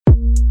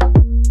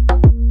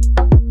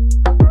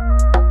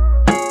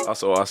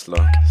Hustle,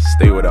 hustler.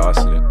 Stay with the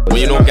hustling. When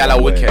you know Gala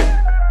wicked.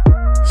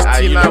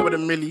 T9 with a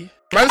milli.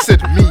 Man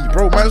said me,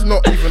 bro. Man's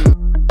not even.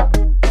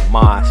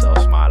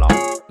 Myself, smiler.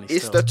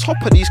 It's the top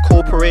of these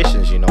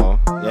corporations, you know.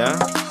 Yeah.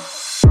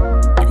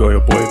 You got your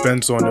boy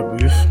Benzo on the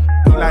booth.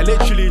 Like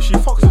literally, she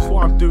fucks with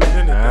what I'm doing,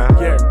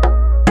 innit? Yeah.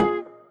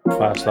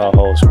 5-star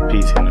host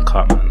repeating the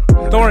cut,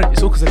 man. Don't worry,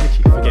 it's all because of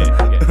Nikki. Forget it.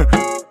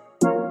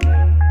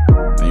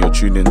 And you're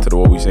tuned into the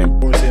What We Saying.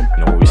 What we saying?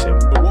 You know what we saying?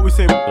 What we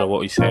saying? The What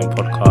We Saying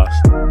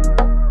podcast.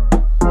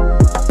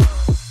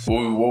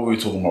 What were we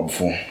talking about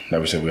before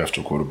that we said we have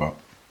to record about?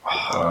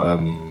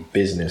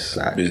 Business,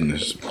 like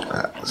Business.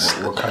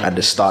 what kind at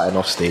the starting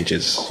off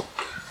stages,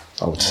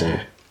 I would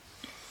say.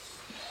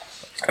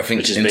 I think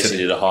Which is into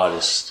basically the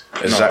hardest.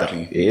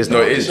 exactly. It is. No,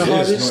 the it is.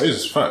 hardest. It is. No, it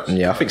is. Facts.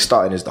 Yeah, I think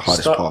starting is the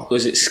hardest part.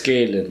 Was it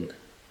scaling?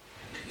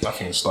 I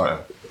think it's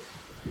starting.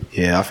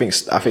 Yeah, I think.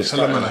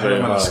 Hella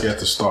man are scared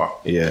to start.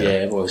 Yeah. Yeah,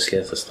 everyone's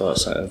scared to start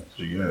something.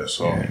 Yeah,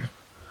 so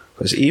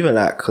Because even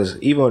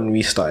when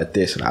we started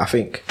this, like, I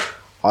think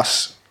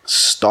us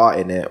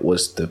starting it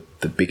was the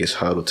biggest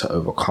hurdle to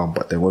overcome.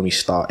 But then when we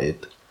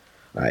started,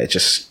 like, it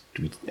just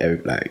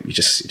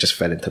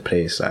fell into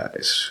place. Like,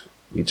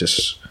 we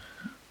just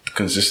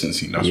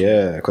consistency. That's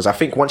because I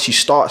think once you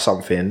start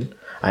something,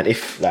 and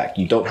if like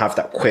you don't have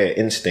that queer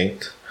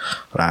instinct,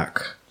 like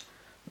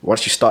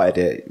once you started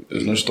it,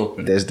 there's no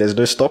stopping. There's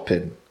no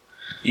stopping.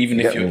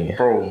 Even if you're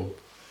bro,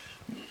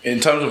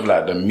 in terms of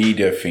like the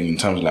media thing, in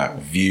terms of like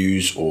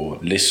views or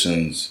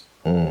listens,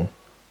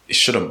 it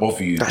shouldn't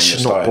bother you. That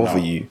should not bother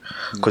you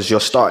because you're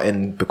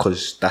starting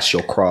because that's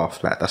your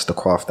craft. Like that's the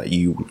craft that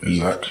you're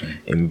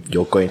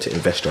going to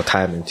invest your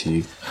time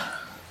into.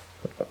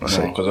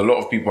 Because a lot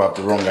of people have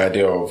the wrong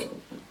idea of,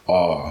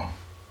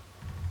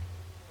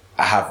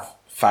 I have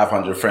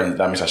 500 friends,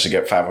 that means I should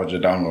get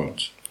 500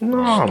 downloads.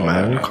 No,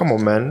 man, come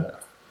on, man.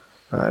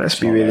 Let's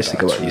be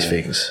realistic about these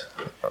things.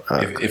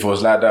 If it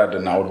was like that,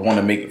 then I would want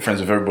to make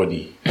friends with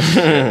everybody.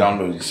 Get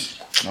downloads.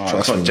 No,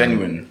 it's not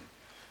genuine.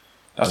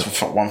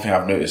 That's one thing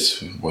I've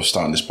noticed while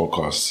starting this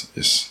podcast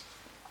is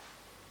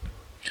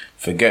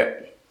forget.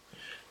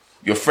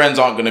 Your friends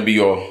aren't going to be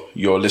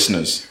your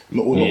listeners.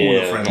 Not all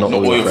your friends. Not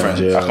all your friends.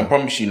 Yeah. I can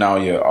promise you now,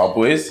 our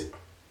boys,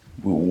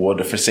 we're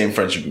the same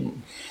friendship group.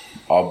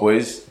 Our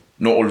boys,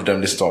 not all of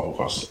them listen to our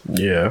podcast.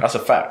 Yeah. That's a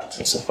fact.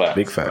 It's a fact.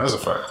 Big fact. That's a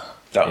fact.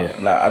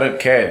 Like, I don't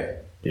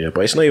care. Yeah,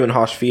 but it's not even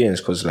harsh feelings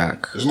because,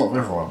 like... It's not for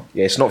everyone.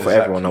 Yeah, it's not for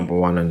everyone, number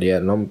one. And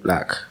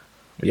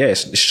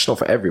it's just not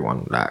for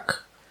everyone. Like...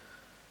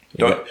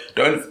 Don't...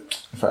 In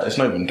fact, it's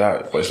not even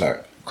that, but it's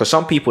like... Because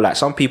some people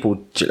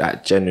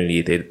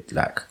generally, they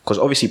like... Because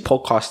obviously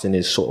podcasting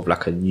is sort of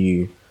like a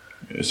new...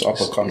 It's up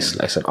and coming.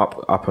 It's an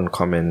up and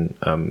coming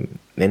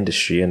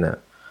industry, innit?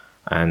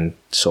 And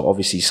so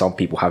obviously some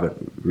people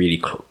haven't really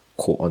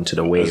caught onto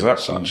the wave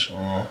as such.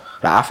 Like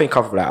I think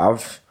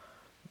I've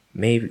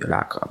maybe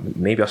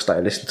I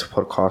started listening to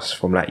podcasts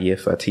from like year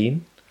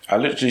 13. I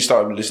literally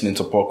started listening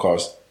to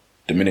podcasts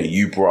the minute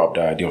you brought up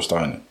the idea of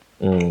starting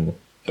it.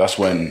 That's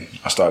when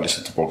I started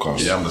listening to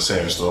podcasts. Yeah, I'm the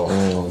same still.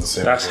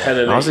 That's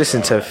hella late. I was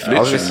listening to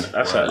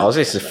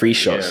Free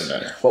Shots.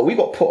 Yeah, but we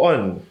got put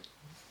on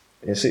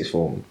in sixth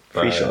form.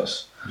 Free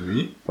Shots.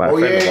 Really? By a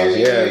friend of ours.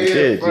 Yeah, we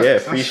did. Yeah,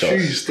 Free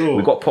Shots.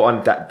 We got put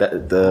on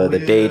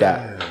the day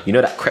that you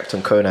know that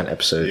Krypton Conan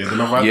episode.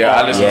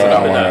 I listened to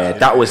that one. Yeah,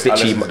 that was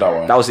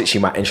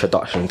literally my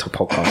introduction to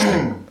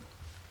podcasting.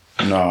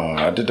 No,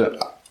 I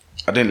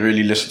didn't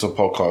really listen to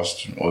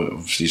podcasts.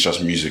 Obviously, it's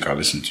just music I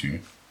listen to.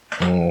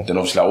 Then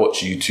obviously I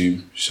watch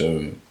YouTube.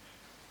 So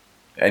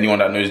anyone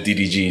that knows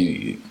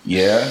DDG,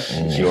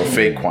 you're a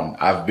fake one.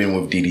 I've been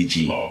with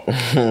DDG.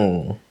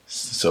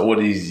 So what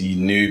is you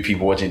new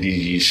people watching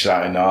DDG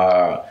shouting?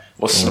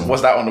 What's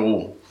that on the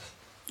wall?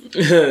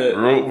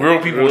 real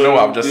people know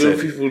what I've just said.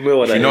 People know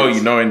what if you know,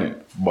 you know,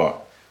 innit? But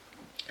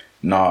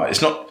no,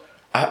 it's not.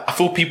 I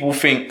feel people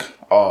think,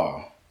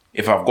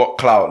 if I've got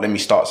clout, let me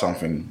start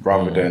something,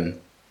 rather than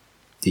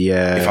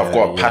if I've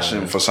got a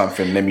passion for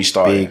something, let me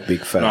start. Big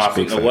facts. No, I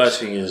think the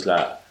worst thing is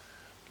like,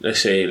 let's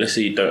say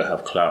you don't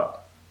have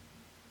clout,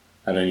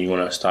 and then you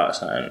want to start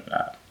something like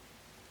that.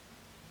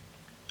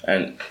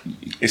 And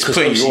it's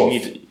putting you off.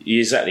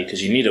 Exactly,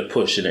 because you need a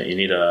push in it. You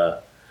need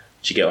a.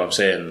 Do you get what I'm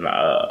saying?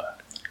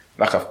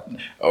 Like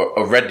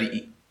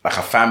already like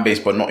a fan base,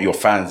 but not your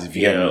fans. If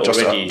you get me,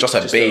 just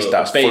a base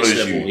that follows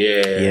level,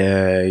 you.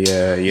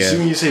 Yeah. See,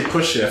 when you say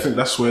push it, I think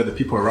that's where the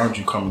people around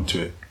you come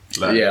into it.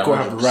 Like, you gotta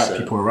have the right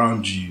people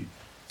around you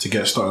to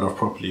get started off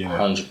properly.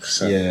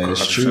 100%. Yeah,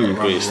 that's true.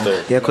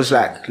 Yeah, because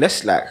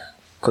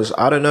because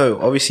I don't know,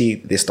 obviously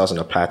this doesn't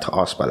apply to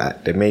us, but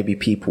like there may be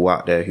people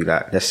out there who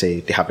like, let's say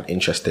they have an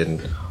interest in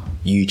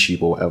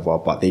YouTube or whatever,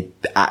 but they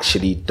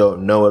actually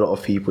don't know a lot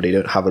of people, they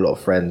don't have a lot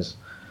of friends.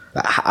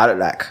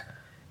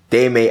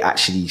 They may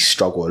actually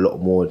struggle a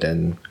lot more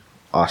than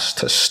us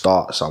to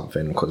start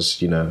something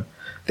because, you know,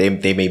 they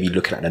may be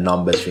looking at the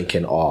numbers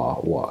thinking,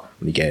 we're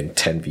getting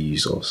 10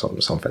 views or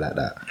something like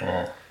that. You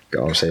know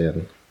what I'm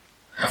saying?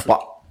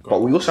 But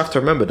we also have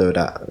to remember though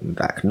that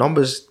like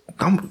numbers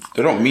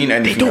They don't mean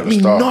anything. They don't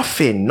mean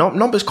nothing.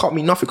 Numbers can't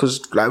mean nothing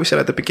because, like we said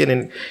at the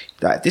beginning,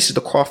 like this is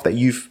the craft that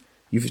you've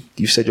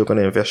said you're going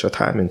to invest your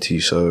time into.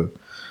 So,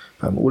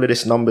 all of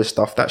this number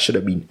stuff that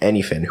shouldn't mean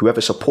anything.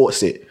 Whoever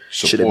supports it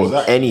shouldn't mean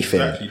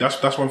anything. Exactly.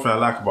 That's one thing I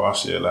like about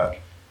us here.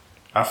 Like,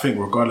 I think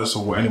regardless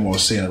of what anyone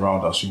was saying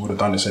around us, we would have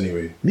done this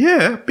anyway.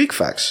 Yeah, big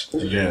facts.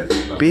 Yeah,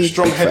 like, big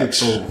strong-headed. facts.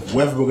 So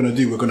whatever we're gonna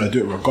do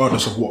it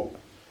regardless of what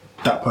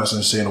that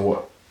person's saying or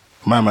what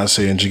my man's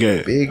saying. Do you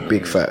get it?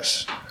 Big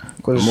facts.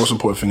 The most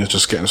important thing is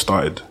just getting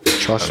started.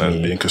 Trust and me,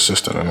 then being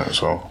consistent in it.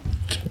 So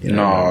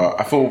no,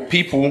 I feel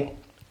people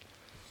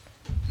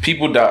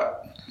that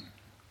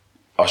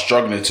are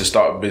struggling to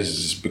start a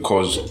business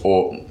businesses.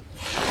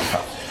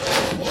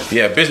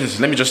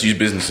 Let me just use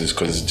businesses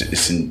because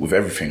it's with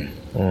everything.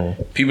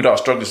 People that are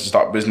struggling to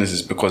start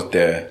businesses because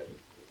they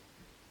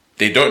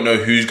don't know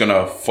who's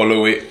gonna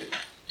follow it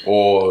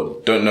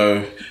or don't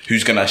know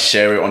who's gonna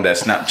share it on their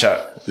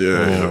Snapchat.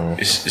 Yeah.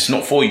 It's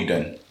not for you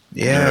then.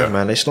 Yeah,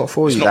 man, it's not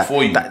for you. It's not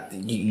for you.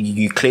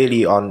 You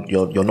clearly aren't.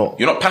 You're not.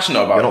 You're not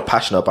passionate about it. You're not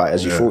passionate about it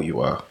as you thought you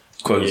were.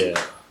 Because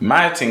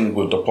my thing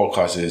with the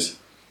podcast is,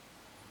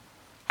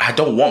 I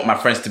don't want my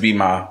friends to be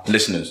my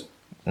listeners.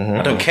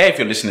 I don't care if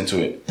you're listening to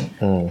it.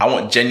 I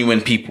want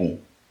genuine people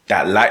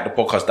that like the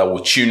podcast that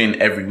will tune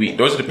in every week.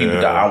 Those are the people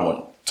that I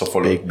want to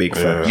follow. Big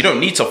fan. You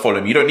don't need to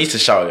follow me. You don't need to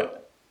shout it.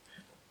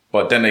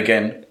 But then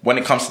again, when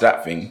it comes to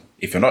that thing,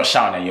 if you're not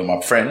shouting and you're my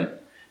friend,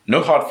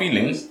 no hard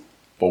feelings.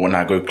 But when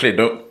I go clear,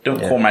 don't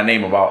call my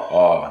name about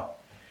I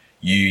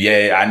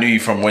knew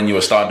you from when you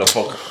were starting the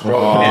podcast.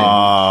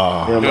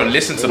 Bro, you don't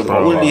listen to the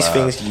podcast. All these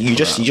things, you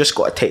just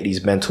got to take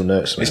these mental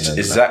notes, man.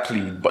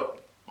 Exactly. But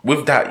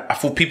with that, I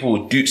thought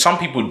some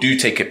people do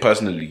take it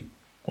personally.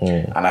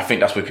 And I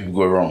think that's where people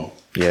go wrong.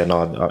 Yeah,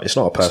 no, it's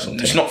not a personal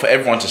thing. It's not for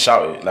everyone to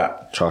shout it.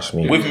 Like, trust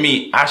me. With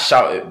me, I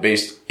shout it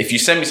if you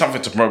send me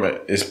something to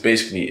promote, it's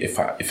basically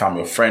if I'm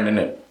your friend in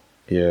it,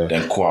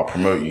 then cool, I'll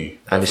promote you.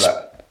 And it's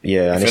like,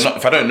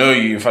 if I don't know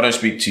you, if I don't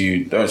speak to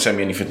you, don't send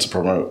me anything to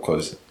promote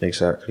because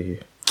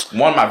exactly.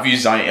 One, my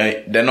views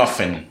they're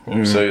nothing,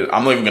 so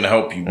I'm not even gonna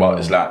help you. But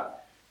it's like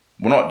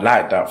we're not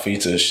like that for you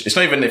to. It's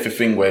not even if a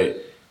thing where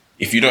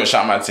if you don't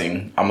shout my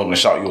thing, I'm not gonna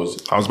shout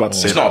yours. I was about to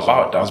say it's not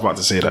about that. I was about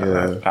to say that.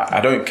 Yeah.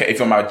 I don't care if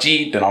you're my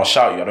G, then I'll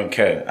shout you. I don't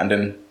care. And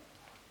then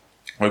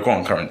go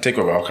on, Karen, take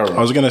over. Karen.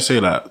 I was gonna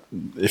say that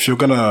if you're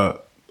gonna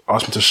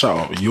ask me to shout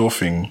out your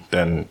thing,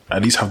 then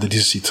at least have the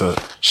decency to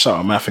shout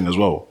out my thing as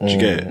well. Do you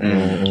get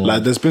it?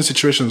 Like, there's been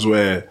situations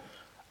where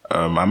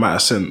I might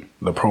have sent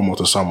the promo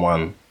to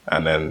someone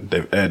and then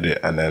they've aired it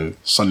and then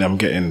suddenly I'm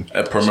getting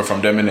a promo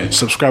from them, innit?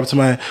 Subscribe to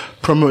my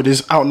promo, it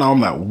is out now. I'm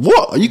like,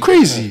 what? Are you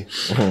crazy?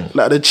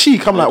 Like, the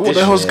cheek, I'm like, what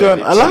the hell's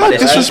going on? I like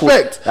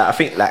disrespect. I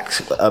think like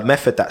a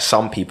method that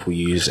some people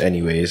use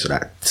anyways,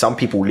 like some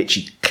people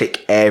literally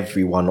click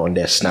everyone on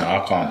their Snap.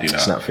 No, I can't do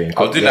that. Snap thing.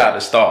 I'll do that at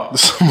the start.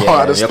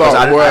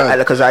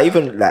 Because I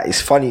even like,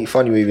 it's funny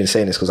we're even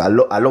saying this because I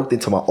logged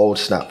into my old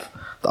Snap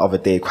the other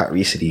day quite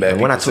recently, and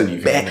when I told you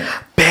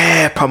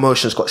bare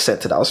promotions got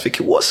sent to that, I was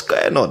thinking, what's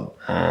going on?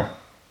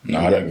 No,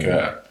 I don't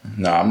care.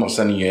 No, I'm not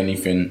sending you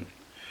anything.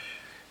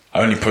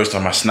 I only post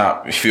on my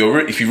Snap. If you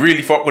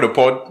really fuck with a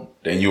pod,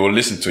 then you will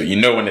listen to it. You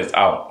know when it's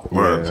out.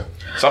 Word.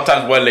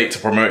 Sometimes we're late to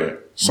promote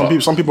it. Some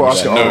people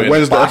ask you,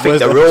 when's the I think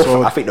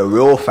the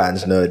real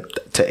fans know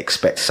to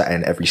expect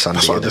something every Sunday.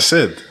 That's what I just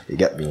said. You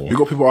get me? You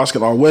got people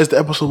asking, where's the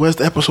episode? Where's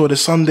the episode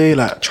this Sunday?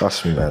 Like,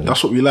 trust me, man.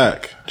 That's what we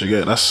like. Do you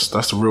get it? That's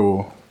the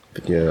real.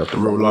 Yeah, the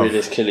real love.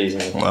 Realist killies,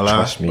 man.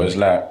 Trust me. But it's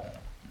like,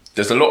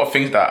 there's a lot of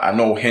things that I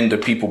know hinder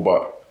people,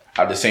 but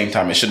at the same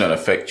time, it shouldn't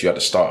affect you at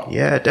the start.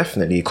 Yeah,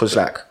 definitely. Because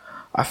like,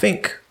 I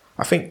think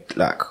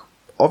like,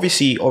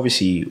 obviously,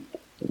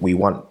 we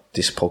want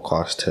this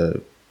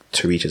podcast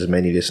to reach as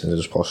many listeners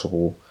as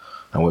possible,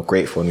 and we're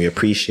grateful and we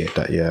appreciate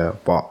that. Yeah,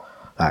 but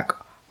like,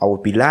 I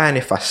would be lying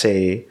if I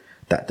say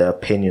that the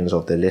opinions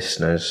of the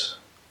listeners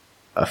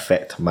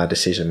affect my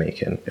decision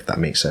making, if that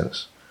makes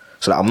sense.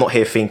 So like, I'm not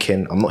here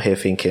thinking,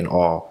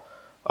 oh,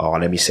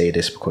 let me say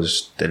this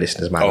because the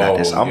listeners might like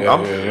this.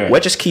 We're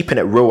just keeping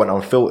it real and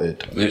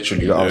unfiltered.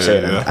 Literally. You know what I'm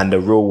saying? Yeah. And the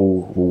real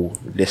will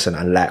listen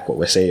and like what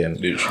we're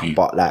saying. Literally.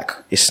 But like,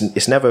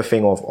 it's never a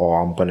thing of,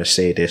 I'm going to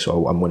say this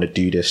or I'm going to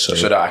do this so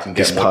that I can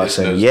get this more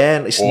person. listeners.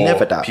 Yeah, it's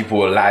never that. People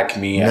will like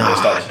me and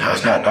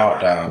it's not about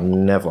that.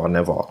 Never.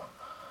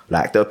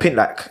 Like,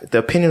 the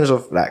opinions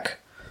of like,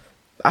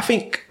 I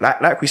think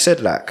like we said,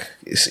 like,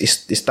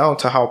 it's down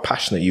to how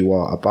passionate you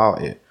are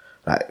about it.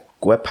 Like,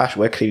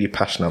 we're clearly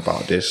passionate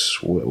about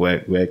this.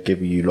 We're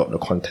giving you a lot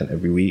of content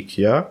every week,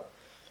 yeah?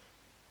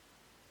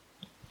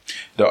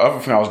 The other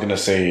thing I was going to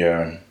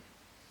say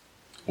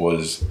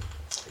was,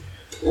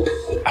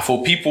 I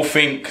thought people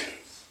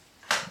think...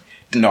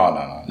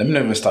 No. Let me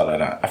not even start like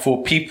that. I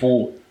thought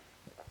people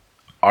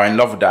are in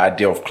love with the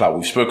idea of clout.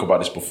 We've spoke about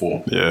this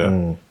before.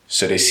 Yeah.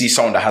 So they see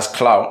someone that has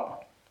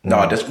clout.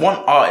 Now, there's one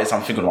artist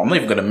I'm thinking of. I'm not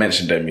even going to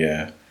mention them,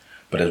 yeah?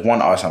 But there's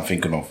one artist I'm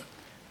thinking of.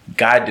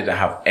 Guy didn't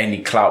have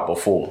any clout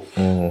before,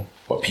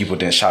 but people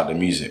didn't shout the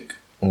music.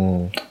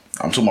 I'm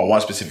talking about one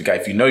specific guy.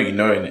 If you know, you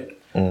know,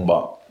 innit?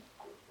 But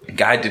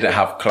guy didn't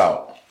have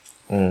clout.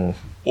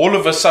 All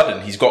of a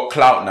sudden, he's got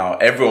clout now.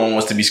 Everyone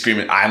wants to be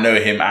screaming, I know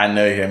him.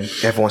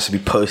 Everyone wants to be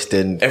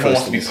posting. Everyone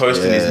wants to be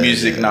posting his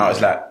music now.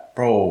 It's like,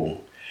 bro,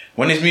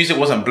 when his music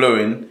wasn't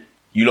blowing,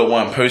 you don't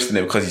want him posting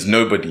it because he's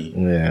nobody.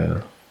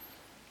 Yeah.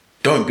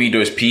 Don't be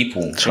those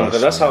people.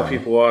 That's how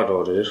people are,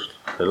 though, dude.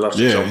 They love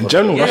to jump in on.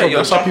 general,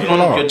 that's how people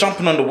are. You're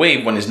jumping on the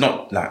wave when it's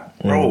not like,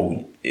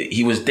 bro,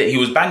 he was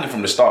banging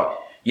from the start.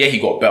 Yeah, he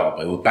got better,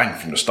 but he was banging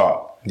from the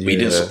start. But he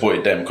didn't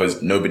support them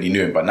because nobody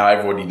knew him. But now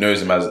everybody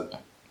knows him as,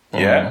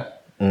 But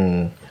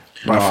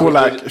I feel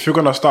like if you're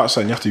gonna start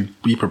something, you have to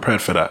be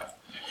prepared for that.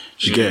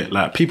 You get it?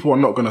 Like, people are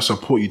not gonna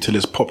support you till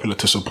it's popular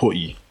to support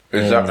you.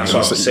 Exactly. That's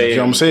what I'm saying. You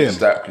know what I'm saying?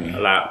 Exactly.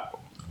 Like,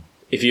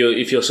 if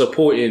you're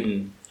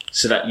supporting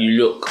so that you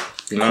look,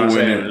 you know, Cool, what I'm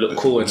saying, innit? look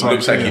cool, and It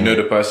looks like you know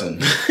the person.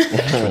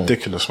 It's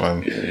ridiculous,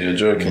 man. You're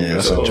joking. Yeah,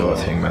 that's a joke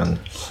thing, man.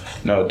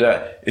 No,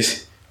 that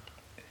is.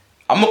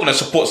 I'm not gonna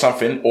support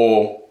something,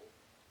 or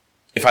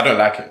if I don't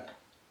like it.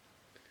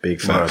 Big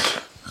facts.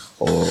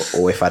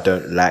 Or if I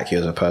don't like you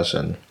as a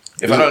person.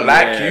 If I don't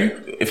like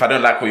you, if I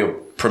don't like what you're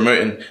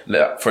promoting,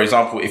 like, for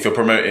example, if you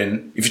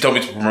tell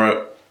me to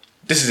promote,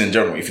 this is in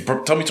general, if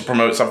you tell me to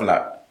promote something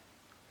like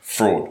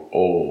fraud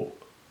or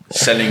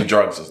selling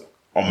drugs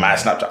on my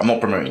Snapchat, I'm not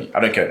promoting it.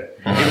 I don't care.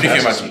 Even if you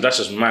imagine. That's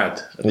just mad.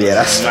 Yeah,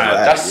 that's mad.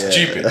 mad. That's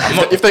stupid. I'm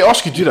not. If they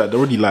ask you to do that, they're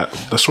already like,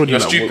 that's already You're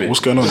like, stupid.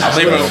 what's going on? I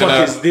don't even What the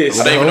fuck is this?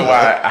 I don't even know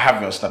why I have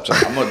me on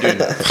Snapchat. I'm not doing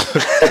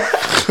that.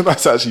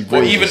 That's actually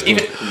But bogus.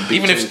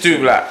 even if it's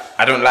too like,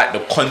 I don't like the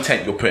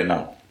content you're putting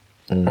out.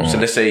 So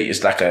let's say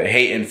it's like a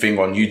hating thing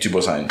on YouTube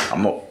or something.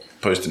 I'm not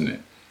posting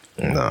it.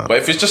 No. But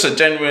if it's just a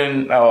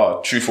genuine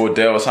truth or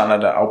dare or something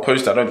like that, I'll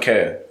post it. I don't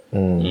care.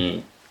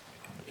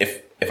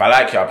 If I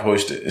like it, I'll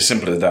post it. It's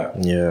simple as that.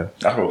 Yeah.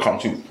 That's what it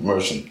comes to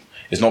promotion.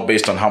 It's not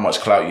based on how much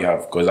clout you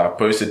have. Because I've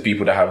posted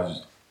people that have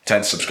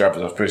 10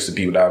 subscribers. I've posted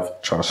people that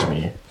have Trust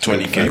me.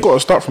 20k. You got to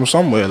start from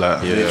somewhere,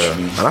 like.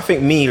 Literally. And I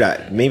think me,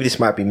 like, maybe this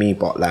might be me,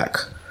 but like,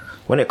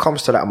 when it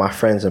comes to like my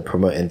friends and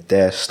promoting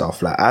their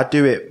stuff, like, I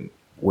do it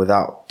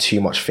without too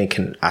much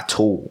thinking at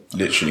all.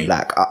 Literally.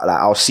 Like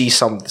I'll see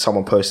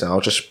someone posting,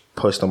 I'll just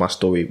post on my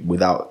story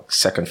without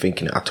second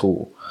thinking at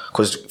all.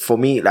 Because for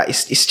me, like,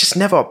 it's just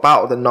never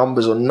about the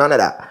numbers or none of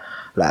that.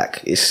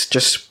 Like, it's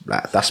just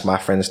like, that's my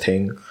friend's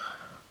thing.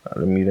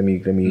 Let me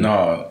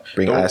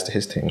bring eyes to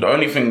his thing. The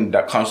only thing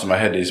that comes to my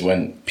head is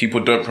when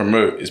people don't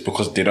promote is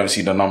because they don't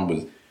see the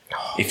numbers.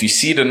 If you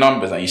see the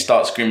numbers and you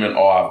start screaming,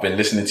 "Oh, I've been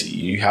listening to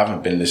you," you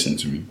haven't been listening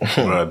to me.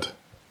 Right.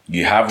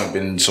 You haven't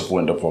been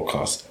supporting the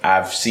podcast.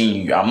 I've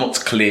seen you. I'm not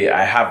clear.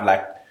 I have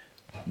like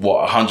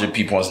 100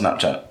 people on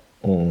Snapchat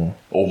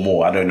or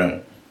more. I don't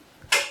know.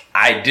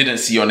 I didn't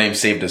see your name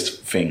saved this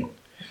thing.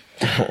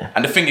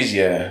 And the thing is,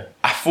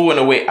 I feel in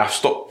a way I've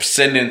stopped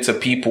sending to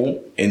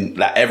people in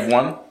like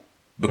everyone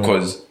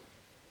because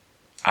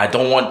I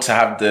don't want to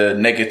have the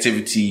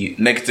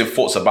negative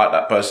thoughts about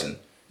that person.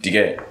 Do you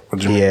get it?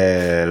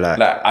 Yeah, like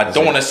I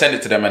don't want to send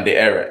it to them and they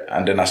air it,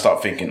 and then I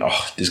start thinking,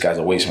 oh, this guy's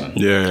a waste man.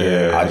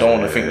 Yeah. I don't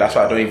want to think. That's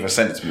why I don't even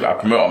send it to people. I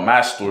promote on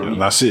my story.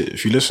 That's it.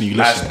 If you listen, you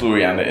My listen.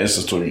 story and the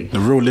Insta story. The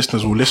real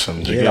listeners will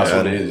listen. That's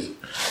what it is.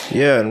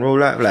 Yeah, and real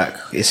life, like,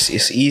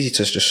 it's easy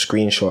to just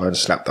screenshot and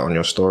slap that on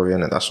your story,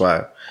 and that's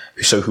why.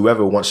 So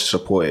whoever wants to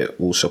support it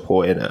will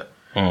support it.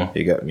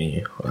 You get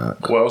me?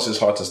 Like, What else is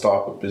hard to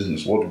start up a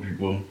business? What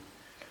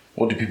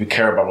do people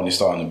care about when they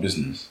start in a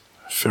business?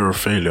 Fear of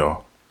failure,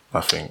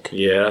 I think.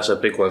 Yeah, that's a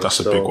big one. That's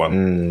a big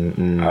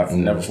one. I've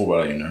never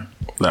thought about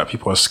that, Like,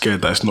 people are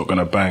scared that it's not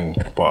gonna bang,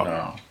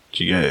 but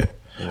do you get it?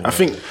 I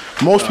think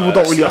most people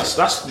don't really.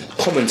 That's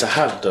common to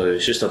have, though.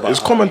 It's just about. It's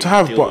common to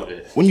have, deal but with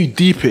it. when you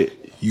deep it,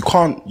 you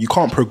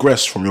can't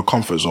progress from your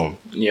comfort zone.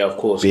 Yeah, of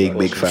course. big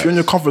If fact. you're in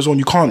your comfort zone,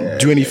 you can't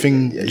do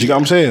anything. Do you get what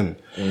I'm saying?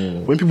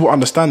 When people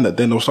understand that,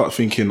 then they'll start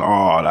thinking,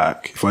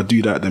 like, if I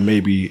do that, then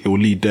maybe it will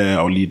lead there.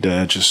 I'll lead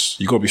there.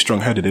 Just, you gotta be strong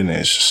headed, innit?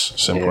 It's just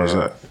simple as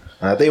that.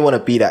 And I don't want to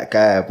be that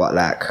guy, but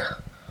like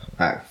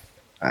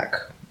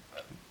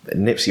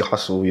Nipsey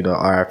Hussle, you know,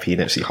 R.I.P.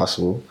 Nipsey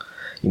Hussle.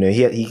 You know,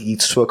 he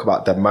spoke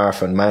about the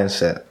marathon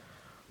mindset,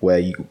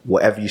 where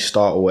whatever you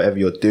start or whatever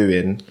you're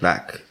doing,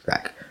 like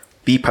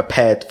be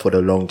prepared for the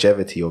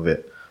longevity of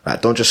it.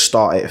 Like, don't just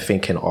start it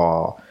thinking,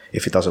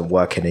 if it doesn't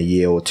work in a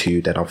year or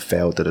two, then I've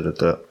failed.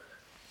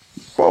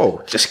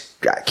 Bro,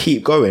 just like,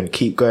 keep going at it.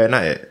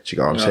 Do you get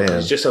what I'm saying?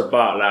 It's just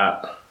about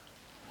like.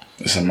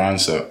 It's a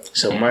mindset.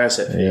 It's a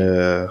mindset thing.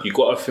 Yeah. You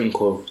got to think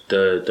of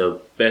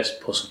the best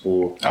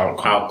possible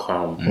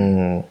outcome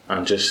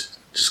and just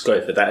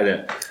go for that,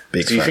 innit?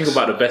 Big So you think facts.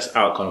 about the best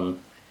outcome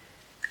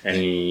and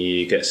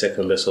you get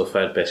second best or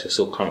third best, you're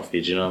still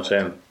comfy, do you know what I'm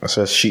saying? I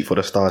said shoot for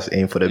the stars,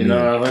 aim for the moon.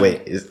 know what I mean?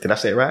 Wait, did I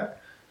say it right?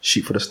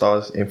 Shoot for the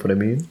stars, aim for the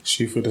moon?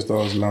 Shoot for the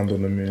stars, land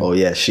on the moon. Oh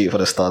yeah, shoot for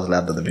the stars,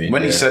 land on the moon.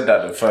 When he said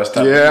that the first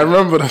time, Yeah, I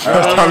remember the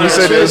first time you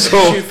said it as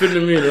well. Shoot for the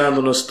moon, land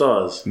on the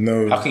stars.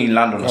 No. how can you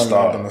land on a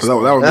star? That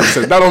don't make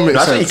sense. That don't make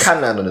I think you sense.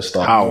 can land on the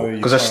star. How?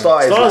 Because a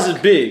star is Stars like,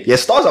 is big. yeah,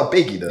 stars are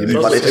big, you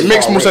know. But It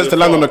makes more sense to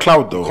land on the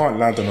cloud, though. Can't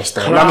land on a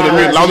star. Land on the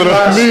moon. Land on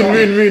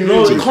the moon.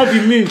 No, it can't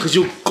be moon because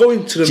you're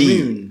going to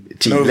the moon.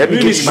 Gee, let me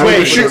moon get is you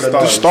way-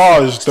 The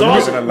stars. The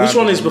Stars. moon. Which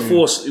one is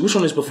before? Which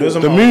one is before?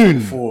 The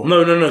moon.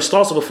 No.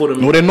 Stars are before the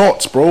moon. No, they're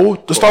not, bro.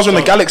 The stars are in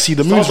the galaxy.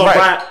 The moon's Stars are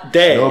right. right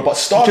there. No, but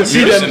stars You can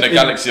see Moon's them in the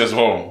galaxy as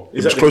well.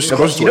 It's close to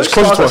us. You know It's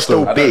close to stars are us,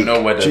 still though. I don't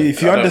know whether.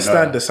 If you I don't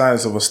understand know. the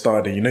science of a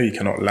star, then you know you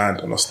cannot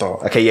land on a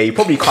star. Okay, yeah, you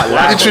probably can't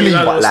land. Literally.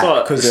 but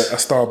like, Because a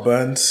star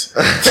burns.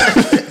 No,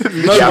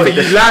 Yeah, I but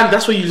mean, you land.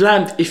 That's where you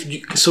land. If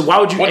you, so, why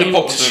would you What did aim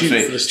Pop to Smoke shoot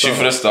say? for the Shoot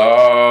for the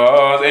star?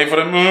 stars, aim for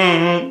the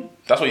moon.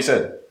 That's what he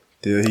said.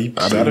 Yeah,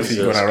 I don't think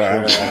you got that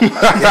right.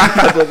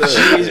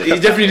 He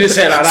definitely didn't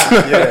say it like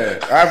that. Yeah,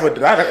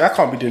 that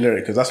can't be the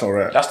lyric because that's not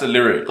right. That's the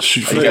lyric.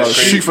 Shoot for You the guys stars.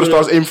 crazy. Shoot for the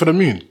stars. Aim for the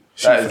moon.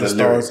 That is For the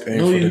the lyric. stars, aim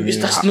No, for the moon.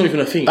 that's not even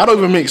a thing. That don't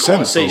even make You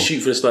can't sense. say though. shoot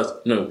for the stars.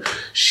 No,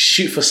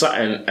 shoot for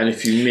something, and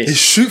if you It's miss,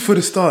 shoot for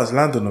the stars,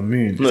 land on the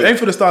moon. Aim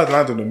for the stars,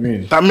 land on the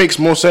moon. That makes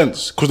more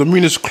sense because the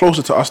moon is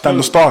closer to us than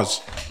the stars.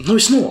 no,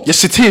 it's not.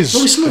 Yes, it is.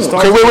 No, it's not.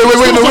 Okay, wait.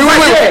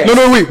 right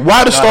No, wait.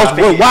 Why are the stars?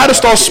 Why are the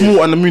stars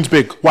small and the moon's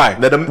big? Why?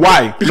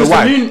 Why? Because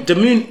why? the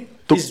moon.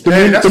 Is The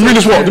moon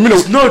is what? The moon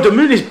is. no, the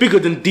moon is bigger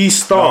than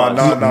these stars.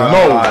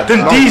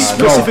 No. These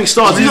specific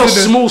stars. These are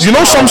small stars. You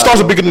know some stars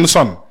are bigger than the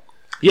sun.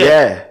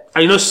 yeah.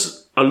 And you know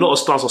a lot of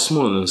stars are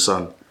smaller than the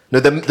sun. No,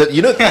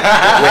 you know, wait, we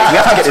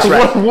have to get this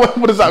right. What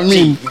does that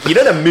mean? You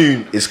know, the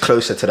moon is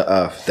closer to the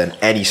Earth than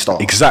any star.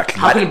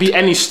 Exactly. How can it be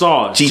any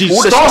star? Gee, Gee,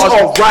 all the stars stars-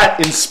 are right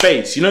in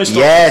space. You know, stars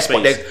Yes, in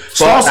but space. they- but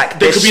stars. like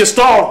There this- could be a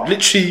star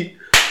literally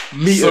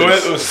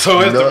meters. So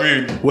where's the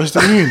moon? Where's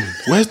the moon?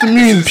 Where's the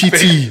moon,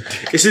 PT?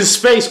 It's in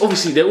space.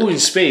 Obviously, they're all in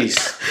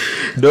space,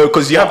 No,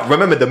 because you have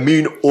remember the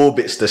moon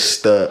orbits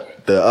the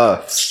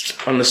Earth.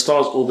 and the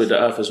stars orbit the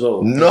Earth as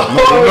well. No.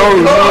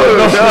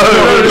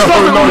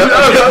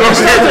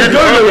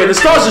 The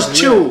stars just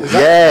chill.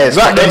 Yes,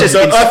 but they're just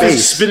The in Earth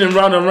is space. spinning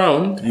round and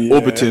round.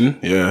 Orbiting.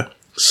 Yeah.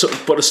 So,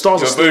 but the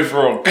stars are You're still. both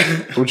wrong.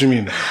 What do you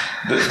mean?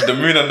 The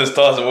moon and the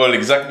stars are all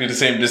exactly the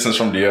same distance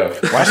from the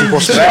Earth. That's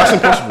impossible. That's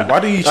impossible. Why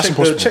do you That's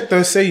impossible. check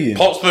those sayings?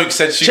 Pop Smoke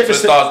said shoot Check for the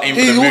the- stars, aim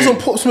for the It moon. wasn't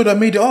Pop Smoke that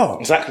made it up.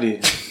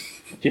 Exactly.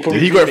 He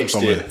probably He got it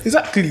from remixed somewhere.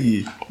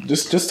 Exactly.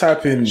 Just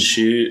type in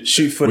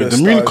shoot for the The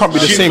stars. moon can't be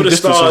the Shoot same for the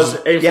distance. stars. as-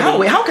 Aim for Yeah, the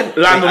wait, how can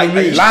land on the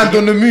moon? Land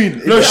on the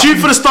moon. No, shoot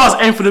for the stars.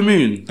 Aim for the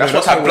moon. That's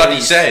what I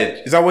bloody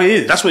said. Is that what it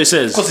is? That's what it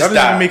says. Because that it's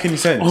doesn't that. make any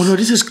sense. Oh no,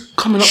 this is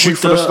coming up Shoot with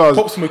for the stars.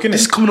 Pop Smoke, innit?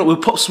 This is coming up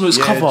with Pop Smoke's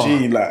Yeah, cover.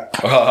 G,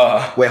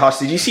 like Wait, Huss,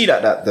 did you see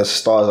that the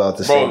stars are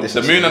the same Bro, the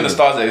distance? moon and the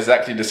stars are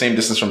exactly the same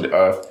distance from the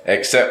Earth,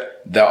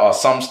 except there are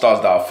some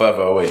stars that are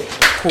further away.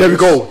 There we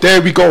go.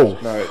 There we go.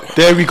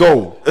 There we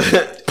go.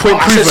 Point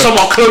I said proven. some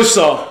are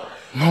closer.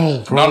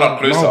 No, bro. None are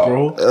closer. No,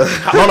 bro.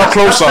 None are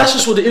closer. That's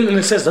just what the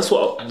internet says. That's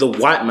what the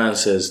white man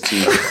says to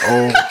you.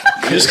 Oh.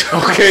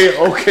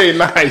 Okay,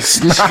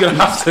 nice. You're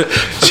gonna have to.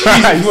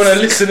 Jeez, you wanna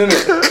listen,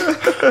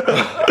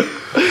 innit?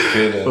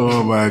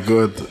 Oh my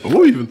god. What are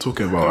we even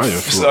talking about? I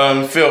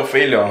don't know. Fear of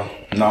failure.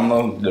 No, I'm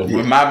not.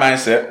 With my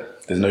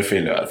mindset, there's no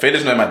failure.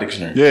 Failure's not in my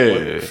dictionary.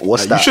 Yeah.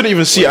 What's Like, that? you shouldn't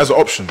even see it as an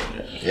option.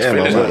 Yeah,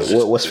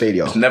 man. What's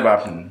failure? It's never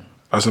happened.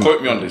 As in-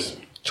 Quote me on this.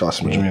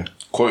 Trust What do you me. mean?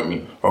 Quote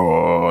me.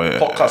 Oh, yeah.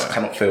 Podcast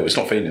cannot fail. It's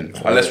not failing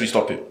unless we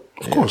stop it.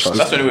 Of course.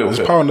 That's the only way we'll There's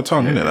fail. power in the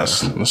tongue, innit?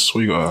 That's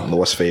what you got.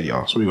 What's failure?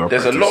 That's what you got.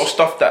 There's a lot of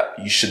stuff that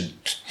you should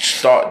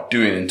start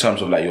doing in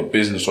terms of like your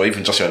business or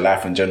even just your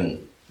life in general.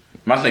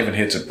 Man's not even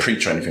here to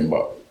preach or anything,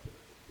 but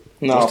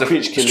No, What's the-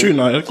 preach It's killing. true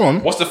now. Go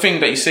on. what's the thing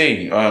that you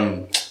say?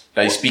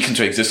 That you speak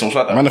into existence,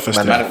 like that?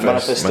 Manifesting.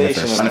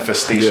 Manifestation.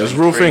 Manifestation. Yeah, it's a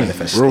real thing.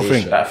 Real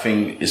thing. That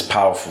thing is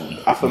powerful.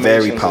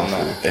 Very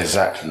powerful.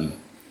 Exactly.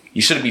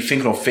 You shouldn't be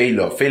thinking of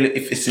failure. Failure,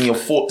 if it's in your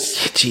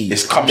thoughts, Gee,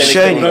 it's coming.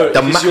 showing you No, the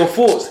if it's your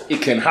thoughts,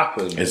 it can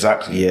happen.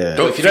 Exactly. Yeah.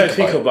 If you don't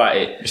think about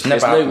it, It's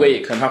there's never no happened. way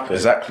it can happen.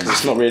 Exactly.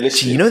 It's not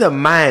realistic. You know the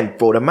mind,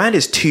 bro. The mind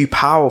is too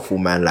powerful,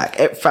 man.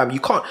 Like, fam, you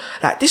can't.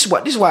 Like, this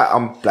is why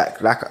I'm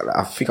like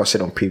I think I've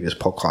said on previous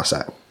podcasts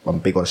that I'm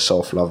big on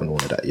self-love and all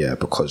of that. Yeah,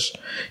 because,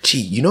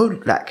 gee, you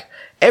know, like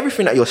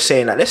everything that you're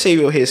saying. Like, let's say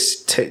you're here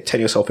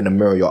telling yourself in the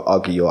mirror, you're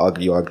ugly, you're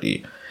ugly, you're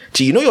ugly.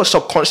 Do you know your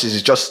subconscious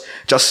is just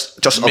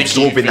Making you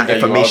absorbing think that that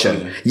you're information?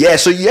 ugly. Yeah,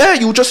 so yeah,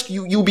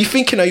 you'll be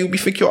thinking that you'll be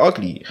thinking you're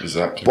ugly.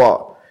 Exactly.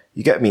 But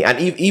you get me, and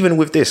even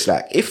with this,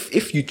 like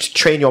if you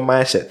train your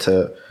mindset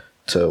to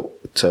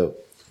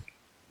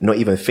not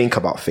even think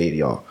about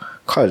failure,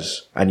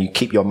 and you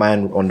keep your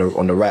mind on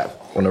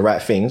the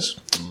right things,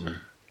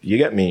 you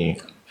get me.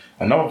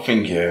 Another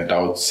thing here that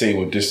I would say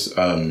with this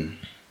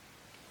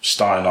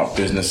starting up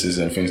businesses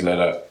and things like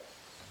that,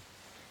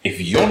 if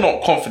you're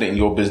not confident in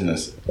your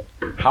business,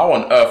 how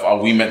on earth are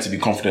we meant to be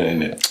confident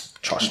in it?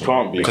 Trust me.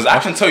 Can't be. Because I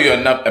can tell you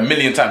a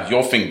million times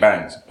your thing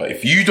bangs, but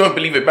if you don't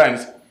believe it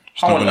bangs,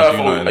 how not on gonna earth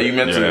do nothing. are you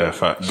meant Yeah, to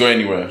facts. go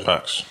anywhere?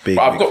 Facts. Big,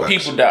 But I've big got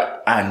facts. people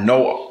that I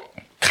know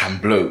can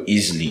blow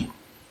easily.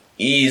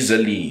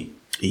 Easily.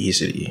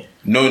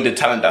 Knowing the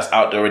talent that's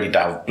out there already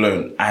that have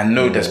blown, I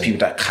know there's people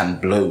that can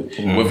blow,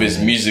 whether it's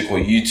music or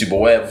YouTube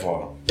or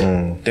whatever.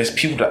 There's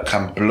people that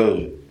can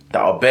blow that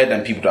are better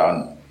than people that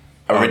are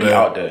already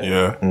out there.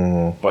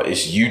 Yeah. But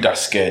it's you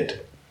that's scared.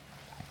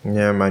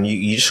 Yeah, man.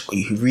 You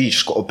really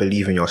just got to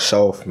believe in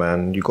yourself,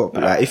 man. You got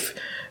like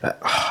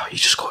you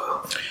just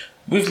got.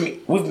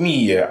 with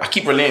me, yeah, I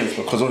keep relating this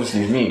because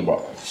obviously it's me,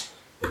 but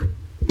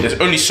there's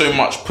only so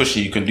much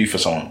pushing you can do for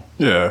someone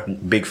Yeah.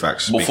 Big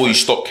facts. before you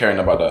stop caring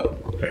about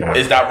that.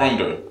 Is that wrong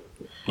though?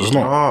 It's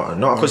not.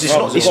 No, because it's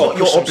not your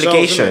push themselves,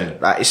 obligation.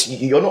 Like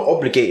you're not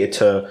obligated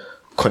to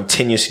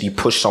continuously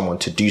push someone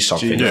to do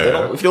something.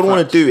 Yeah. If they don't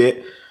want to do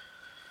it,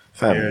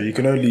 fam. Yeah, you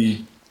can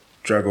only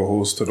drag a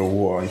horse to the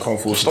water. You can't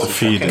force it to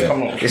feed it.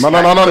 Come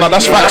on. No.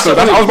 That's facts though.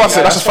 I was about to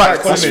say that's a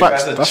fact. That's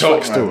facts. That's a That's joke,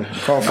 facts still. man. You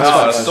can't force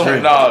Nah, it to stop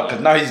drink. now,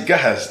 because now he's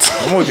gassed.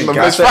 I'm already No,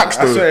 gassed. that's facts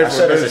I swear though. I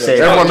said everyone it's a knows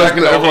saying. Everyone knows.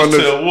 Dragging Everyone the horse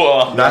knows. to the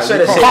water. No, I said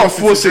You it's can't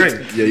force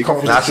it. Yeah, you can't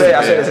force I it.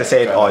 said it's a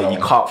saying. Oh, you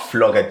can't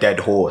flog a dead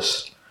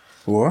horse.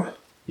 What?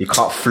 You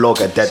can't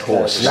flog a dead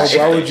horse. Why, Like,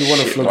 why would you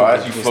want to flog Why a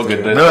would you horse flog to a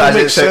the dead no, horse? as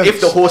in, makes so sense.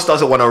 if the horse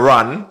doesn't want to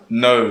run,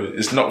 No,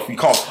 it's not. You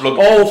can't flog.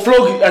 Oh,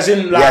 flog as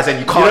in like Yeah, as in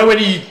you can't- know when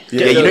you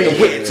yeah, you know you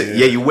whip it.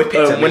 Yeah, you whip it.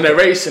 to when make they're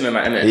it- racing and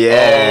that, innit?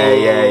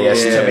 yeah.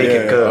 So to make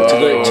it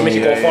go. To make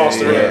it go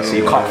faster. Yeah, innit? so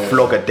you can't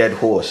flog a dead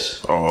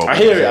horse. Oh, I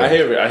hear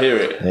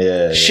it.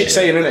 Yeah, Shit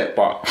saying in it,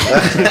 but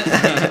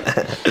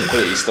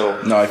quality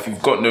still. No, if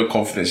you've got no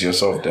confidence in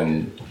yourself,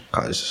 then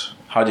Cause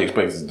how do you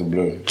expect it to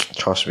blow?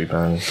 trust me,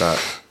 man,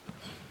 that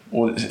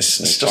Well, it's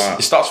just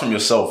it starts from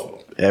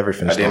yourself.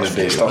 everything At the end starts of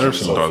the day, it from starts from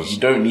Everything yourself. does. You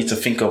don't need to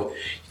think of.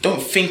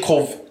 Don't think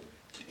of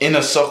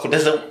inner circle.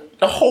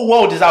 The whole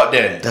world is out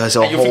there. There's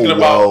a And you're thinking whole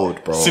about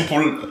world, bro.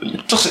 Simple,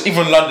 just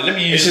even London. Let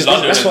me use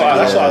London. That's as what an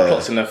I example.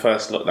 clocked in the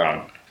first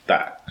lockdown.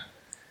 That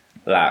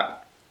like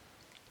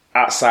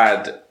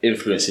outside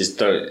influences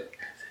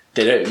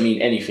don't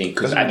mean anything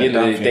because at the end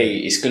of the day,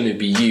 it's going to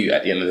be you.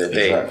 At the end of the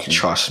day, Exactly.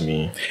 Trust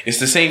me. It's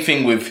the same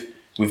thing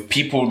with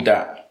people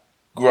that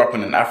grew up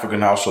in an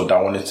African household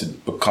that wanted to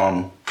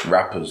become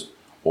rappers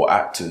or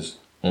actors.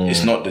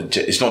 It's not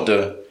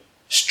the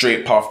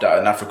straight path that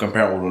an African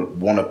parent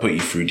would want to put you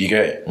through. Do you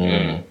get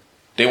it?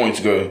 They want you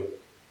to go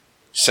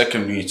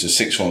secondary to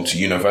sixth form to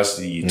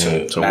university to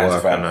 9 to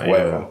work 5, and that,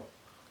 whatever. yeah.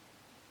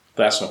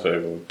 that's not for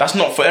everyone. That's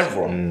not for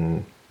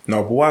everyone.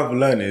 No, but what I've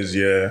learned is,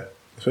 yeah,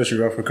 especially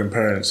with African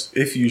parents,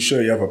 if you show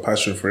you have a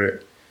passion for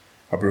it,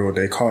 bro,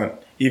 they can't.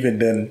 Even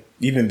then,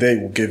 even they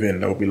will give in.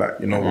 They'll be like,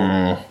 you know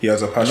what, he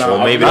has a passion.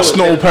 Nah, maybe that's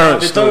not all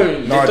parents. They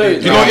don't. No, They they-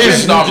 don't. You know what it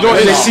is? You know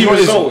what it They is? see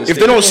results. If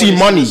they don't see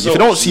money, if they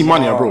don't see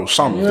money, Nah. bro, if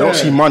they don't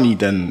see money,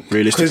 then Because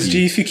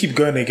realistically, if you keep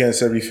going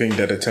against everything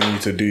that they're telling you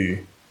to do,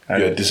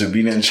 and You're a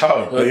disobedient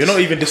child. but you're not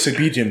even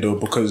disobedient though,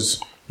 because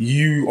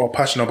you are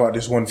passionate about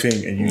this one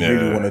thing and you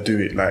really want to do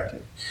it. Like,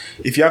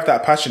 if you have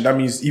that passion, that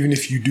means even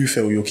if you do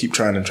fail, you'll keep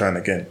trying and trying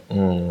again.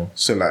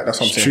 So like, that's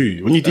what I'm it's saying.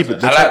 true. When you deep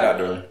it, I like that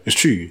though. it's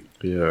true.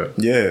 Yeah.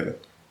 Yeah.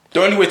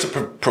 The only way to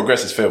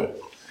progress is fail.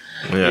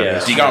 Yeah.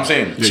 Do you get what I'm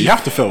saying? Yeah, you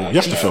have to fail. You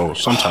have to fail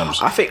sometimes.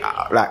 I think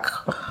like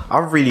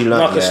I've really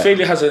learned. No, because yeah,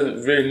 failure has a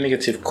very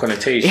negative it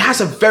connotation.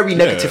 has a very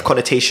negative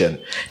connotation.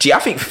 Gee, I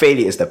think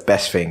failure is the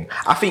best thing.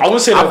 I think I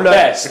wouldn't say I've the learned-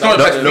 best. It's not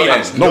No, just no,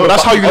 feelings. No, but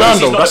that's how you learn,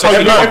 obviously though. it's That's how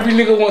you Every, learn.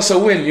 every nigga wants to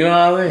win, you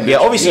know what I mean? Yeah,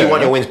 obviously you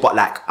want your wins, but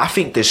like I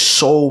think there's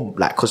so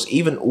like because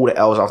even all the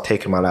L's I've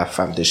taken in my life,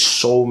 fam, there's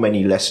so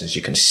many lessons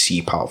you can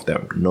seep out of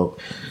them. No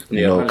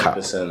cap.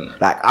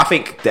 100%. Like I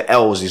think the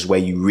L's is where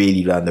you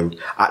really learn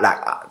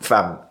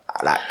fam.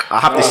 Like I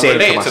have to say it to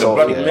relate to the myself.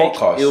 bloody Yeah.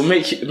 podcast.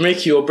 It'll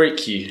make you or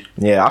break you.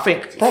 Yeah, I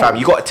think fam,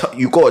 you got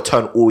to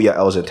turn all your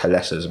L's into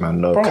lessons,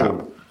 man. No cap.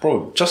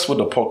 Bro, just with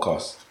the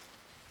podcast,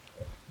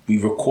 we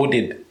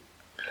recorded.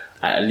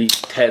 At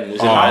least 10. Was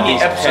it How at many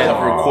least episodes 10?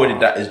 have we recorded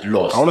that is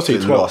lost? I want to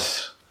say 12.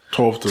 Lost.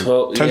 12 to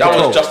 12, 10 to That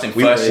 12. was just in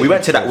first. We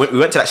went to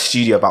that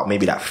studio about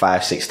maybe like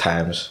 5-6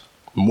 times.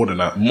 More than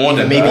that. more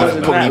than Maybe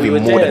that. probably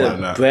even more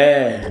than that.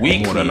 Bare.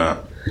 Weekly. More than that.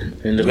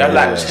 In the We had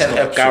like bare. 10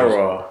 episodes.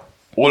 Gara.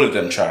 All of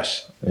them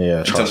trash. Yeah,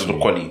 In terms trust of the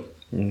me. quality.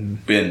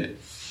 Binned.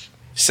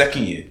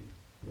 Second year.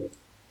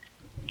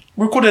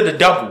 We recorded a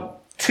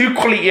double. 2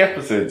 quality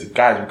episodes.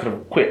 Guys, we could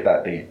have quit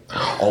that day.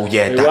 Oh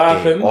yeah, What that day.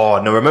 happened?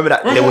 Oh no, remember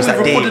that? There was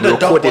that day we recorded a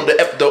double.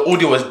 recorded. The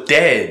audio was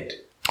dead.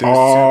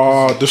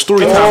 Oh, the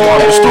story time one.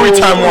 The story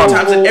time one.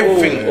 Times and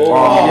everything.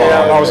 Oh,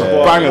 that was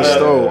a banger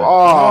still.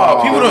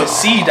 Oh, People don't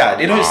see that.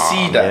 They don't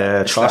see that.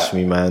 Yeah, It's trust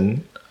like, me,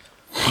 man.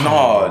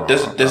 No,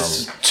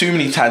 there's too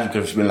many times we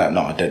could have been like,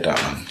 nah, dead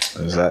that, man.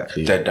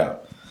 Exactly. Dead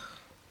that.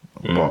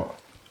 But,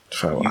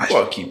 fam, You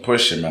gotta keep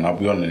pushing, man. I'll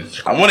be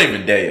honest. I'm not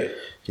even there yet.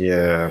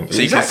 yeah.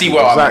 So you can see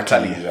where our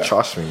mentality is at.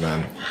 Trust me,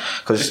 man.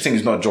 This thing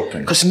is not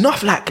dropping. Because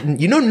nothing, like,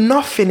 you know,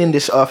 nothing in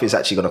this earth is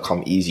actually gonna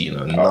come easy. You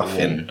know,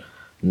 nothing.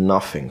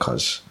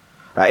 Because,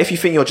 like, if you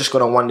think you're just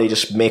gonna one day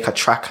just make a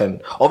track,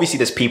 and obviously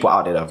there's people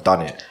out there that have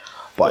done it,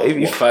 but if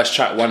you First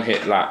track, one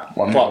hit, like.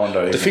 One hit but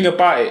wonder, the yeah. thing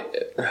about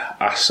it,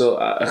 I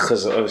saw,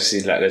 because obviously,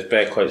 like, there's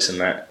bare quotes in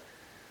that.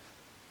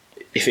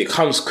 If it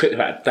comes quick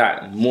like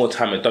that, more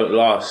time it don't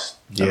last.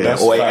 yeah,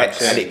 That's or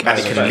facts, and yeah. it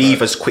That's can facts.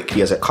 leave as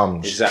quickly as it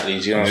comes. Exactly,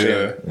 do you know what I'm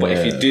saying? But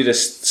if you do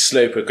this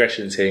slow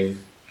progression thing,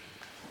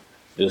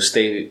 it'll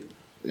stay,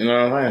 you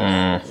know what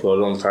I'm saying, for a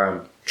long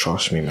time.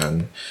 Trust me,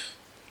 man.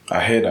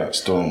 I hear that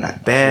still.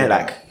 Bare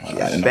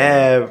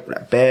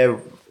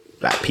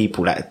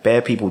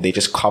people, they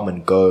just come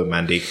and go,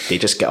 man. They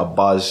just get a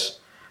buzz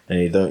and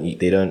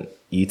they don't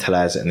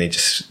utilize it and they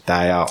just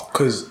die out.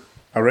 Because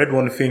I read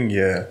one thing.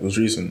 Yeah, it was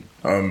recent.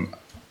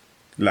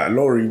 Like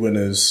lottery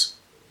winners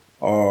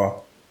are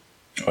Oh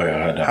yeah, I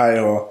heard that.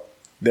 higher.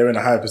 They're in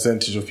a higher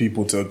percentage of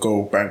people to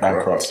go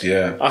bankrupt.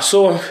 Yeah. I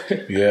saw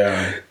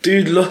Yeah.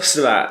 dude lost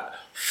like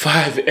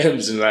 5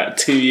 M's in like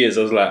 2 years.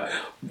 I was like,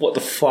 what the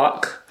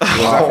fuck? Was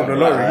that from the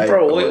lottery?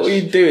 Bro, what are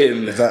you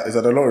doing? Is that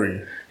the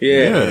lottery?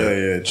 Yeah.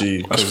 Yeah.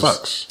 Gee, That's 'cause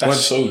facts.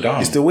 That's so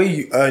dumb. It's the way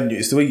you earn it.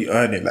 It's the way you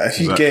earn it. Like if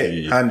you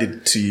Exactly. get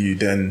handed to you,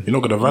 then You're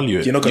not gonna value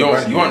it. you're not gonna. Yo,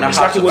 value you won't it. have It's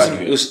like to it wasn't.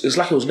 value it. It's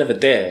like it was never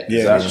there.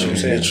 Yeah,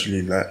 Exactly.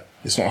 literally, like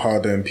it's not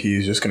hard earned P.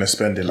 You're just gonna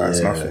spend it like it's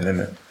nothing,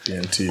 innit?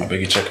 BNT. I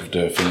beg you check if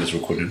the thing is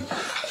recording. No,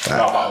 but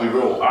I'll be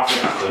real. I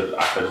think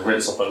I could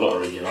rinse off a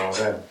lottery. You know what I'm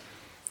saying?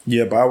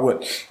 Yeah, but I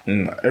would.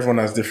 Everyone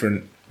has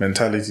different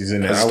mentalities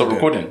in it. Has it stopped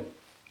recording?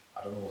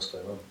 I don't know what's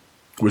going on.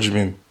 What do you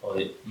mean? Oh,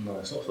 no,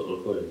 it's not stopped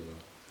recording.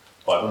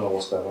 But I don't know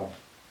what's going on.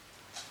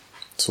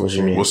 So What do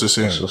you mean? What's it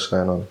saying? What's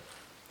going on?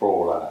 Bro,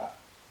 like,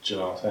 do you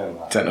know what I'm saying?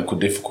 Like, Technical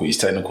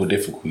difficulties.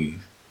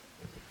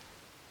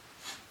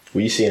 What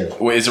are you seeing?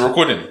 Wait, is it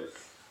recording?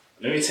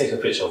 let me take a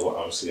picture of what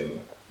I'm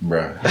seeing.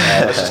 Bruh.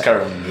 Let's just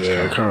carry on.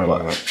 Yeah, currently.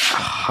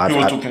 Who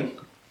was talking?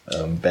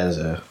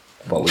 Benzo.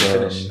 But we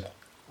finished.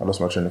 I lost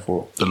my train of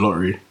thought. The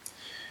lottery.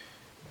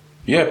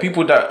 Yeah,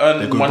 people that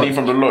earn go money back-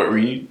 from the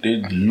lottery,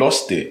 they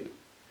lost it.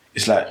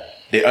 It's like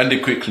they earned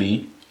it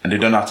quickly and they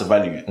don't know how to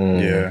value it.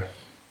 Yeah.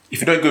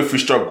 If you don't go through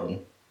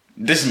struggle,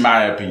 this is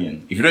my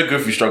opinion. If you don't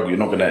go through struggle, you're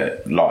not gonna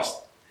last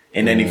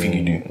in anything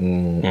you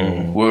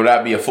do. Will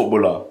that be a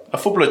footballer? A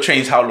footballer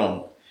trains how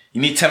long?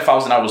 You need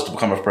 10,000 hours to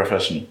become a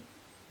professional.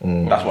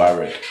 That's what I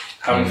read.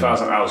 How many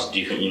thousand hours do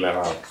you think you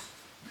have?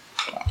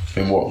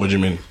 In what? What do you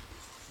mean?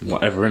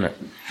 Whatever, innit?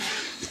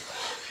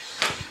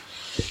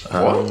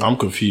 I'm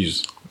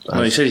confused.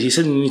 No, he said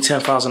you need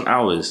 10,000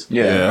 hours.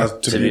 Yeah. As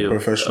to be a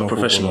professional.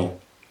 professional.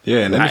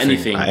 Yeah, in At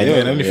anything. anything.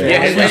 Yeah, in anything.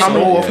 Yeah, How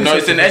many- no,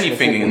 it's in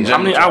anything in How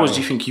many general. hours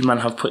do you think you man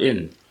have put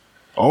in?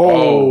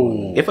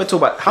 Oh, If I talk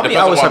about how many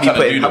Depends on hours what have you I'm trying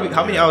put to in? do,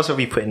 How many hours have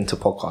you put into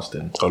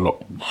podcasting? a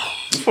lot.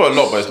 It's for a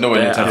lot, but it's nowhere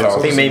near Yeah, 10,000.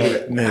 I think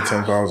maybe. Near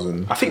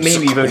 10,000. I think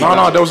maybe even.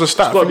 No, there was a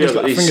stat. I gotta think be it's at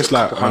like, I least think it's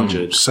like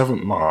 100.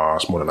 7. Nah,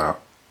 it's more than that.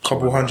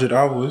 Couple hundred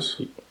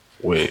hours.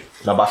 Wait.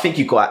 No, but I think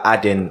you got to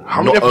add in.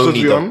 How many not episodes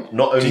only we the on?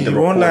 not only the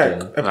You want recording.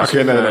 like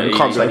Okay, no, we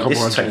can't do a Like, couple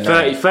this is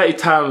hundred. 30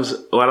 times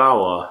 1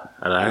 hour.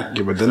 Hello?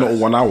 Yeah, but they're not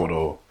 1 hour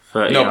though.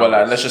 30 No, but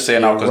like, hours. let's just say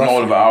an hour, because not all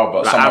of an hour,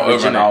 but Like some are average,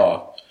 over an innit?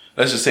 hour.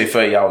 Let's just say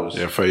 30 hours.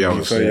 Yeah, 30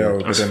 hours. 30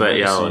 hours. That's but then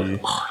 30 obviously-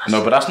 hours.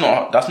 No, but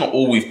that's not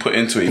all we've put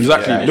into it.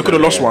 Exactly. Yeah, Look at the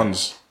lost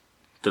ones.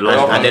 The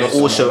last And then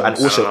one- also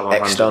Another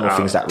external 100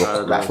 things that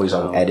hours. like for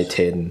example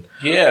editing.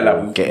 Yeah,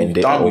 like we've Getting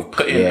it done, up, we've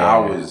put in yeah.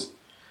 hours.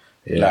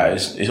 Like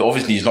it's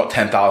obviously it's not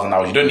 10,000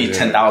 hours. You don't need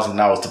 10,000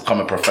 hours to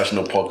become a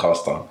professional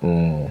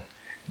podcaster.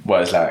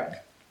 But it's like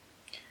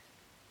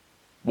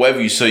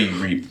whatever you sow, you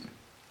reap.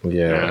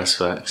 Yeah, that's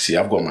facts. See,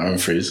 I've got my own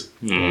phrase.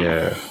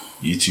 Yeah.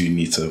 You two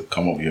need to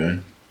come up with your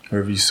own.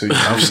 Wherever you see.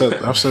 I've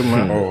said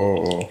man.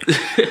 Oh.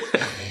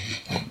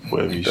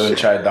 Whatever you Don't say.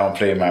 try to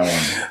downplay my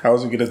one. I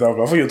wasn't good at that. I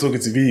thought you were talking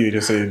to me. You're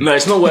just saying. No,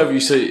 it's not whatever you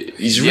say.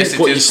 It's Yes, reap it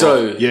what you is,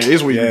 sow. Yeah, it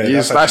is what you. Yeah,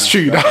 Yes, that's that's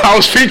true. I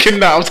was thinking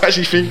that. I was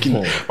actually thinking.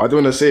 But I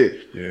don't want to say it.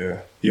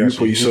 Yeah. You reap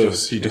what you sow.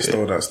 You just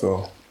stole that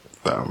still.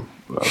 Damn.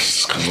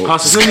 That's kind of.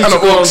 Pastor, still need kinda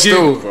to go wrong on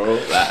still. Google, bro.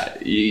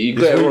 Like, you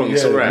got it wrong.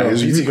 It's yeah, alright. no.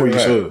 It's You reap what you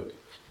right. sow.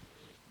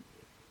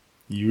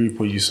 You reap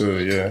what you sow.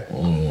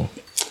 Yeah.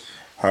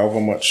 However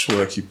much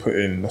work you put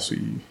in, that's what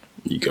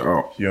You get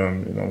out. you know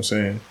what I'm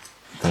saying.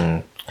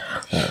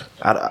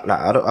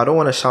 I don't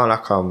want to sound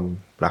like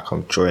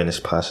I'm drawing this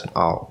person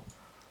out,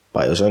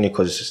 but it was only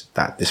because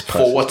that this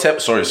person. For whatever,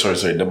 sorry.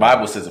 The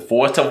Bible says, for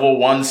whatever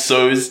one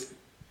sows,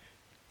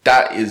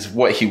 that is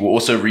what he will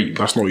also reap.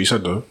 That's not what you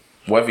said though.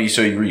 Whatever you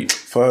sow, you reap.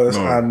 First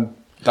and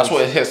That's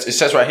what it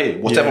says right here.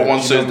 Whatever Yeah, one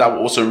you sows, know- that will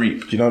also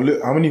reap. you know,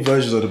 look how many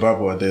versions of the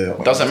Bible are there.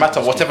 Doesn't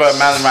matter. Whatever a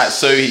man might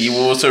sow, he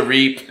will also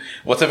reap.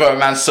 Whatever a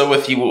man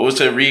soweth, he will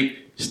also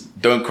reap.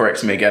 Just don't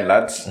correct me again,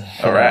 lads.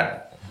 All right.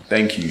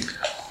 Thank you.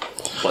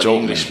 But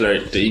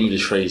the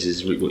English phrase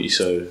is reap what you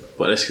sow.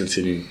 But let's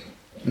continue.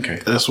 Okay.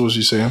 That's what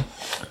she's saying.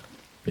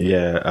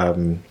 Yeah.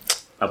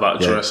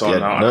 About Yeah, dress on yeah,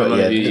 now. no, I yeah, don't know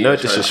no if you try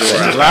to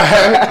disrespect.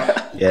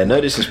 draw it. Yeah,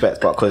 no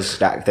disrespect, but because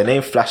like the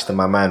name flashed in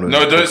my mind. when No,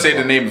 we were don't talking say the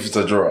about- name if it's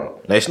a draw.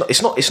 No,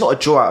 it's not a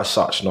draw out as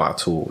such, not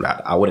at all. Like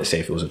I wouldn't say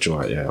if it was a draw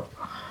out, yeah.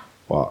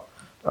 But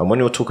when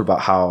you were talking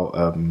about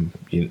how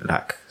you know,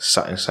 like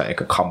something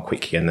could come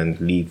quickly and then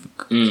leave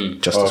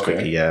just as Okay.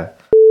 quickly, yeah.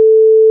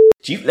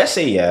 Let's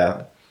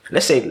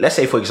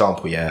say for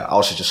example, yeah, I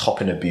was to just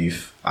hop in a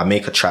booth, I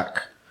make a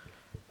track,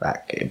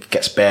 like it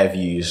gets bare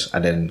views,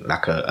 and then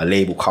like a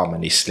label come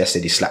and let's say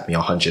they slap me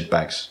 100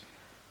 bags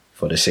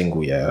for the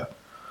single, yeah.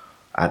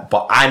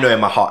 But I know in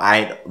my heart I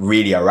ain't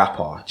really a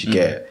rapper. Do you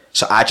get it?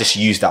 So I just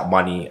use that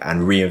money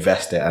and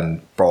reinvest it.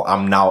 And bro,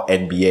 I'm now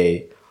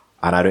NBA,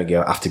 and I don't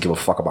have to give a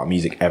fuck about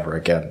music ever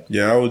again.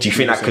 Yeah, I would Do you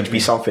think do that the could same be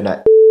thing. something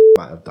that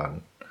might have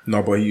done?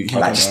 No, but he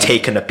Like just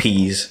taking the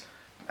P's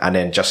and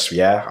then just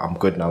I'm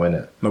good now,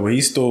 innit? No, but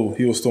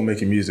he was still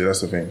making music.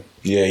 That's the thing.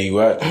 Yeah, he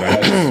worked.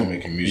 Man,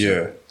 making music.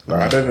 Yeah.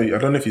 Like, I don't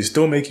know if he's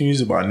still making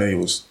music, but I know he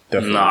was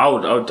definitely. No, I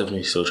would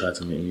definitely still try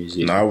to make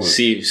music. No, I would.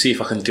 See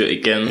if I can do it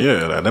again.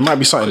 Yeah, like, there might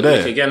be something Do it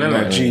there. again, No,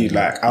 innit? G,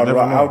 like I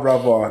would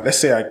rather, let's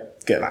say I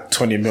get like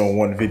 20 mil on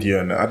one video,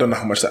 and I don't know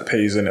how much that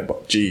pays in it,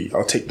 but G,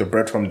 I'll take the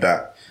bread from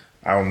that.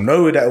 I'll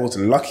know that it was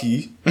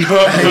lucky because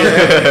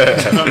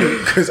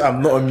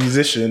I'm not a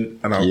musician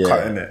and I'm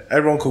cutting it.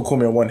 Everyone could call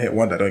me a one-hit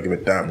wonder. I don't give a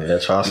damn. Yeah,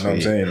 trust you know me.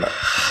 what I'm saying? Like,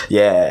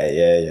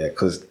 Yeah.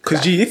 Because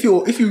G, if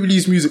you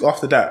release music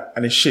after that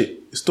and it's shit,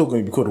 it's still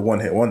going to be called a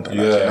one-hit wonder. Like,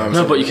 you know what I'm No,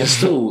 saying? but you can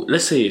still,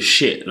 let's say it's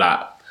shit,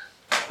 like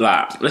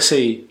let's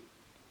say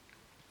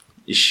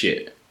it's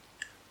shit,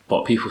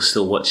 but people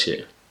still watch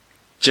it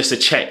just to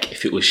check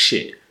if it was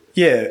shit.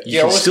 yeah,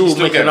 You can still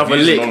make get another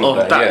views lick and all of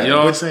of that. that, yeah. You know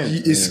what I'm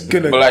saying? it's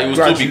gonna. But like, you will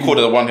still be gradually- called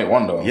a one-hit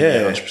wonder.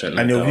 Yeah, 100%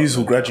 and your no views doubt.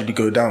 will gradually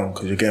go down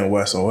because you're getting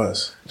worse and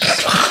worse.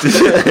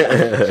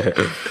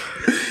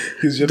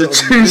 The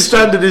true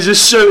standard is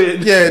just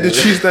showing. Yeah, the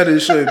true standard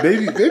is showing.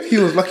 Maybe he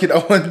was lucky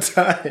that one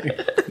time.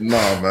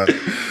 Nah, man.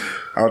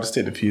 I'll just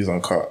take the peas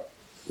on cut.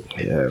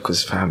 yeah,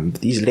 because fam,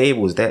 these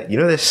labels that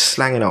they're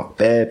slanging out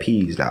bare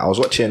peas. Like I was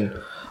watching,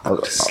 I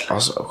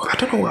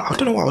don't know what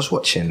I was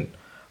watching.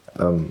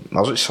 I was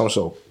watching some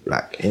sort of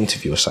like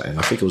interview or something.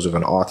 I think it was with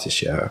an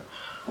artist, yeah,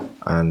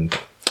 and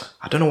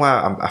I don't know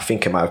why I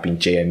think it might have been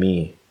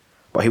JME,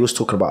 but he was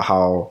talking about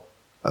how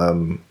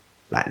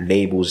like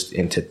labels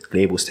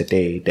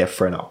today they're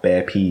throwing out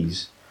bare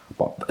peas,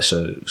 but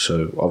so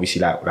obviously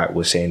like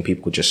we're saying,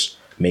 people could just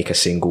make a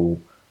single,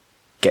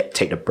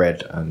 take the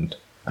bread and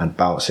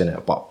bounce in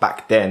it. But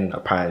back then,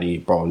 apparently,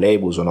 bro,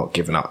 labels were not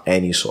giving out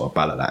any sort of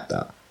ballad like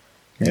that.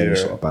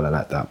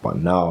 But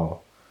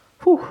now,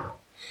 whew.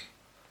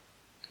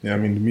 Yeah, I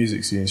mean, the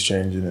music scene's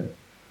changing it.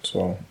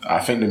 So I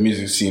think the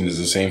music scene is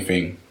the same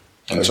thing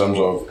in terms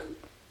of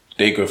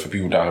they go for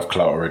people that have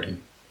clout already.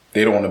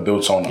 They don't want to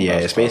build someone. Yeah,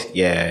 it's basically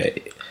yeah.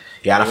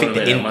 And I think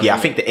I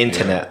think the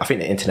internet. Yeah. I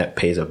think the internet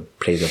plays a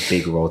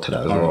big role to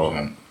that as well.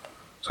 100%.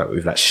 So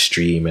with like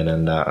streaming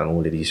and that and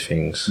all of these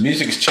things.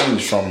 Music's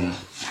changed from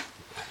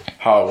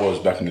how it was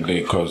back in the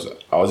day, because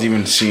I was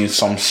even seeing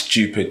some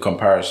stupid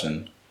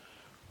comparison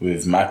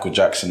with Michael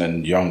Jackson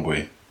and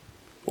Youngboy,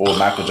 or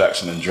Michael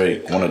Jackson and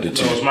Drake, one of the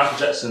two. No, it was Michael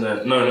Jackson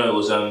and it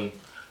was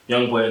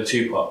Youngboy and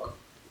Tupac.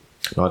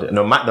 No, the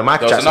Michael There was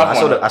Jackson.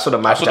 another one. I saw the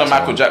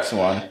Michael Jackson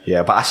one.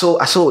 Yeah, but I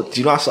saw. Do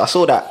you know? I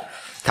saw that.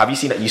 Have you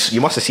seen that?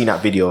 You must have seen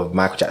that video of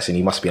Michael Jackson.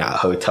 He must be at a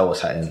hotel or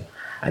something,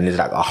 and there's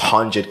like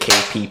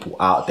 100,000 people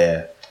out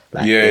there.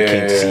 Like they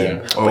came to see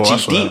him. But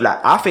that's deep, like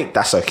I think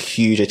that's a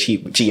huge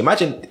achievement.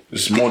 Imagine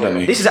It's more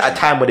than this is at a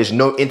time where there's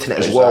no internet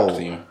as well,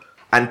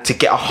 and to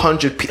get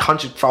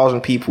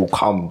 100,000 people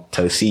come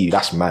to see you,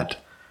 that's mad.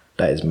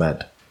 That is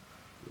mad.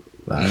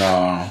 Like,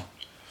 No.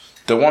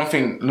 The one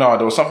thing,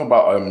 there was something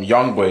about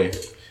Youngboy.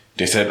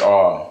 They said,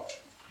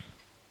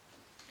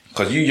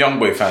 because you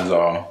Youngboy fans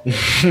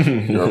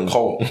you're a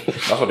cult.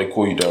 That's what they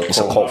call you. They're it's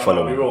a cult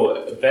following.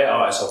 Better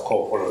artists have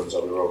cult followings.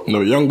 I'll be real.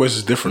 No, Young Boys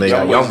is different.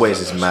 Young Boys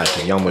is mad.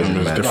 Young Boys is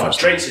mad. different.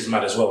 Drake's is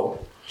mad as well.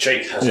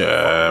 Drake has.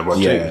 Yeah, but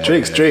Yeah.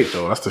 Drake's Drake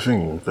though. That's the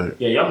thing. Like,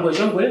 Yeah, Youngboy,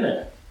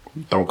 innit?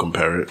 don't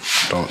compare it.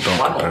 Don't Why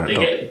not? compare They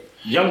it.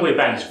 get Youngboy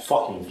bangs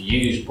fucking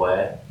views,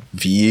 boy.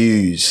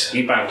 Views.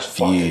 He bangs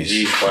fucking Views.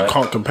 views, boy.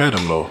 Can't compare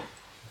them though.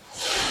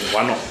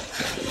 Why not?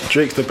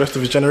 Drake's the best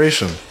of his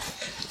generation.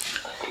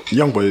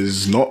 Young Boy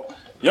is not.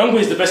 Youngboy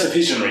is the best of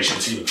his generation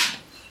too.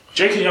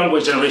 Drake and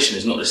Youngboy's generation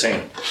is not the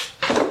same.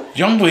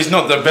 Youngboy's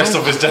not the best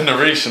of his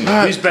generation.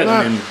 Who's better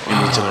than him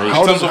in his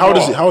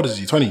generation? How old is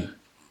he? 20.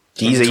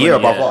 He's a year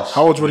above us.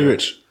 How old's Roddy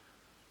Rich?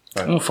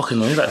 I don't fucking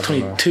know. He's like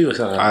 22 or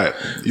something. Alright.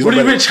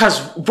 Roddy Rich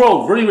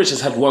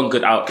has had one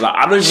good album. Like,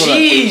 I don't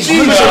even Jesus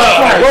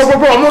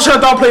bro, I'm not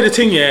trying to downplay the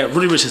thing, yeah.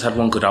 Roddy Rich has had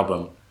one good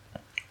album.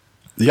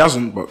 He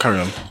hasn't, but carry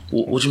on.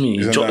 What do you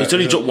mean? He's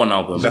only dropped one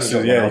album. he's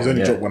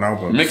only dropped one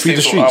album. Feed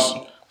the Mixtapes Streets.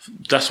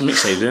 That's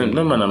mixtape.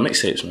 No, man,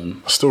 mixtapes,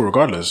 man. Still,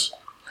 regardless.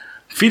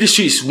 Feed the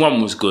Streets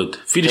 1 was good.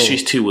 Feed the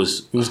Streets 2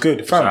 was... It was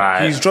good. Fam,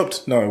 alright. he's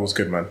dropped. No, it was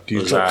good, man.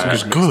 He's was dropped. alright.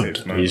 some It's good.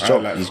 mixtapes, man. He's I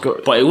dropped. like He's that.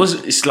 got. But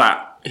it's like,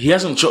 he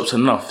hasn't dropped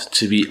enough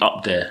to be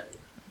up there.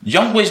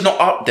 Youngboy's not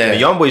up there.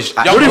 Young Boys.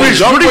 Roddy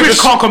Youngboy Rich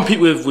can't compete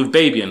with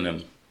Baby and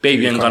them.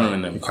 Baby and Gunner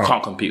and them.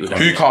 Can't compete with them.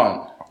 Who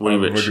can't? Roddy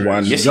Rich.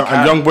 And Yes, he Young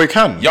can. Boy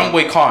can.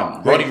 Youngboy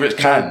can't. Roddy Rich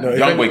can.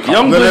 Youngboy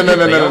can't.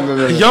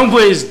 No.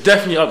 Youngboy is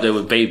definitely up there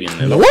with Baby and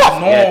them. What?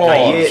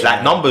 No.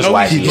 Like numbers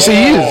wise. You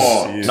say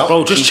he is.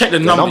 Bro, just check the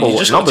numbers. You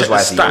just numbers numbers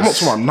wise. I'm not stats.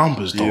 talking about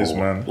numbers though. He is,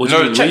 man. What do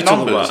you mean? check What are you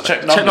talking numbers. about?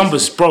 Check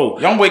numbers. bro.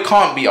 Youngboy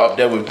can't be up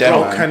there with them.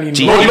 Bro, man. can he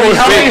Gee, not?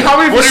 How many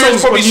Roddy Ricch songs on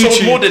probably sold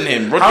YouTube? more than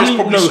him. Roddy How Ricch many,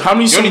 probably how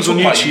many you only songs on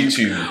talk about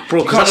YouTube? Bro,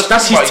 You can't because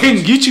that's his talk about thing.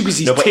 YouTube is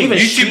his No, but thing. even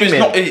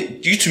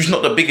YouTube's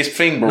not the biggest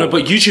thing, bro. No,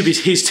 but YouTube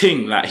is his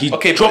thing. Like he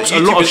Okay, but drops a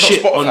YouTube lot of is not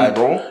shit Spotify, on.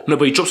 bro. No,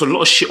 but he drops a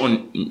lot of shit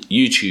on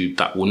YouTube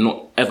that will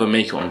not ever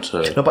make it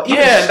onto. No, but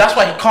yeah, that's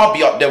why he can't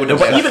be up there with them.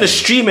 But even the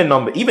streaming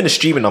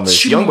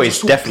numbers, Young Boy is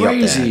so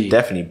definitely up brazy.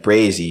 there. Definitely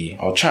brazy.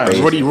 I'll try.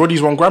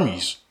 Roddy's won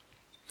Grammys.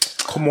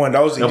 Come on,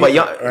 that was No, but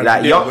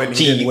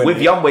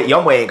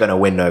Youngboy ain't gonna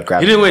win no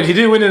Grammy. He didn't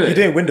win, innit? He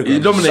didn't win the He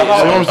Grammy.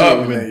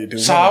 dominated.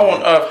 So how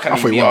on earth can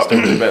he be up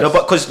there with the best? No,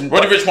 but because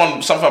Roddy Ricch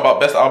won something about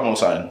best album or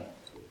something.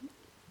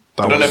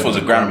 I don't know if it was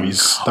a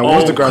Grammys. That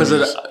was the because of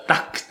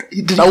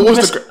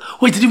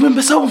Grammys. Wait, did he win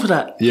best album for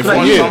that? Yeah, For for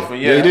that a year?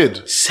 year. Yeah, he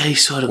did. Say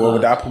so to Well,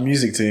 with God. the Apple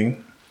Music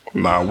thing,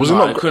 Nah, was it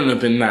Nah, not? it couldn't have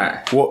been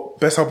that. what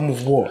best album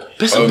of what?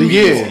 Best The album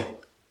year.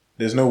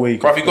 There's no way.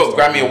 Bruv, he got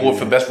Grammy Award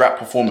for best rap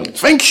performance.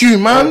 Thank you,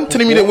 man.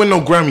 Telling me they win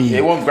no Grammy.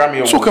 They won Grammy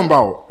Award. Talking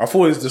about I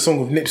thought it was the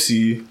song of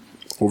Nipsey.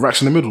 or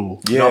Racks in the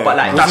Middle. Yeah, No, but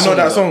like, you that know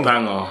that song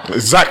song. banger.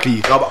 Exactly.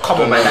 no, but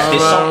come on, man.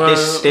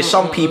 Like, there's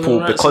some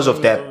people because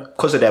of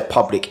their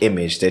public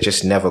image, they're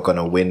just never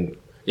gonna win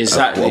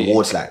Exactly.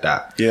 awards like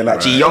that. Yeah, like-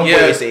 Youngboy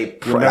Yeah. is a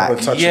You'll never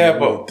touch Yeah, the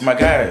but award. my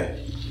guy,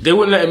 They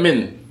wouldn't let him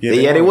in.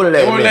 Yeah, they wouldn't they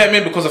let him won't in. let him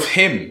in because of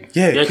him.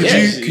 Yeah, Yeah, could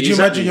yes, you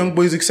exactly. imagine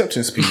Youngboy's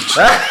acceptance speech?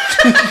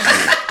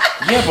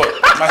 Yeah, but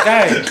my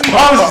guy,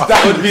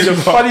 That would be the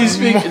funniest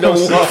thing in the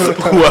world.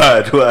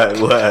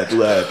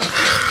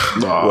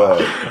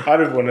 Word. I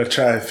didn't want to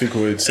try and think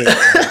what he'd say.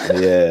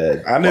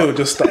 Yeah. I knew it would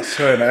just start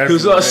swearing at He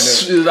was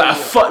everyone. like,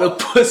 fuck the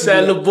pussy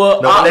and the boy.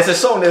 No, but there's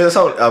a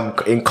song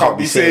in Can't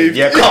Be Saved.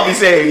 Yeah, Can't Be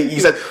Saved. He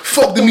said,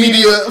 fuck the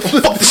media,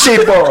 fuck the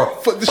shade bar,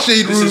 fuck the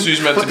shade this room. is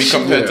who's meant to be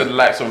compared to the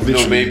likes of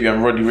Lil Baby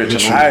and Roddy Ricch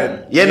and all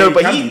that. Yeah, no,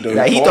 but can be,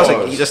 though. he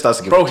doesn't. He just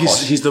doesn't give Bro, a fuck.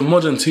 he's the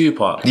modern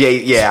Tupac.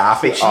 Yeah, I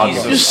think.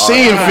 You're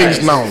saying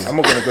things now. I'm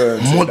not gonna go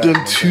and say Modern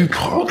that.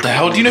 Tupac. What the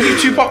hell? Do you know who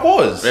Tupac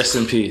was? Rest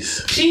in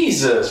peace.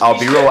 Jesus. I'll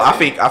be real. I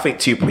think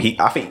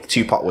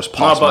Tupac was No,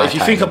 past but my if you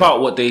time. think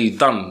about what they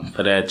done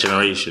for their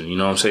generation, you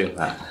know what I'm saying?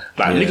 Like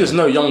niggas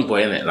know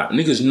Youngboy, innit? Like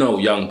niggas know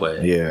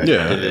Youngboy.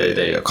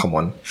 yeah, come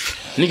on.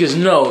 Niggas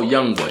know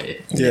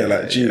Youngboy. Yeah,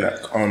 like G, like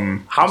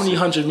How many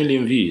 100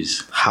 million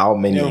views? How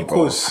many? yeah, of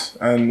course.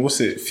 And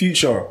what's it?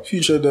 Future,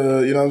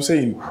 the you know what I'm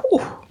saying?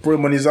 Bro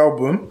Money's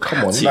album.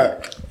 Come on,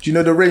 like, do you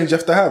know the range you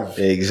have to have?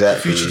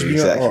 Exactly. Future's been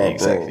like, oh,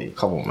 Exactly.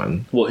 Come on,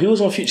 man. What? Who was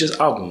on Future's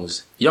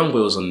albums?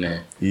 Youngboy was on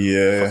there.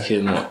 Yeah,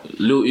 Fucking what?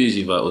 Lil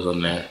Uzi Vert was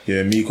on there.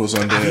 yeah. Miko's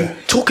on there.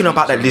 Talking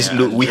about that,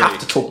 look, we have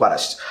to talk about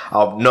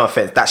that. No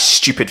offense, that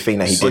stupid thing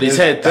that he On did. his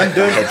head. Yeah,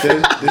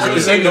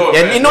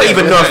 not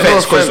even no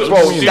offense, because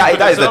bro,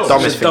 that is the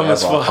dumbest thing Dumb ever.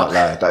 as I fuck. can't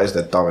lie. That is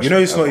the dumbest. You know,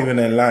 it's thing not even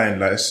in line.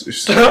 Like,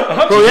 it's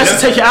Bro, he has to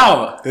take it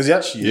out. there's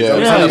actually Yeah,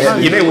 Yeah,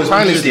 You know, it was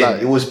Apparently it's bleeding.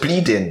 like- It was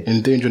bleeding.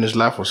 Endangering his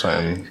life or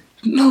something.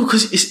 No,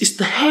 because it's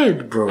the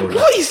head, bro.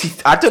 What is he?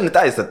 I don't know.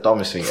 That is the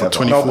dumbest thing ever.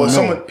 24 No,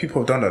 but mil.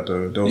 people have done that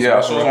though. There was Yeah,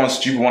 I saw one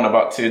stupid one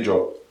about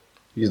Teardrop.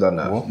 He's done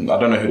that. I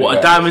don't know who. What, the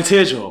a guy diamond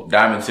teardrop? is.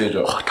 Diamond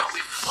Teardrop. That would be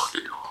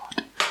fucking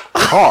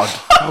hard.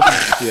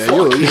 Hard. Yeah,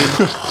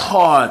 you're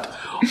Hard.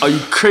 Are you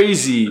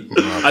crazy?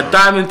 A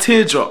diamond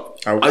teardrop.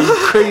 Are you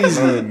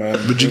crazy? man.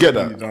 Did you get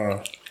that? Nah.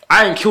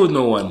 I ain't killed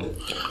no one.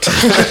 So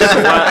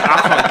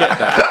I can't get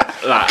that.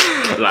 Like,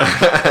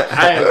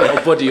 I ain't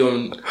got a body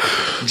on.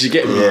 Do you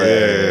get me?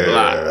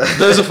 Like,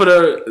 those are for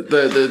the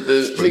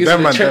niggas them in the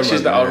man,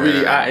 trenches them that man, are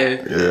really out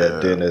here Yeah,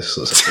 doing this.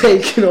 Sort of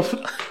taking off,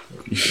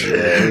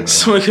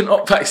 smoking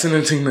up packs and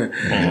everything.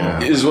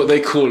 That is what they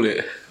call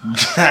it.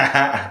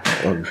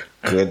 oh,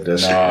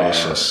 goodness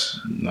gracious.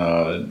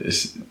 No,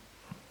 it's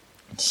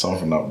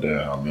something up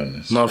there. I'll be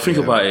honest. No, think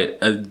about it.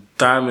 A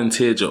diamond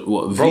teardrop.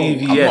 What? Bro,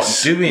 I'm not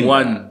VVS doing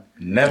one.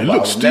 Never. It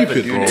looks I would never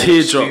stupid, do bro. this.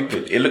 Teardrop.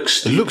 Stupid. It looks It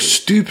stupid. looks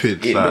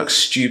stupid. It like, looks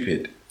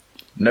stupid.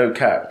 No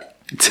cap.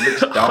 It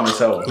looks dumb as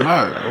hell. like,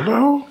 what the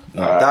hell?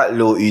 That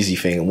little Uzi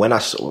thing. When I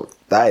saw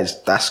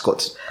that's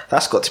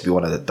got to be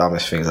one of the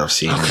dumbest things I've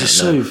seen. It's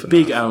so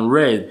big and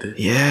red.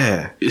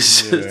 Yeah. It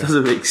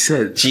doesn't make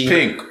sense.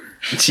 Pink.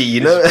 Gee, you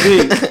know,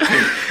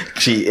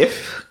 gee,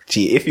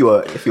 if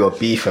you're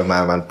beefing,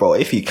 man, bro,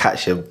 if you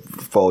catch him,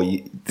 bro,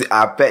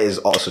 I bet his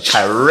also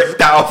try to rip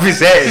that off his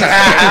head.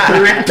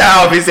 Rip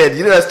that off his head.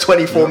 You know that's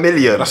 24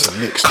 million. That's a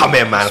mix. Come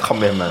here, man.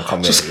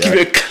 Just give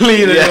it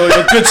clean and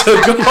you're good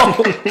to go.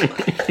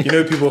 You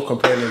know, people are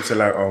comparing him to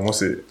like,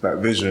 what's it, like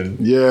Vision.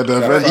 Yeah, the I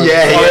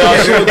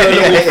saw the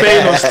little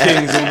famous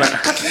things and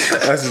that.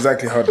 That's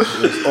exactly how the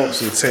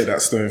ops would say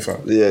that stone,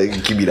 fam. Yeah,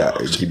 give me that.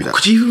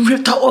 Could you even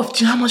rip that off?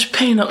 Do you know how much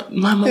pain that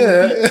my man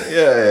would be?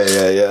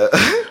 Yeah.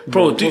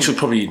 Bro, Duke should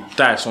probably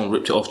die if someone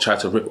ripped it off, tried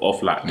to rip it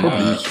off like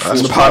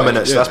That's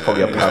permanent. That's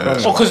probably a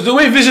permanent. Oh, because the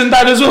way Vision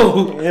died as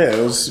well. Yeah,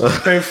 it was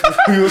painful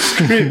for your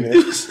screen.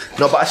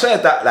 No, but I swear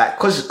that, like,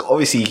 because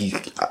obviously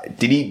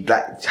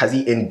has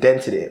he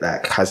indented it?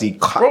 Like, has he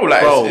cut? Bro,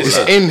 like, It's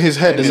in his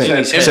head, isn't it?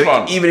 it's So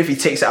implant. even if he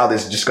takes it out,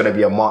 there's just going to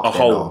be a mark. A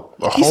hole.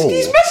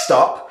 He's messed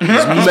up. He's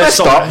messed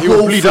up. He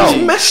will bleed out.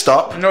 He's messed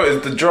up. No,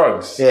 it's the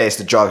drugs. Yeah, it's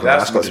the drugs, man.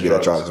 That's That's got to be the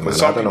drugs, But man.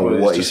 some I don't know people,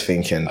 what it's he's just-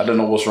 thinking. I don't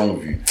know what's wrong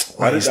with you.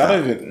 I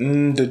don't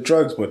even the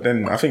drugs, but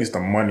then I think it's the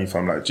money,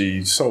 fam. Like, gee,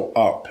 he's so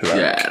up. Like,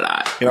 Yeah,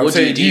 like, you know what I'm what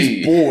do saying? you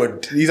He's do?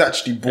 bored. He's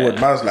actually bored.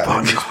 Man's like,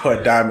 let me just put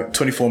a diamond,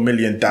 24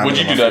 million diamond. Would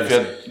you on do my that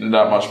if face. you had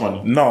that much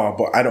money? No,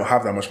 but I don't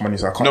have that much money,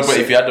 so I can't. No, but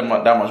say. if you had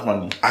that much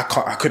money, I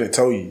couldn't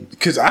tell you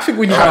because I think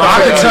when you I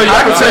have, can tell you.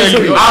 I can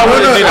tell you. I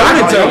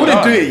wouldn't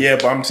wouldn't do do it. it, yeah.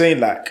 But I'm saying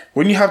like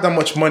when you have that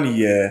much money,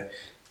 yeah,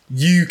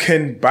 you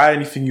can buy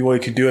anything you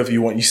want, you can do whatever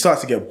you want. You start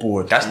to get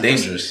bored. That's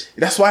dangerous.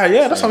 That's why,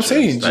 that's what I'm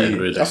saying, That is G.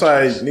 really That's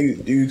why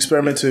you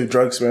experiment with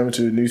drugs, experiment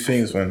with new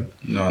things, man.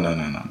 No.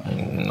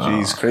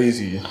 G, it's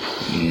crazy.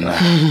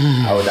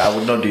 I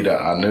would not do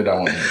that. I know that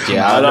one.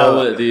 Yeah, I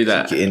wouldn't do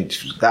that.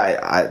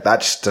 That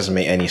just doesn't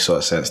make any sort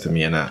of sense to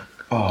me, innit?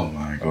 Oh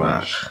my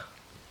gosh.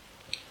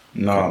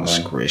 No, Goodness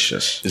man.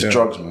 gracious. It's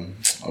drugs, man.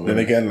 Then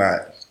again,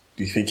 like,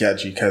 do you think he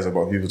actually cares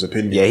about people's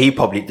opinion? Yeah, he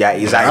probably. Yeah,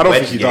 exactly. I don't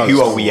think he does.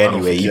 Who are we I don't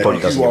anyway? think- He probably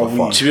who doesn't are give a we?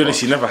 fuck. To be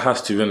honest, he never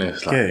has to,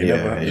 innit?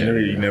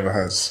 Like, He never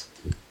has.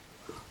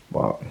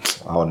 But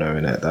I don't know,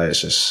 innit? That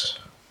is just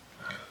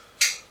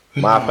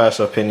my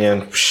personal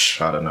opinion.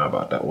 I don't know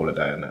about that. All of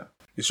that, innit?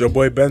 It's your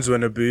boy Benzo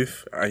in the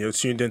booth, and you're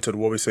tuned into the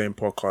What We Saying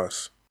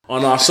podcast. Oh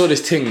no, I saw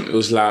this thing. It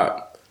was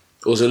a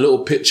little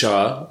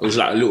picture. It was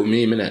like a little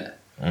meme, innit?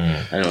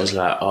 And it was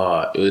like,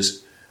 I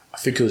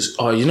think it was,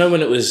 you know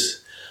when it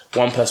was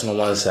one person on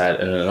one side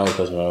and then another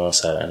person on one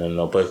side and then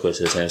they'll both go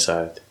to the same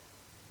side?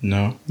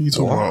 No. What you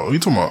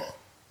talking about?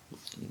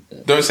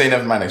 Don't say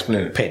never mind. Explain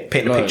it. Paint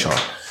the No. picture.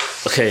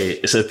 Okay,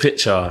 it's a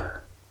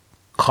picture,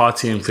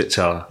 cartoon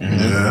picture.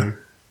 Yeah.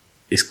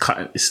 It's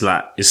cut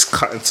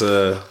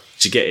into,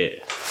 do you get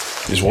it?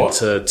 It's what?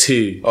 To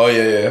two. Oh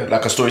yeah.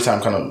 Like a story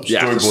time kind of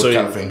storyboard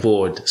kind of thing.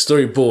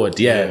 Storyboard,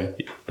 yeah.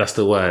 That's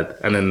the word.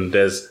 And then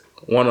there's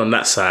one on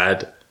that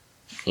side,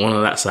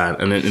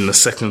 and then in the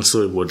second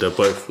storyboard, they're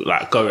both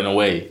like going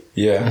away.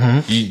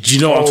 Yeah. Do you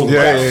know what I'm talking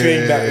about?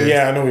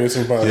 I know what you're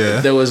talking about. Yeah.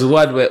 There was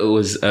one where it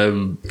was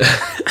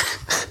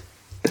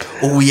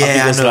Oh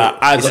yeah, it's like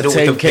I got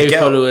 10k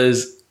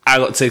followers. I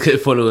got 10k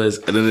followers,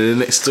 and then in the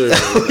next story,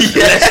 let's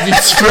be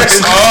friends.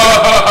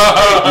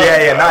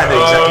 Yeah, now I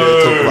know exactly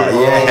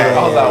what you're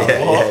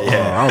talking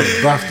about. I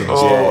was baffed at this.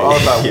 I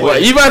was like,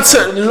 What, you man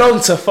took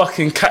long to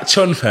fucking catch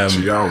on, fam.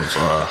 Yeah, I was.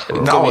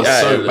 that was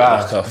so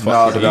bad. Like a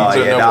No,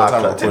 you don't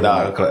know what time I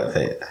Now put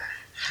it.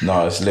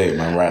 No, it's late,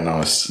 man. Right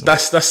now it's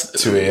That's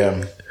 2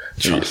 a.m.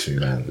 Trust me,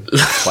 man.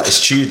 But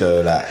it's true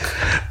though. Like,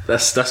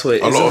 that's what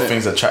it A is. lot of innit?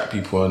 things attract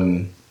people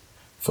and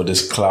for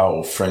this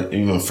clout of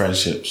even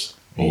friendships.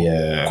 Or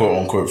Yeah. quote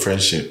unquote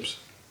friendships.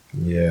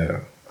 yeah,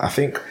 I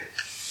think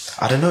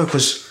I don't know,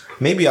 because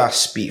maybe I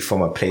speak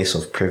from a place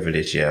of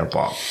privilege, yeah,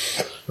 but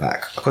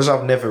like because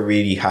I've never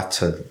really had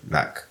to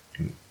like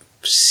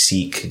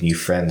seek new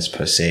friends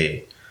per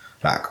se.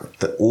 Like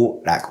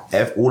all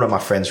of my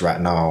friends right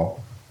now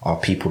are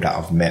people that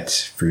I've met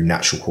through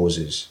natural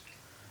causes,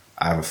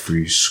 either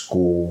through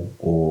school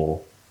or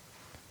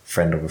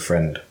friend of a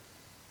friend.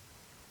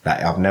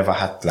 Like I've never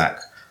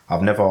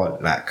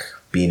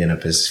been in a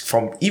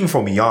position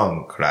from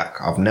young.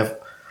 Like I've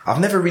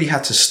never really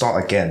had to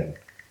start again.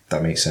 If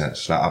that makes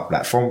sense.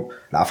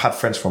 I've had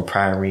friends from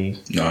primary,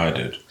 No, I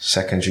did.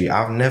 secondary.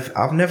 I've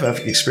never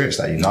experienced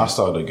that. You know. No, I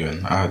started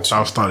again. I'll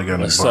start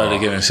again. I started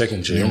again in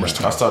secondary.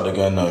 I started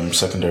again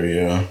secondary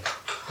year.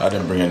 I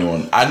didn't bring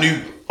anyone. I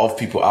knew of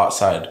people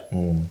outside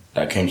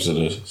that came to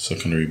the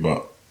secondary,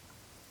 but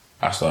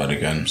I started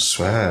again.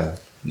 Swear.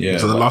 Yeah.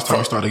 So the last time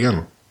I started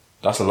again.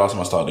 That's the last time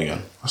I started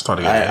again. I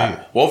started again.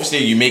 Well, obviously,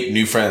 you make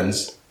new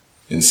friends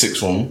in sixth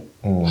form.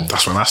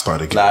 That's when I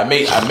started again.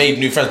 Like I made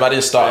new friends, but I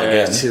didn't start Yeah,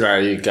 again. see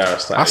that you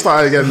Gareth started. I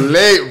started again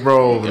late,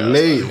 bro.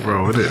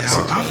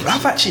 Innit?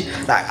 I've actually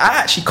I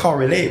actually can't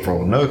relate,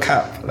 bro. No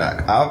cap.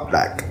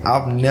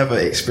 I've never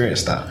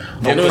experienced that.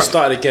 You know, it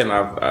started again.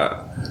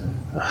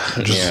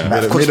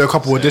 Made a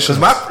couple auditions.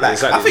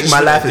 Exactly. I think my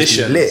life has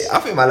Additions. been lit. I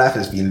think my life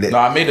has been lit. No,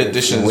 I made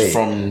additions Wait.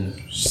 from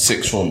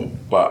sixth form,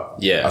 but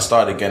Yeah. I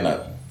started again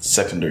at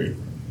secondary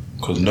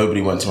because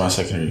nobody went to my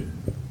secondary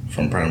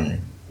from primary.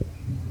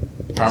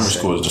 Primary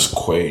school was just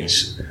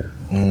quays.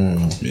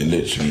 Yeah,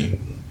 literally.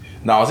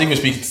 Now, I was even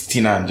speaking to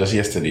T9 just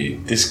yesterday.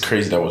 This is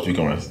crazy that I was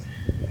speaking with.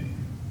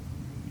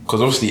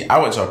 Because obviously, I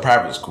went to a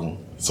private school.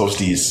 So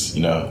obviously, it's,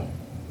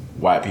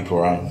 white people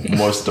around.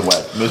 Most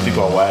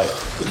people are white.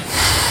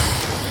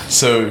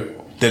 So,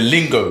 the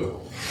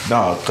lingo.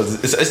 No,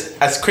 because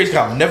it's crazy.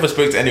 I've never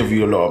spoken to any of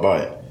you a lot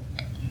about it.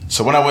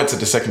 So, when I went to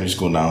the secondary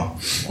school now,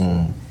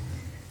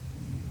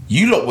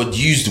 you lot would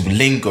use the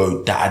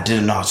lingo that I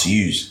didn't know how to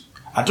use.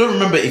 I don't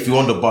remember if you were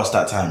on the bus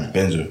that time,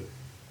 Benzo.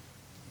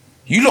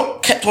 You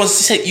lot kept on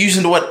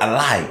using the word a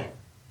lie.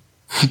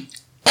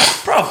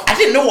 Bro, I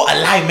didn't know what a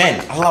lie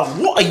meant. I was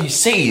like, what are you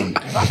saying?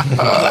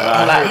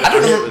 I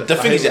don't remember. The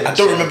thing is, I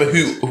don't remember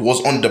who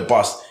was on the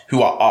bus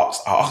who I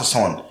asked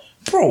someone,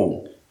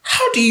 bro,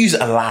 how do you use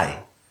a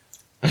lie?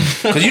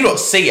 Because you lot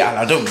say it and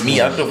I don't mean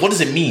what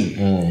does it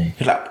mean?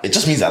 You're like, it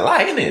just means a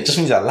lie, innit? It just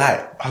means a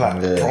lie. I'm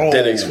like, bro.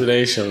 Dead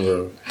explanation,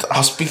 bro. I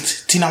was speaking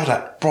to Tina, I was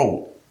like,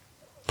 bro,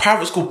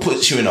 private school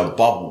puts you in a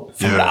bubble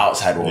from the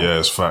outside world. Yeah,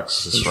 it's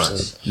facts. It's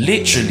facts.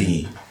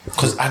 Literally.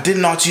 Because I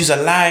didn't know how to use a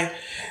lie.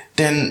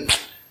 Then,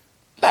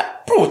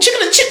 like, bro, chicken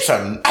and chips,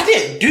 fam. I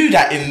didn't do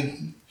that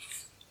in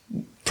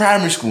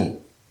primary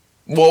school.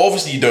 Well,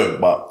 obviously you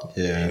don't, but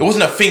it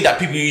wasn't a thing that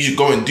people usually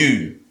go and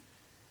do.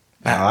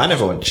 No, I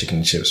never went chicken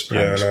and chips.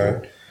 Primary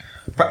school.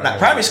 no.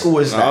 Primary school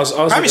was. I was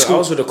primary school.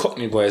 with the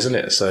Cockney boys,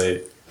 innit? So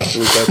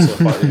We'll go to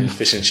fucking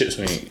fish and chips,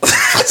 mate.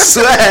 I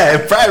swear,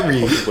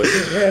 primary. But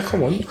yeah,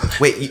 come on.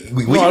 Wait,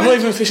 No, I'm not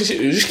even fish and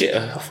chips. You just get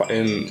a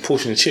fucking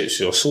portion of chips.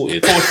 You're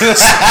sorted. Portion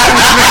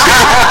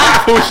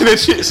of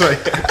shit, sorry.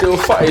 You're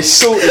fucking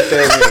sorted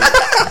there, mate.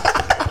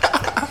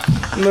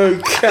 No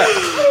cap.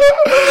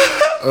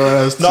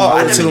 No,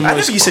 I to the never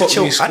most used to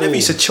chill. cockney I never school.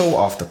 used to chill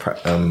after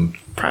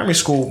primary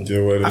school. Yeah,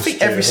 well, I it's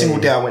think every straight single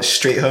home. day I went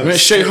straight home. I went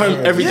straight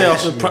home every day Yeah.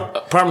 after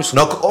primary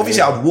school. No,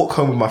 obviously I'd walk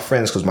home with my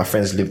friends because my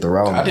friends lived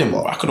around. I didn't.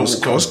 but I couldn't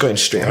walk I was home. going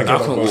straight home. I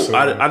couldn't walk.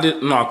 I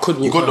didn't. No, I could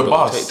walk. You got home, the but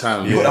bus. Take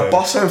time. You got a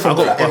bus home from I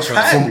got like, bus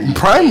home.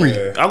 primary.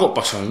 Primary. I got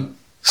bus home.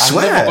 I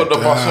Swear. never got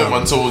the bus home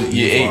until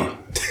year 8.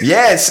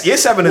 Yes, year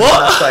 7 is when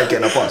I started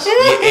getting a bus. Year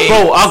 8.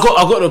 Bro, I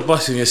got the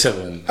bus in year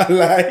 7.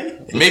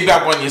 Like, Maybe I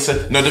got year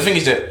 7. No, the thing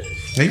is that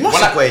No, you must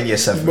When have I- got in year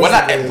 7. when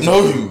I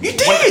no, You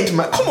did,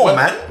 man. Come on,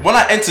 man. When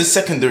I entered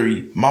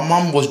secondary, my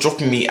mum was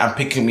dropping me and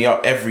picking me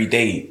up every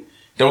day.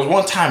 There was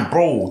one time,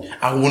 bro,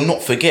 I will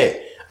not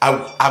forget.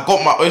 I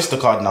got my Oyster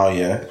card now,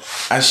 yeah,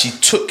 and she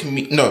took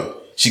me. No,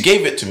 she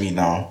gave it to me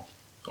now.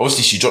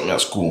 Obviously, she dropped me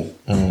at school,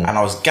 and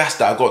I was gassed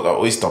that I got that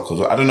Oyster because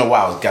I don't know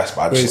why I was gassed,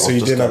 but I wait, just, so I was you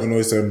just didn't have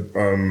gassed. an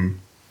oyster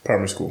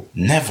primary school?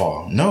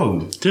 Never, no.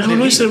 Did you have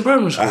an oyster in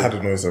primary school? I had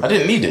an oyster. I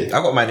didn't need it.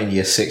 I got mine in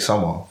year 6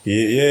 somewhere.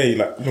 Yeah, you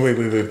like, no, wait.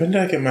 When did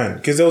I get mine?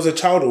 Because there was a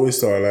child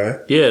oyster,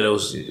 like, Yeah, there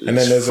was. And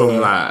then there's from a-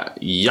 like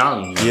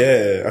young.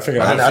 yeah, I think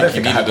I I had don't think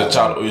think I you had needed a that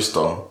child oyster.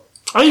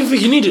 I don't even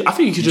think you needed. I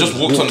think you could You just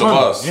walked on the home.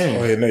 bus. Yeah.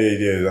 Oh, yeah, no,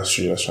 yeah, that's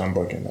true. I'm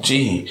bugging now.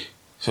 Gee.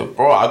 So,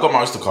 bro, I got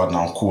my Oyster card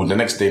now. Cool. The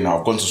next day now,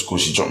 I've gone to school.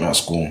 She dropped me at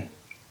school.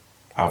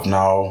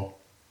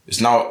 It's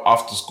now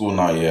after school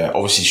now, yeah.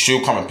 Obviously,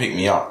 she'll come and pick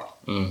me up.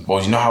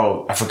 But you know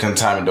how African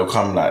time, they'll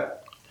come like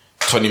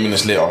 20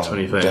 minutes later.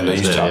 20, 30 then they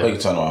minutes used to, I later, beg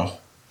you turn off.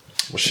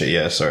 Well, shit,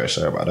 yeah, sorry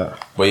about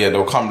that. But yeah,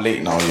 they'll come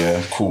late now,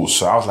 yeah. Cool.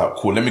 So I was like,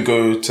 cool, let me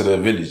go to the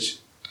village.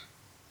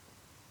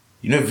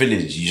 You know,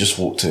 village, you just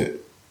walk to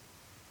it.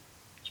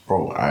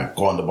 Bro, I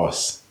go on the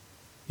bus.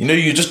 You know,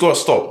 you just got to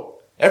stop.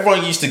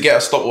 Everyone used to get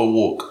a stop or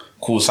walk.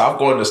 Cool. So I've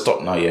gone to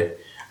stop now, yeah.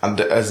 And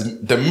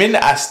the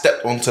minute I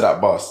stepped onto that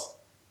bus,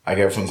 I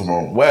get a phone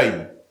call, where are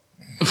you?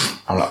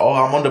 I'm like, oh,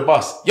 I'm on the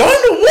bus. You're on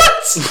the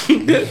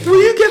what?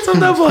 Will you get on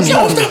that bus? You're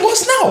on that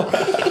bus now.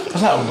 I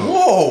was like,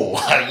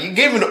 whoa, you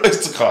gave me the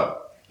Oyster card.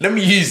 Let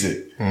me use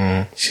it.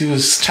 She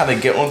was trying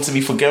to get onto me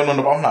for getting on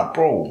the bus. I'm like,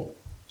 bro,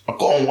 I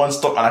got on one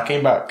stop and I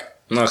came back.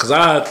 No, because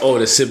I had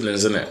older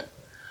siblings, innit?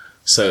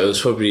 So it was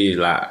probably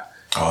like,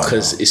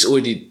 because it's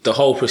already, the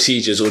whole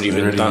procedure's already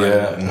been done.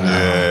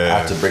 I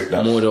had to break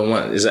that. More than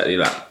one, exactly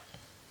like.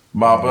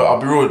 But I'll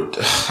be real,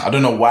 I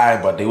don't know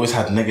why, but they always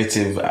had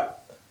negative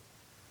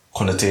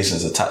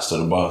connotations attached to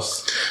the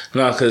bus.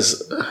 No,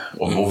 because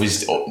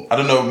Obviously, I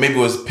don't know, maybe it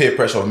was peer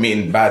pressure of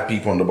meeting bad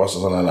people on the bus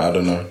or something like that. I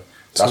don't know.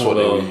 That's what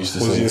they all used to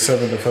Was say. year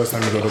 7 the first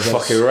time you got the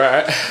bus? fucking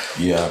right.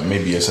 Yeah,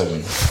 maybe year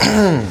 7.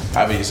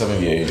 I mean, year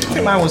 7, yeah. I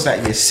think mine was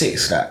like year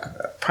 6, like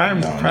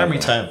primary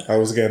time. I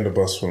was getting the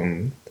bus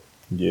from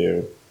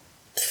year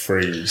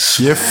 3.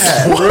 Yeah,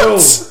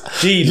 what?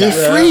 Gee, Year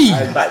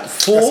like, 3. Like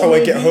 4. That's how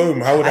I get home.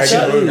 How would I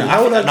get home?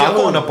 I got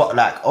on a bus.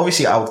 Like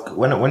obviously,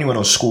 when we went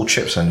on school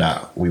trips and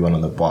that, we went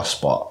on the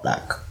bus. But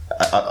like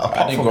apart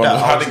I didn't, from that,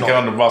 I didn't get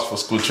on the bus for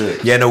school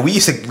trip. yeah, no, we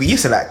used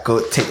to like go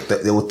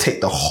they would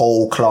take the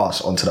whole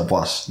class onto the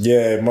bus.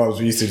 Yeah, mums,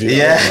 we used to do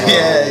that.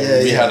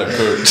 Yeah. We had a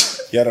coach.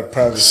 You had a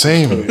private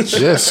Same. coach.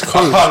 Yes, Oh,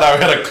 cool. no, we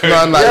had a coach.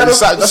 No, like,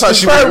 that's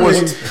actually what it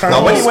was.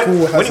 No, when School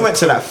you has went a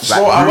to that, coach.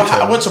 Bro, like,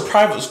 I went to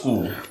private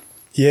school.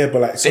 Yeah,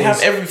 but like They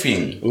have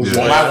everything. Well,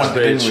 my one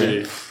very didn't true.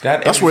 really. They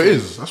had That's what it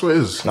everything. is. That's what it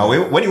is. no,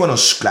 when you went on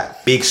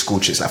like big school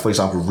trips, like for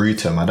example,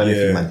 Rutum, I don't know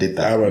if you man did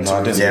that. I went to No,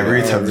 I didn't. Yeah,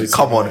 Rutum.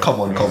 Come on.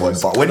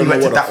 But when you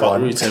went to that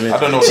one, I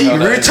don't know what see, the hell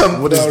that is.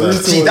 Rutum. What is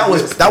that? See,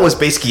 that was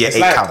basically an 8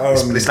 like, camp.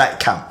 It's like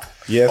camp.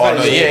 Yeah, Oh,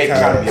 no, yeah,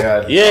 camp,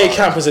 yeah. Yeah,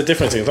 camp is a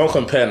different thing. Don't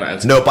compare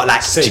that. No, but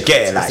like to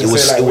get it, like it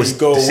was like it was you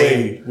go the same.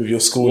 away with your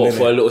school. What,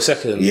 for a innit? little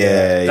second?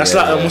 Yeah, That's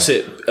yeah, like, yeah. what's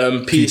it?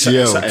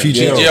 PGL.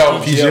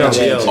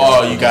 PGL.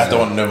 Oh, you guys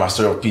don't know my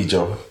story of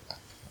PGL.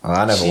 Oh,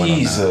 I never went on that.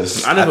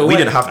 Jesus. I never We went.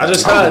 didn't have I that.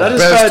 just heard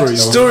Bad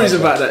stories. stories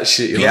about that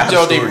shit. Yeah.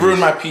 PGL, they stories.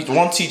 ruined my PGL.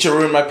 One teacher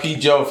ruined my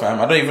PGL, fam.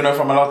 I don't even know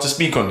if I'm allowed to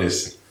speak on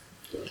this.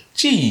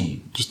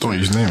 Gee. Just don't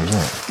use names,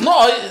 right?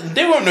 No,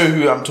 they won't know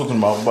who I'm talking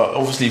about, but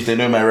obviously if they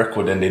know my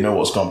record, then they know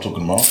what I'm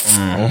talking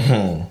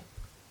about.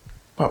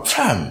 But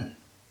fam,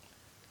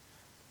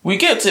 we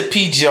get to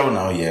PGL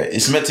now, yeah.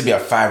 It's meant to be a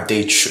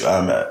 5-day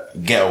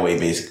getaway,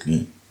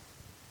 basically.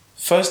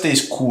 First day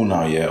is cool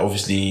now, yeah.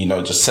 Obviously, you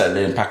know, just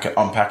settling,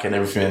 unpacking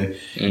everything.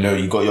 You know,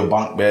 you got your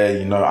bunk bed,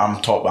 you know,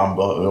 I'm top, I'm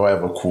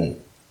whatever, cool.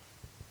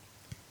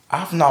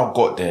 I've now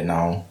got there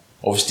now.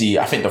 Obviously,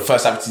 I think the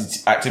first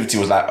activity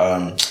was like,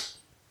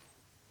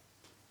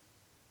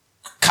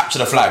 capture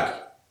the flag.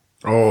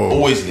 Oh.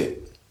 Always lit.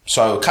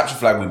 So capture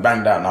flag, we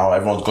banged out now.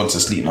 Everyone's gone to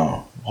sleep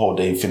now. Whole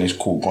day finished,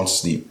 cool, gone to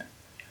sleep.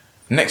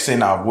 Next day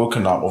now, I've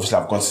woken up. Obviously,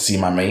 I've gone to see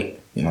my mate.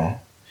 You know,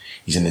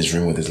 he's in his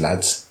room with his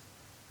lads,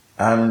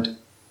 and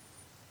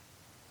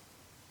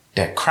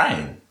they're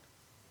crying.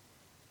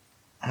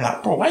 I'm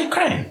like, bro, why are you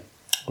crying?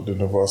 I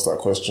didn't have asked that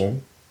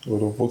question.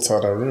 Would have walked out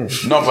of that room.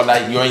 No, but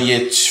like you're in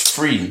year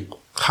 3.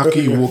 How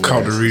can you walk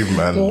out the room,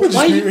 man?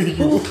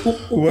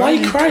 Why are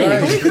you crying?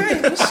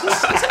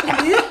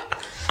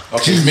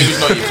 Okay, maybe it's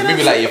not year,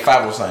 maybe like year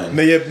 5 or something.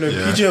 No,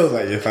 PJ was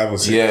like year 5 or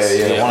 6.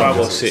 Yeah, 5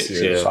 or 6.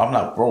 Yeah. So I'm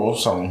like, bro,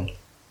 something.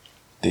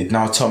 They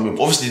now tell me.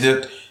 Obviously,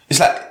 it's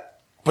like,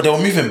 but they were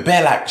moving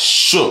bare like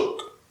shook.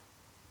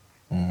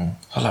 I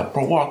was like,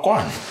 bro, what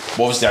going?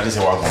 But obviously, I didn't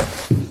say what going.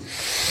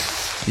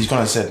 He's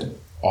gonna said,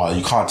 oh,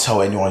 you can't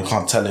tell anyone. You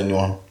can't tell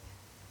anyone.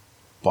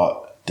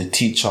 But the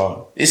teacher,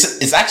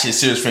 it's actually a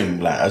serious thing.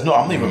 Like, I'm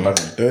not even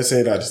bugging. Don't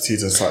say that the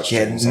teacher's touched.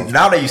 Yeah,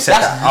 now that you said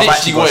that, I've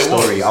actually got a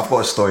story. I've got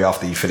a story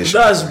after you finish.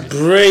 That's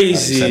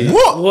brazy.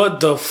 What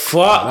the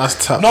fuck?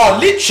 That's tough. No,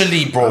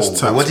 literally, bro.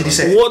 What did he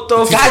say? What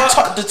the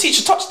fuck? The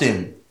teacher touched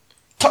him.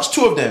 Touched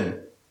 2 of them.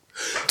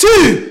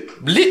 2.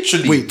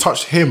 Literally. Wait,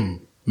 touched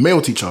him.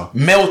 Male teacher.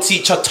 Male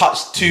teacher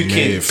touched 2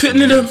 kids.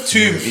 Pitting them. 2.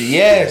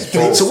 Yes,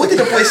 bro. So what did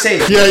the boy say?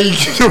 Yeah,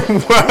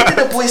 What did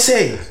the boy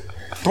say?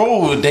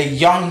 Bro, they're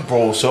young,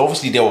 bro. So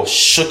obviously they were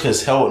shook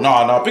as hell.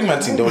 No, big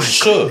man team, they were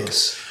shook.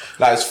 Goodness.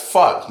 Like, it's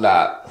fucked.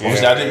 Like,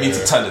 obviously I didn't mean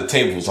to turn the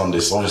tables on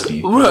this,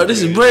 obviously. Bro,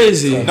 this is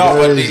brazy. No,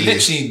 but they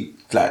literally,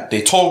 like,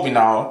 they told me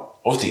now,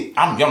 obviously,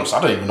 I'm young, so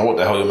I don't even know what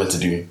the hell you're meant to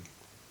do.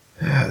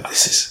 Yeah,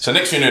 this is. So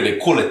next thing you know, they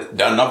call it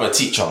another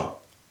teacher.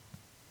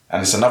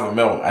 And it's another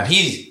male. And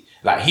he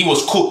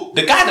was cool.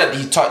 The guy that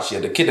he touched,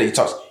 the kid that he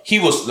touched, he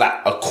was like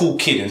a cool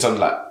kid in terms of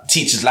like,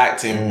 teachers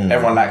liked him,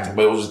 everyone liked him,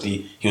 but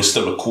obviously he was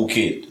still a cool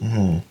kid.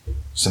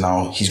 So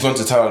now he's going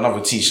to tell another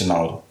teacher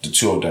now, the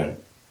 2 of them.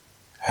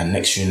 And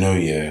next you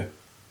know,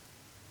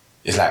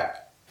 it's like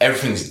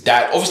everything's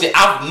died. Obviously,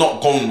 I've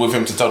not gone with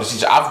him to tell the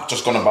teacher. I've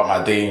just gone about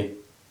my day.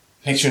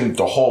 Next you know,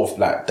 the whole,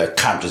 like, the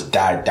camp just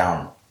died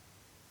down.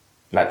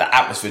 Like, the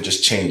atmosphere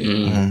just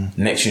changed.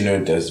 Next you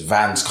know, there's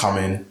vans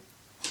coming.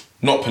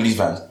 Not police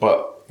vans,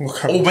 but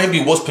or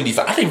maybe it was police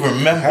vans. I don't even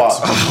remember.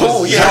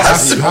 Oh, yeah.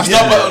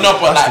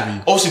 But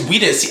like, obviously we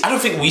didn't see. I don't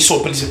think we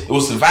saw police. It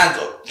was the vans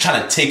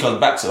trying to take us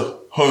back to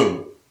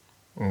home.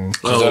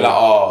 Because they're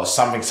like,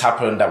 something's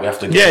happened that we have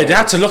to get. Yeah, they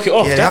had to lock it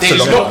off. Yeah, They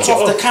locked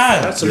off the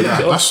can. That's the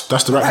right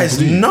That's the right That thing is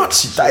to do.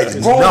 nuts. That is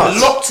Bro,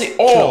 nuts. locked it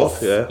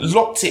off. yeah.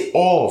 Locked it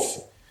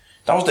off.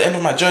 That was the end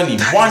of my journey.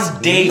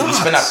 One day we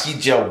spent at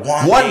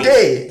PGL. One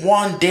day?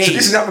 One day. So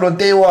this is happening on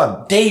day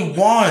 1. Day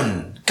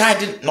 1. Guy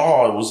didn't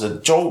know it was a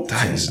joke.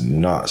 That is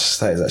nuts.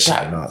 That is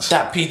actually nuts.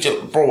 That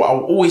PJ, bro, I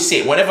will always say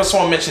it. Whenever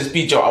someone mentions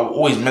PJ, I will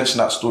always mention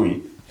that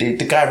story. The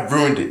guy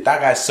ruined it. That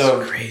guy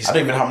served, Crazy. I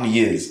don't even know how many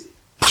years.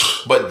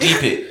 But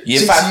deep it.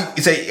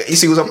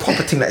 See, it was a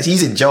proper thing. Like,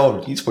 he's in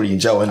jail. He's probably in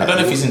jail. I don't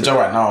know if he's in jail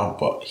right now,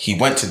 but he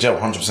went to jail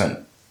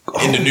 100%.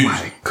 In the news.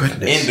 My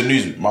goodness. In the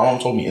news. My mom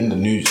told me in the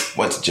news.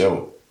 Went to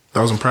jail.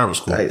 That was in private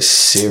school. That is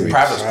serious.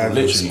 Private school,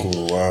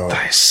 literally. Wow.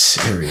 That is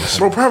serious.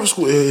 Bro, private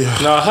school. Yeah.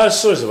 No, I heard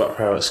stories about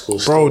private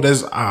schools. Bro,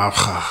 there's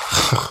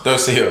Don't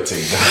say your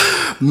thing.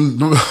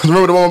 remember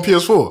the one on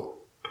PS4?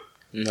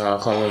 No,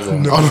 I can't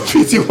remember. Oh, the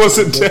PT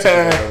wasn't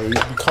there. You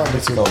can't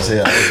make it No, so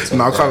yeah.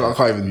 No, I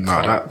can't even.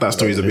 No, that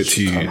story is a bit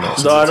too.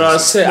 No,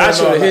 say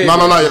actually here.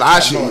 No,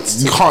 actually,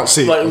 you can't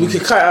say. Like, we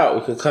could cut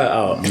it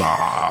out.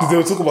 Nah. They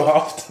were talking about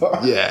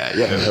after.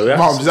 Yeah.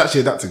 Mom, it's actually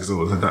adapted because it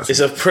was adapted.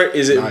 Is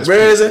it Nah, it's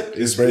where is it?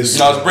 It's very No, it's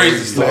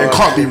brazy. Like, it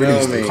can't be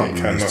released. me. It can't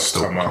be Cannot released.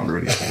 Still come out. can't be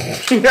released.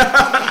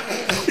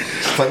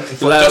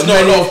 Just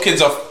know a lot of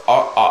kids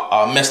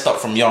are messed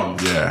up from young.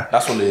 Yeah.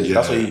 That's what it is.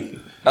 Yeah.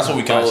 That's what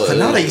we can But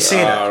now that you say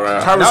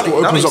that, Private now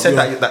school that opens you up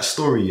said your- that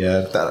story,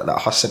 that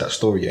Huss said that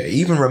story, it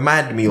even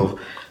reminded me of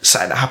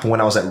something that happened when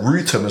I was at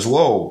Rootham as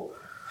well.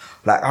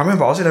 Like, I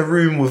remember I was in a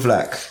room with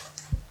like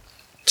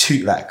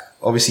 2, like,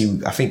 obviously,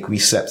 I think we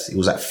slept, it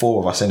was like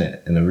 4 of us in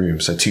it, in the room,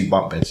 so 2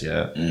 bunk beds,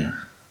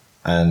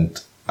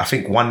 And I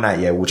think one night,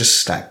 we were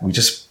just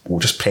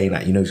playing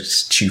like,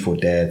 Truth or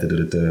Dare, I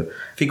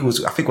think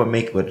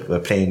we're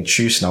playing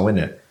Truth now,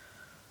 innit?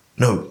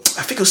 No,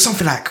 I think it was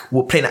something like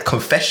we're playing at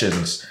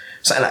Confessions.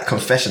 Something like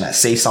Confession, like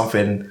say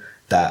something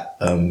that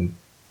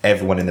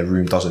everyone in the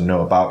room doesn't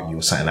know about you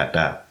or something like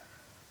that.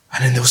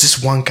 And then there was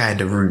this one guy in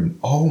the room.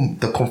 Oh,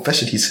 the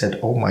confession he said,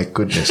 oh my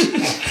goodness.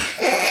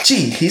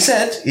 He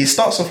said, he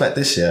starts off like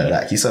this,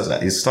 like he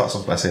starts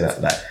off by saying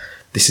that, like,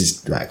 this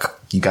is like,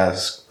 you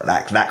guys,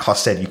 like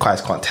Huss said, you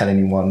guys can't tell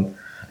anyone,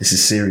 this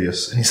is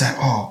serious. And he's like,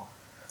 oh,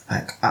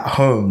 like at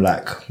home,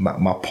 like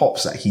my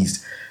pops, like he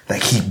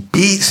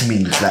beats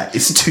me. Like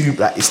it's too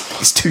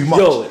much.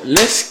 Yo,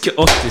 let's get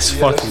off this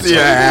fucking topic.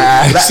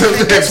 Yeah. Like,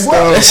 it gets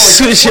worse. Let's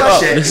switch it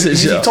up.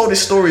 He told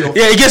this story of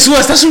Yeah, it gets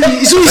worse. It's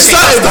already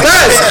started.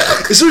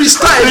 It's already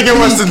started. It get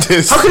worse than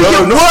this. How can it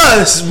get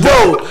worse,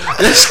 bro?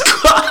 Let's go.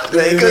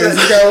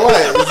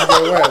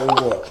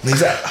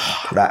 He's like,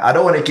 I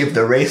don't want to give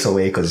the race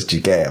away because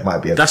you get it might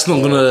be a That's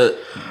not gonna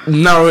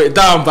narrow it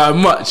down by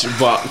much,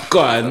 but go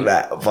on.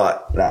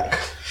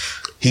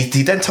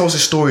 He then tells a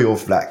story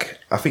of like,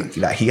 I think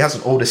like he has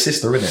an older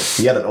sister in it.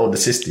 He had an older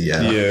sister, Yeah.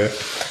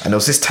 And there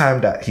was this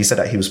time that he said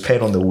that he was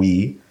playing on the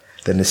Wii.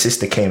 Then the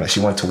sister came, like she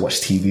wanted to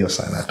watch TV or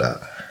something like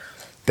that.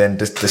 Then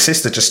the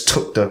sister just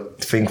took the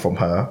thing from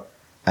her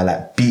and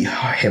like beat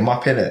him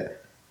up in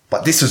it.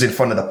 but this was in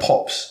front of the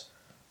pops,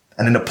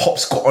 and then the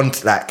pops got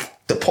onto the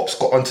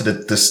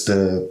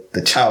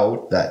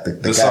child, like the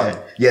guy, son.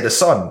 yeah, the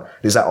son.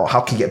 He's like, oh, how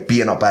can you get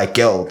beaten up by a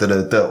girl?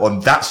 On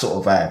that sort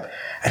of vibe.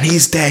 And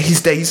he's saying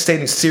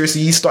it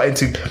seriously. He's starting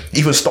to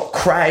even start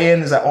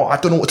crying. He's like, oh, I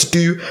don't know what to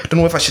do. I don't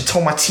know if I should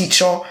tell my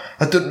teacher.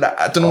 I don't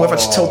know if I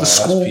should tell the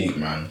school. Peak,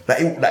 man.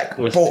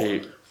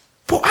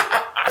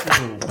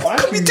 Why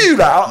can we do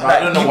that? I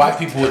don't know why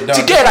people would.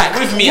 To get like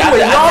with me, you I were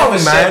never young,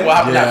 said man. what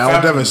happened. Yeah, I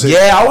would never say.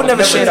 Yeah, I would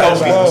never say that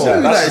as well.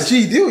 That's Like,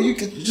 gee, you're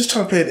just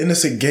trying to play an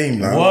innocent game,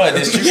 man. what?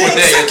 There's people Yeah, there.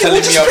 You're exactly. telling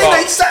We're just me playing about.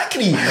 that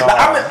exactly.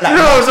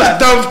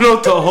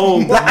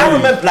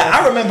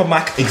 I remember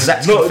my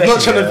exact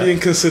confession.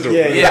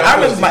 I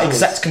remember my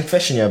exact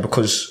confession, yeah,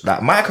 because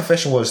like my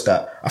confession was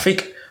that I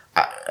think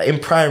in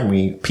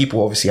primary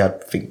people obviously had, I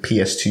think,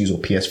 PS2s or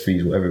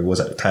PS3s, whatever it was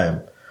at the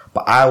time.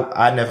 But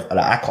I never,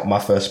 like, I got my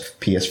first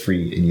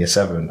PS3 in year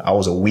 7. I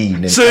was a Wii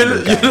Nintendo So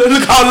guy.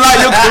 look how light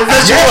your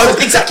confession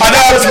was. Exactly.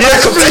 That was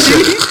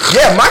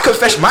my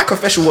confession. My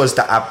confession was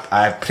that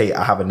I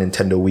have a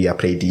Nintendo Wii. I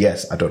play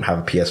DS. I don't have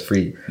a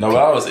PS3. No, when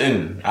I was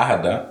in, I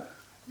had that.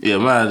 Yeah,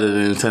 man, the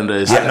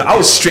Nintendo. Yeah, no, I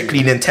was strictly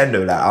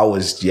Nintendo. Like I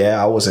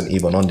wasn't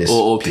even on this.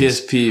 Or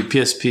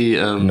PSP.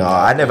 No,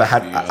 I never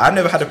had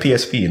a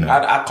PSP. You know.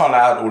 I can't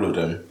lie, I had all of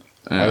them.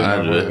 I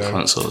had the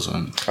consoles,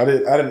 man. I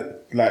didn't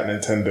like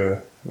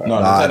Nintendo. Like, No,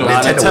 Nintendo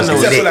Nintendo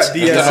was except for lit. like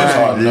DS. Nintendo was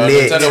hard. No,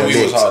 Lit. Nintendo Wii was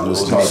Lit. hard. It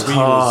was hard.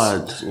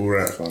 Hard.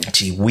 Alright, fam.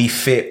 Gee, Wii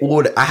Fit.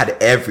 I had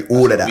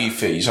all of that. Wii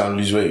Fit, you trying to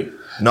lose weight.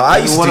 No, I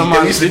used to.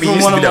 There used to be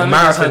the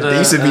marathon. There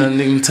used to be.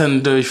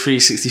 Nintendo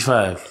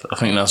 365. I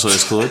think that's what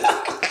it's called.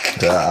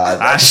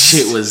 That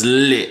shit was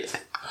lit.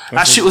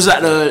 That shit was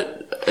like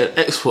the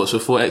Xbox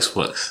before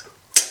Xbox.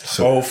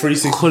 Oh,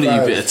 365.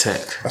 Quality bit of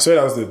tech. I swear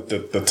that was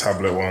the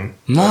tablet one.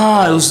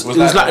 Nah, it was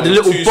like the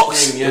little two box.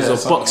 screen, It was a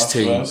something box like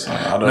thing.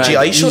 that. I don't Like, Gee,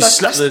 are you sure you that's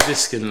slap the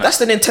disc in? Like, That's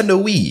the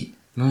Nintendo Wii.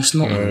 no, it's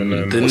not. The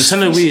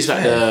Nintendo Wii is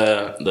like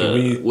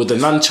the with the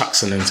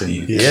nunchucks and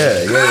everything.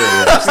 Yeah.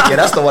 Yeah,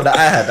 that's the one that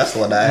I had.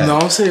 No,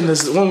 I'm saying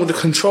there's the one with the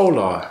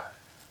controller.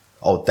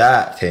 Oh,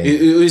 that thing.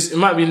 It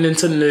might be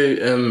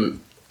Nintendo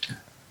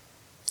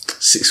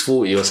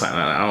 640 or something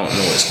like that. I don't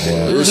know what it's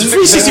called. It was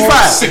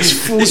 365. It's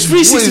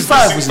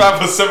 365.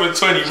 365 for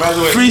 720, man.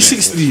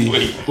 360.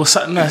 What's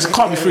that? No, it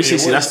can't be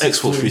 360. That's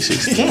Xbox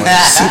 360.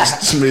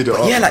 Just made it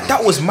up. Yeah, like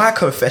that was my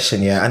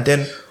confession, yeah. And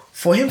then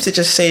for him to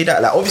just say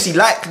that, like, obviously,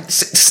 like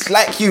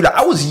you, like,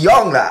 I was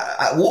young, like,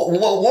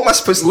 what am I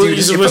supposed to What do are with you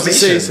this supposed to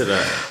say information? to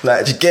that?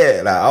 Like, do you get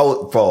it? Like,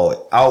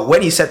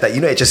 when he said that,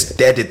 you know, it just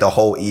deaded the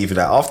whole evening.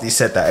 Like, after he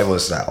said that, everyone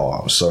was like, oh,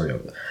 I'm sorry.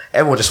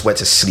 Everyone just went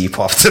to sleep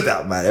after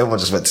that, man. Everyone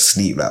just went to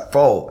sleep. Like,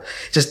 bro, it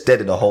just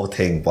deaded the whole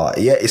thing. But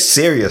yeah, it's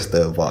serious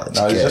though. But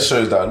No, it just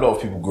shows that a lot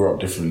of people grew up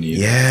differently.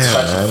 Yeah,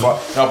 man.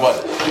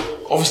 But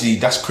obviously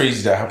that's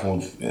crazy that happened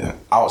with in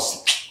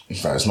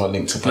fact, it's not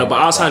linked to. No, but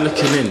outside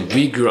looking in,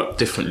 we grew up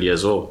differently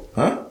as well.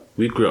 Huh?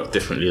 We grew up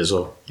differently as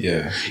well.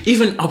 Yeah.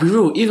 Even, I'll be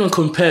real, even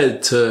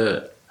compared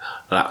to,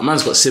 like,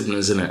 man's got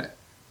siblings, innit?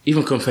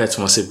 Even compared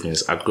to my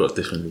siblings, I grew up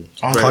differently.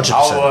 100%. I grew up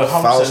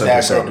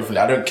 1000%. differently.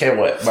 I don't care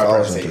what my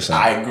parents say. 1000%.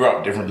 I grew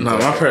up differently. No,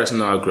 my parents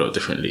know I grew up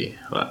differently.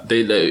 Like,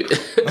 they know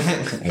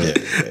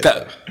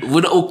that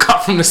we're not all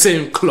cut from the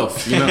same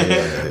cloth, you know,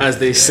 as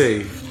they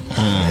say.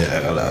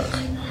 yeah,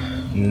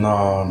 like,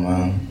 No,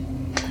 man.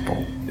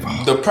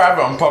 The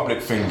private and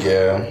public thing,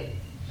 yeah.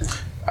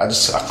 I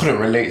couldn't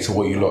relate to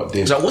what you lot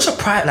did. so what's a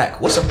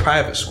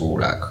private school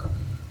like?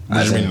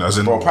 What do you mean? As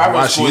in, Bro, private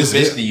what school actually is it?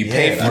 basically you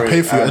pay for You it.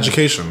 pay for your and-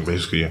 education,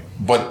 basically.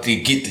 But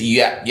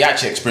you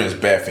actually experience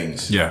bare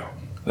things. Yeah.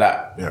 Like,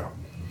 Yeah.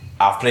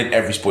 I've played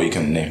every sport you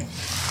can name.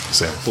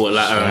 Same. But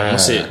like,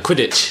 what's it?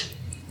 Quidditch.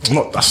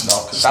 Not that's No,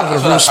 'cause it's not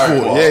even a that's real what Harry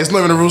sport. Potter. Yeah, it's not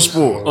even a real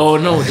sport. Oh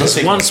no, there's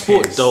take one the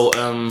sport piss. though.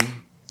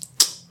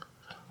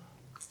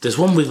 There's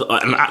one with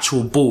an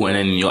actual ball, and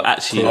then you're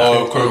actually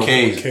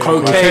Croquet.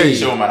 Croquet.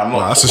 Chill, man. I'm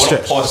not. That's a we're not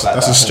stretch. paused like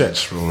That's a that.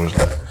 stretch, bro.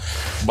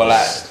 But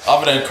like,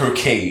 other than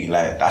croquet,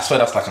 like I swear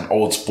that's like an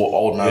old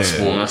man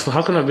sport.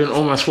 How can I be an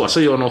old man sport? I saw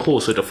you on a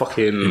horse with the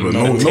fucking. But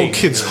no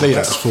kids play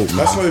that sport, man.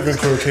 That's not even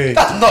croquet.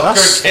 That's not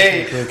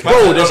croquet.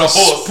 Bro, there's on a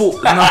horse.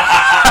 sport. On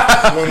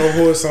a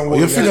horse and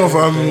You're thinking of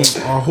a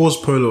horse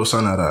polo or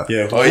something like that.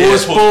 Yeah. Oh, yeah,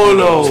 Horse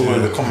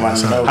polo. Come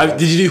on, no.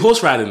 Did you do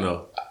horse riding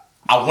though?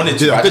 I wanted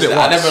to. I did it I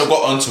once. never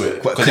got onto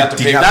it because you have to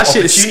Did pay. you have That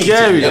shit's opportunity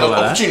scary Yeah, though. the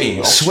Like that.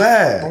 opportunity.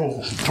 Swear.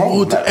 Bro,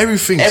 like,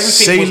 everything. was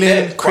Sailing,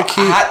 there. cricket.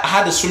 Bro, I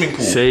had a swimming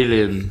pool.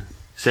 Sailing.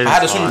 I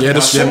had a swimming Yeah, pool.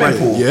 the swimming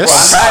pool.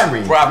 Yes.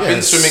 Primary. Bro, I've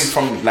been swimming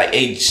from like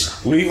age.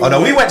 Oh no,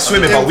 we went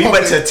swimming, but we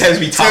went to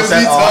Thamesmead Town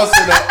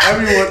Centre.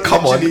 Everyone,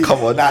 Come on, literally,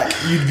 come on. Like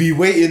you'd be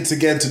waiting to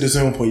get into the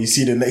swimming pool. You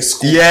see the next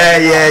school. Yeah,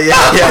 word,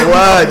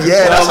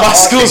 yeah. That's My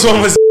skills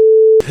one was.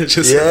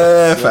 Just,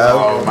 yeah, fam.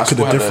 Oh, my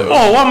school had different. a-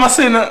 oh, why am I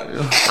saying that?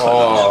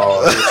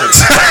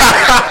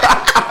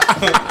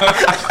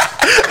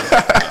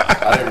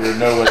 I don't even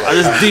know what. I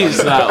just deep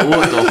like,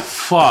 what the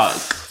fuck?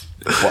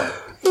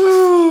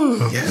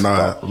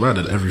 Nah, man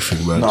did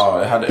everything, man. No,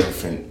 it had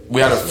everything.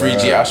 We had a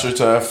 3G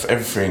AstroTurf,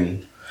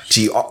 everything.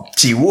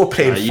 we were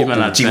playing you man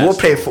football. had We were best,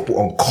 playing football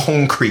on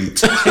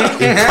concrete.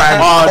 In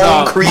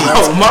concrete.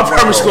 My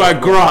primary school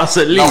had grass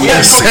at least.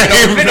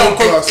 We played on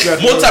Concrete.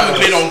 concrete. More time we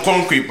played on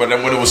concrete, but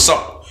then when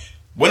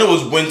it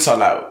was winter,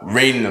 like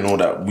raining and all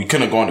that, we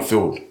couldn't go on the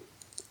field.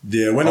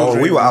 Yeah, when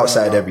We were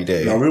outside every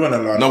day. No, we weren't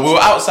allowed. No, we were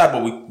outside,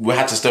 but we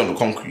had to stay on the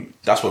concrete.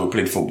 That's why we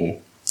played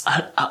football.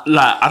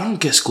 I don't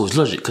get school's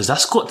logic because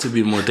that's got to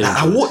be more dangerous.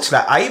 I watched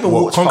that. I even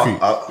watched concrete?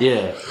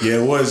 Yeah.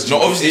 Yeah, it was.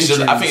 No,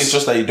 obviously, I think it's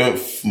just that you don't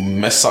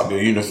mess up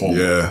your uniform.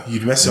 Yeah.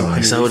 You'd mess up.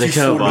 Is that what they If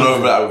care you fall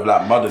about? No, with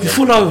like mud and You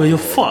fall over, you're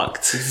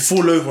fucked. If you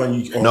fall over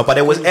and you. No, but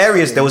there was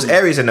areas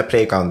in the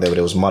playground there where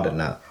there was mud and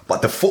that.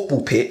 But the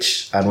football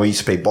pitch and where you used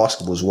to play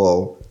basketball as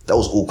well, that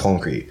was all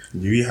concrete.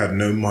 We had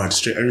no mud,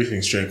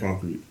 everything straight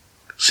concrete.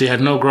 She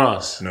had no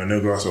grass. No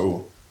grass at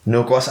all.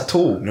 No grass at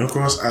all. No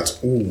grass at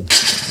all.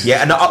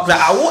 Yeah, and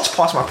I walked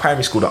past my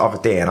primary school the other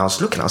day and I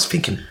was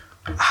thinking,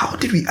 how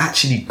did we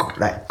actually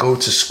go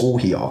to school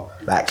here?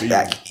 Like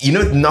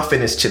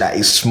nothing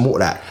is small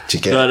to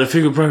get. The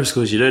thing with primary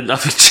schools,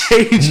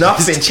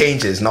 nothing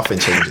changes. Nothing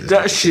changes.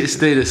 That shit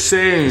stay the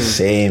same.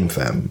 Same,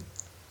 fam.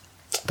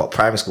 But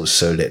primary school is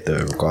so lit though,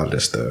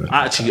 regardless though.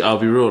 Actually, I'll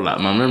be real. Like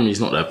my memory's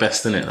not the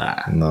best in it.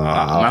 Like,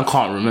 man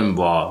can't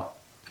remember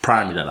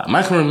primary. Like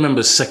man can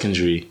remember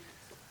secondary.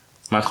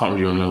 Man can't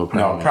really remember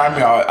primary. No,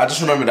 primary, I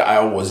just remember that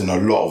I was in a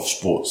lot of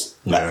sports.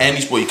 Like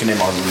any sport you can name,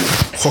 I was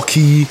in.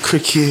 Hockey,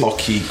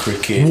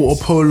 cricket,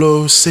 water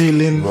polo,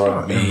 sailing,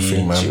 Rugby.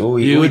 everything, man.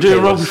 You were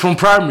doing rugby from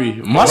primary.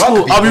 My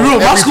school, I'll be real.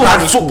 My school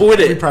had football in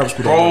it.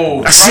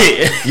 Bro, That's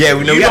it. Yeah,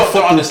 we know we You had lot don't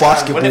football, understand.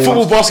 basketball, When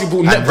Football, basketball,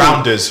 and netball.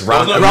 rounders.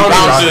 rounders, yeah.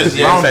 rounders,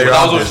 That was rounders,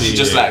 obviously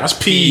just like That's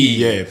PE,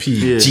 yeah,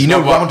 PE. Do you know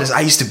No, but- rounders?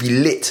 I used to be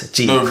lit.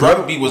 Gee, no,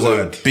 rugby was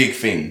a big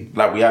thing.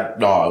 Like it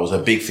was a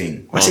big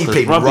thing. I say you because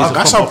played rugby's rugby.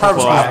 That's how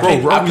private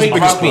school, bro. Rugby's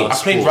biggest sport. I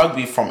played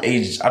rugby from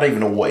age. I don't even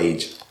know what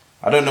age.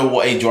 I don't know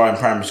what age you are in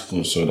primary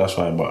school, so that's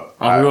why. But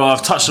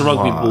I've touched the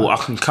rugby ball. I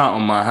can count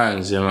on my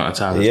hands the amount of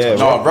times. I've Yeah,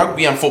 touched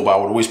rugby and football, I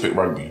would always pick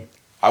rugby.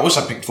 I wish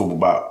I picked football,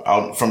 but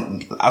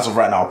as of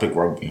right now, I'll pick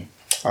rugby.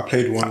 I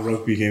played one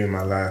rugby game in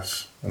my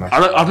life. And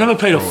I've never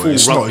played a full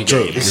It's not rugby a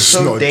joke. game. It's It's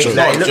so not a dangerous.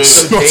 joke. It looks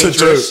so It's not a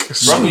dangerous.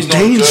 joke. Rugby's not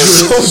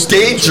dangerous. a joke. So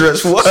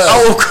dangerous. Word.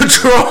 Out of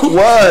control.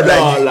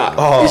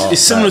 Word.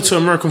 It's similar to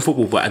American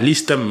football, but at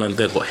least them man,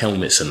 they've got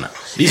helmets and that.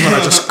 These men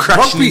are just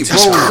crashing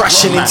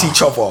into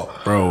each other.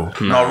 Bro.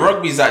 No,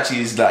 rugby is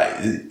actually like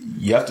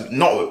you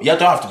don't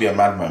have to be a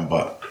madman,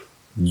 but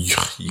You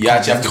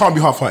actually have to- can't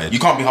be half-hearted. you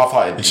can't be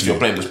half-hearted if you're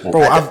playing the sport.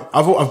 Bro,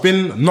 I've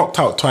been knocked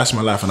out twice in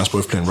my life, and that's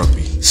both playing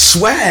rugby.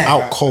 Swear.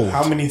 Out cold.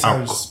 How many Out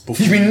times cold.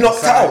 before You've been you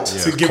knocked decide out?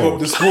 to give cold. up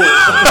the sport?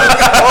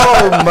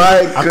 Oh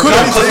my god.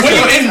 Because when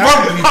you're in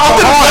rugby,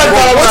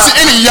 Once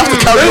you're in it, you have to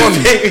carry on.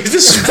 Is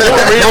this sport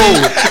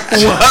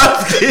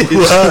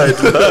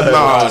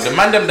the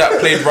man them that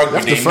played rugby,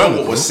 to they firm know it,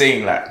 what we're bro.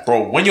 saying. Like,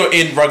 bro, when you're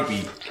in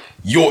rugby,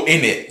 you're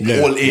in it,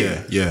 all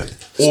in. Yeah.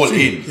 All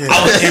in.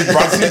 I was in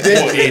rugby,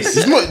 all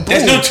in.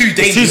 There's no too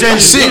dangerous.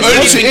 The only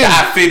Once you're thing in.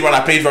 that I feared when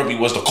I played rugby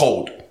was the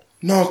cold.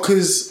 No,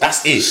 because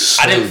That's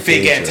it. I didn't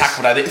fear getting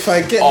tackled. I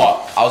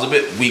was a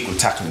bit weak with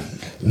tackling.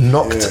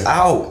 Knocked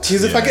out.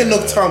 if I get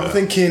knocked out, I'm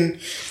thinking,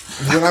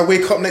 will I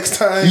wake up next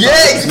time? Yeah,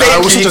 No,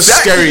 it was such a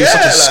scary,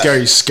 Yeah,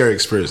 scary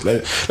experience.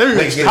 Let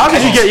me explain. How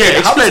did you get? Yeah,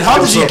 explain. How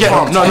did you get?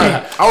 Calm. No.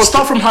 I will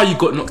start from how you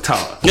got knocked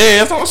out. Yeah,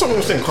 that's not something I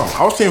was saying. Calm.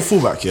 I was playing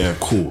fullback. Yeah,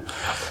 cool.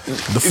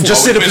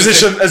 Just say the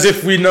position as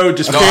if we know.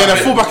 Just No, Okay, I then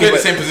played- fullback played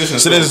is the same position.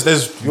 So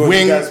there's You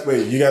wing. guys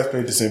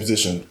played the same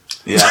position.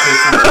 Yeah,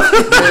 I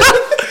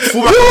played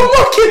Fullback.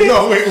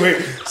 No,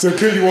 wait. So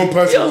clearly one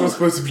person was not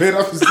supposed to play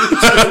that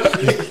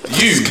position.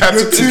 This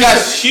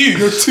guy's huge.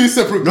 You're two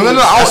separate. No.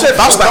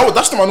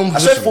 That's not my normal I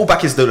said position.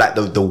 fullback is the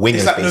wingers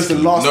It's like no, the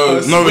basically. last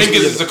person. No, it's-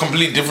 wingers is a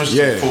complete difference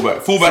Yeah. to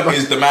fullback. Fullback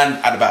is the man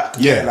at the back.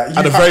 Yeah, Like, you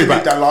at the have very to make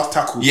back. that last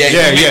tackle. Yeah,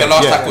 Yeah, you make yeah, the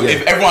last yeah, tackle. yeah.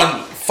 If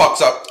everyone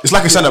fucks up, It's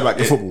like a centre back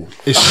in football.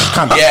 It's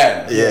kind of.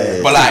 yeah.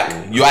 But like,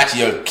 you're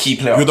actually a key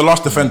player. You're the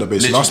last defender,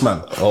 basically. Last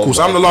man. Cool.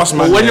 So I'm the last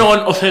man. But when you're on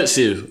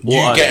offensive,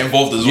 you get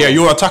involved as well. Yeah,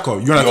 you're an attacker.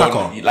 You're an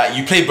attacker. Like,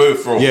 you play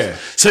both roles. Yeah.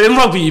 so in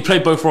rugby you play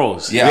both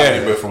roles. Yeah, I Yeah.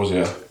 play both roles,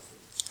 yeah.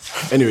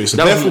 Anyway, so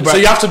That they're was- fullback. so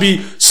you have to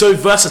be so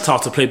versatile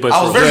to play both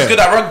I was roles. very good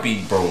at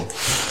rugby, bro.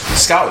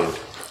 Scouted.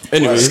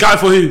 Anyway, Scout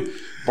for who?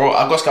 Bro,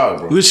 I got scouted,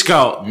 bro. Which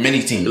scout?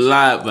 Many teams.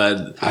 Lie,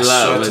 man. I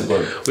swear Lie, to man.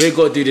 God. We ain't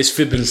got to do this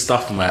fibbing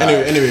stuff, man.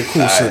 Anyway,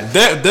 cool. So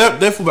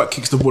their fullback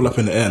kicks the ball up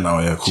in the air now.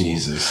 Yeah, cool.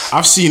 Jesus.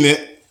 I've seen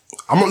it.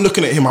 I'm not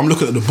looking at him. I'm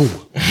looking at the ball.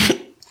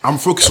 I'm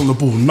focused on the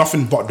ball.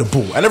 Nothing but the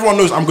ball. And everyone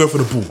knows I'm going for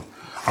the ball.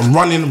 I'm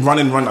running.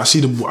 I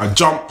see the ball. I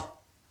jump.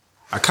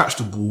 I catch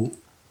the ball.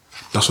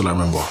 That's what I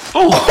remember.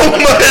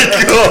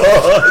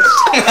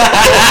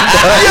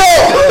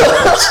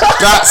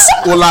 That's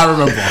all I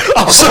remember.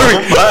 I'm sorry,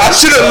 I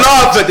shouldn't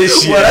laugh at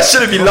this shit. I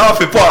shouldn't be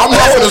laughing, but I'm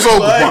laughing as well,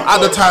 but at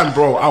the time,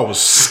 bro, I was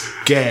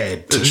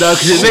scared. No,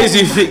 because it makes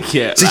you think,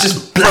 yeah. It's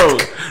just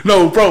black.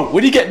 Bro,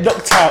 when you get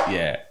knocked out,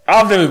 yeah.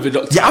 I've never been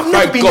knocked Yeah, out. I've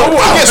never Thank been God.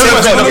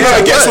 knocked out.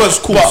 It gets worse.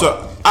 Cool.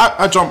 So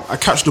I jump, I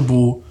catch the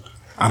ball,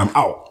 and I'm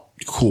out.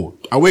 Cool.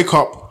 I wake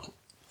up.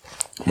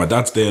 My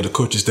dad's there. The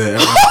coach is there.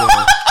 Everyone's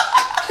there.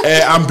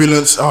 air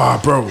ambulance. Ah,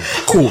 bro,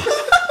 cool.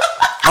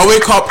 I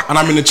wake up and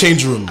I'm in the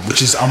change room,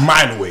 which is a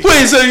mile away.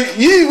 Wait, so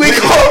you wake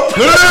up?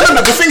 No.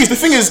 The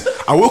thing is,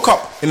 I woke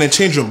up in the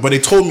change room, but they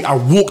told me I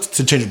walked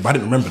to the change room, but I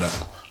didn't remember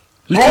that.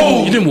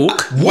 Bro, you didn't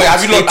walk? Wait,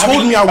 have you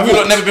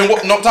not never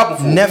been knocked out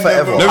before? Never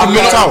ever. Never been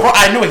knocked out. Bro,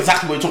 I know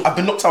exactly what you're talking. I've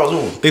been knocked out as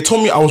well. They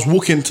told me I was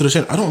walking to the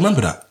change. I don't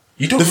remember that.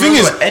 You don't The thing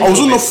is, remember any I was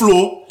of on the it?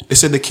 floor. They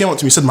said they came up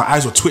to me, said my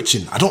eyes were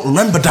twitching. I don't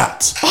remember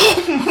that.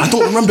 I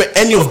don't remember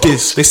any of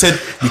this. They said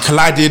we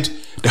collided.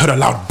 They heard a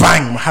loud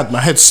bang. My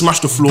head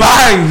smashed the floor.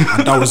 Bang!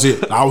 And that was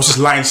it. I was just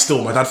lying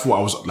still. My dad thought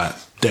I was like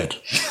dead.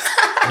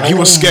 He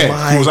was scared.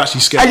 He was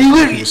actually scared. And you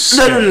He went, was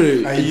no.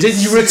 scared. Then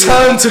you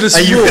returned to the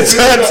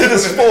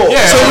sport.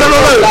 Yeah. So no.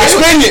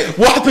 Explain it.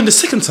 What happened the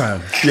second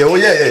time?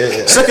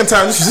 Yeah. Second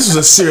time, this was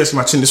a serious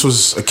match, and this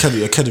was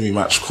academy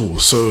match. Cool.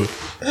 So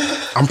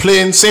I'm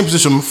playing same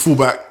position,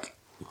 fullback,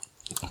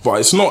 but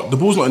it's not, the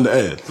ball's not in the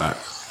air. Like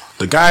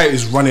the guy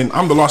is running.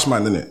 I'm the last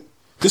man in it.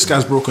 This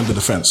guy's broken the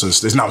defense, so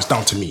it's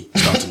down to me.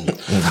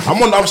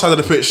 I'm on the other side of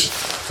the pitch.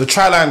 The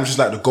try line, which is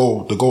like the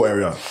goal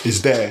area,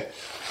 is there.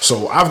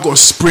 So I've got to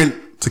sprint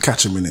to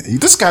catch him in it.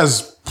 This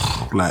guy's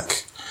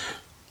like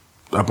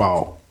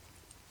about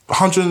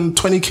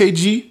 120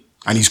 kg,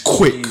 and he's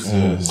quick.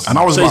 And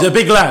I was So he's a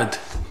big lad.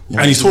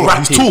 and he's tall.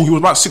 He's tall. He was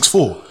about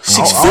 6'4".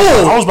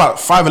 6'4". I was about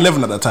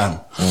 5'11" at that time.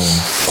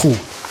 Cool.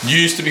 You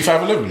used to be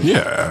 5'11".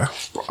 Yeah.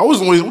 I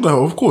wasn't always, what the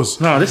hell, of course.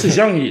 No, this is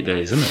young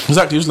days, isn't it?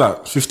 Exactly. He was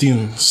like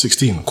 15,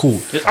 16.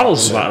 Cool. I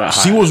was about that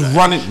high. He was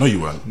running. No,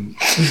 you weren't.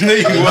 No,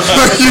 you weren't.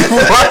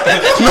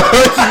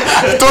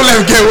 Don't let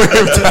him get away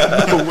with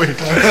that. No way.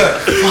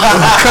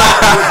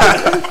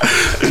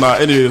 Nah,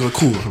 anyway,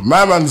 cool.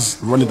 My man's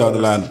running down the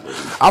line.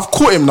 I've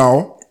caught him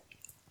now,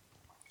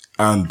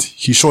 and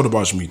he shoulder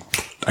barged me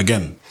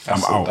again.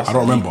 I'm out. I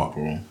don't remember.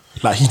 Bro.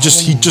 Like he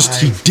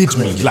did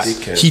me. Like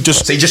he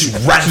just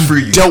ran through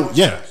you. dealt.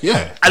 Yeah.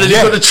 And then you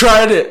got to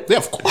try it. Yeah,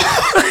 of course.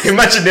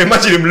 Imagine him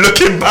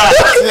looking back.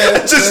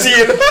 Just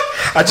seeing.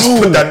 I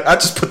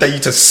just put that you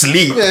to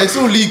sleep. Yeah, it's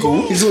all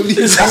legal. It's all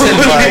legal. It's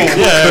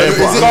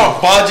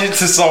not barging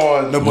to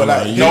someone. No, but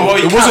like,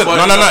 It wasn't.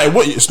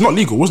 No. It's not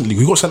legal. It wasn't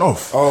legal. He got sent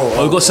off.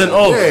 Oh, you got sent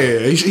off. Yeah.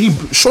 He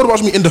shoulder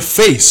barged me in the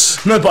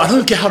face. No, but I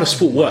don't get how the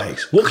sport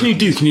works. What can you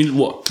do? Can you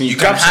what? Can you You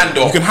can grab hand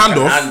off. You can hand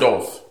off. Hand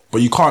off.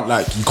 But you can't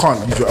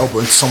use your elbow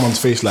into someone's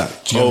face like.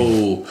 Do you know what I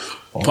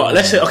mean? But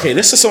let's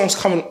say someone's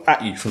coming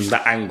at you from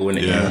that angle,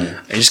 innit? Yeah.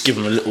 And you just give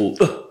them a little.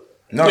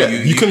 No, Yeah,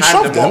 you can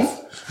hand shove them. off.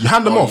 You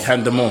hand them off. You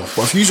hand them off.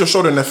 But if you use your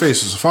shoulder in their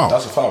face, it's a foul.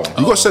 That's a foul.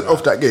 You got sent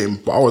off that game,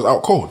 but I was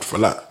out cold for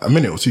like a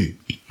minute or two.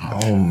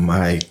 Oh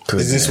my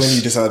goodness. Is this when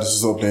you decided to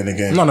stop playing the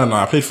game? No.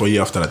 I played for a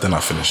year after that. Then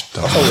I finished.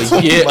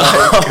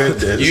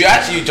 Yeah. You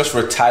actually just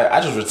retired.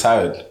 I just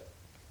retired.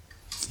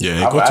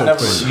 Yeah,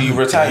 You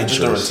retired, you just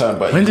don't return.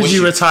 But When did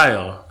you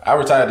retire? I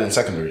retired in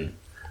secondary.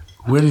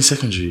 When in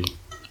secondary?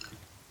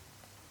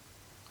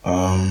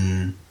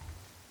 Um,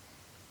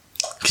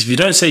 Because if you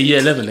don't say year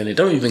 11, then it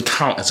don't even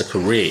count as a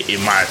career,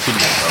 in my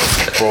opinion,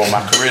 bro. bro,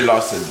 my career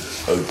lasted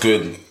a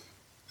good.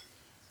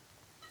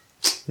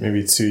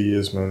 Maybe 2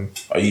 years, man.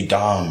 Are you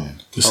dumb?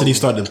 You said he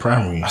started in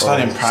primary. I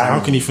started in So primary.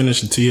 how can he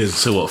finish in 2 years?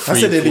 So what, I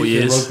said 3, they 4 didn't play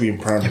years? rugby in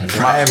primary.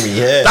 Primary,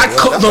 yeah.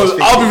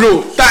 I'll be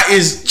real. That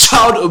is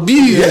child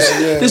abuse.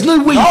 There's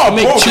no way you can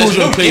make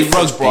children play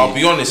rugby. bro. I'll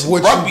be honest.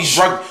 Rugby's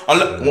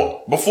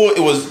rugby. Before it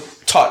was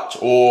touch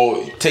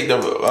or take the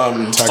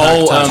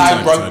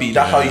tag rugby.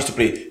 That's how I used to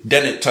play.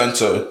 Then it turned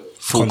to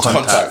full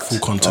contact. Full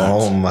contact.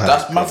 Oh my.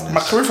 That's my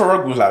career for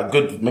rugby was like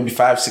good, maybe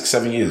 5, 6,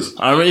 7 years.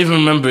 I even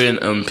remember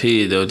in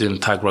PE they were doing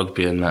tag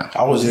rugby and that.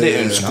 I was lit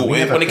in school. we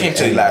never When it came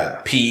to played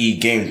like PE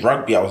games,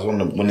 rugby, I was on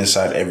the winning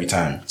side every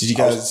time. Did you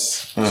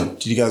guys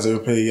ever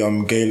play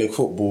Gaelic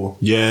football?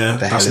 Yeah,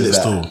 that's hell lit is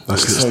that? still.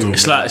 That's lit still.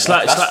 It's like It's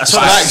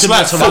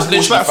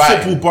like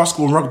football,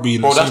 basketball, and rugby.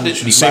 Bro, that's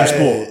literally same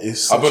fine.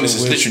 sport. I'll be honest,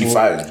 it's literally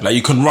fine. Like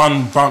you can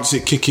run, bounce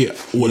it, kick it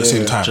all at the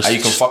same time. And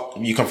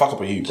you can fuck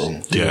up a heat, bro.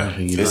 Yeah.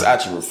 It's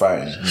actually fine.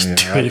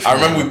 I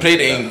remember we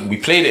played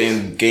it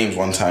in games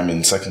one time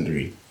in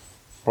secondary.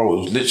 Bro, it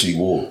was literally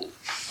war.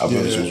 I'll be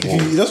honest, it was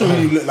war. It doesn't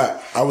really look like.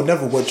 I would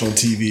never watch on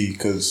TV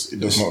because it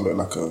does not look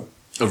like a.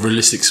 a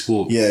realistic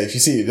sport. Yeah, if you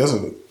see it, it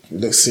doesn't look. It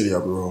looks silly.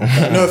 I'll be wrong.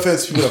 Like, no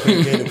offense to people that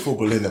play Gaelic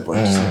football in it, but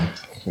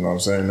you know what I'm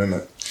saying,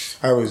 innit?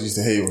 I always used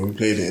to hate when we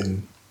played it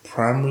in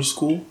primary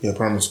school. Yeah,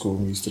 primary school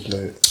we used to play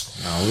it.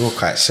 No, we were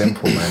quite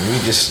simple, man. We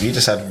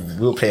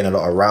were playing a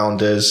lot of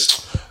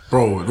rounders.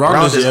 Bro,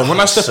 rounders, yeah. When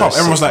I step up,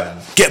 everyone's like,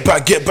 get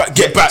back.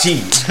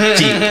 Gee.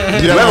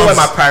 Remember when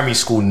my primary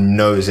school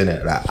knows,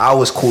 innit? Like, I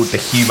was called the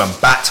human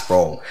bat,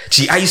 bro.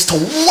 Gee, I used to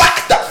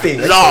whack that thing.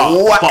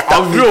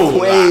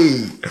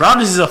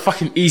 Rounders is a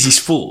fucking easy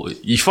sport.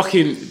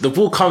 The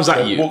ball comes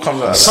at you. ball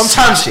comes at us.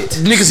 Sometimes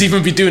niggas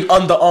even be doing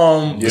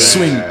underarm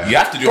swing. You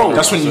have to do Bro, it.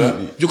 that's when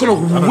you're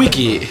gonna wig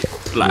it.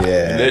 Like,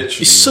 Literally.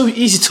 it's so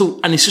easy to,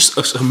 and it's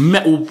just a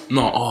metal.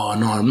 No, I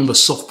remember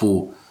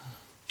softball.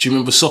 Do you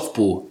remember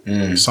softball?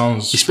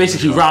 Sounds. It's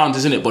basically round,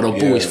 isn't it? But the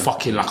ball is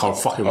fucking like a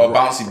fucking rock.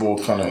 bouncy ball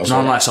kind of.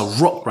 No, it's a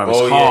rock, bro.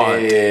 It's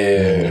hard.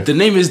 Yeah. The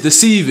name is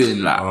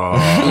deceiving. Like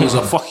it was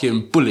a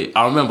fucking bullet.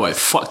 I remember it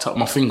fucked up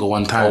my finger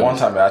one time. One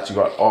time I actually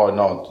got.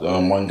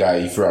 One guy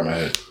he threw at my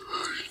head.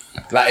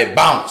 Like it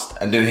bounced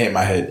and didn't hit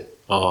my head.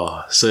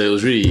 Oh, so it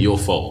was really your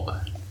fault.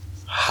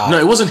 How? No,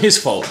 it wasn't his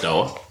fault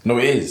though. No,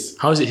 it is.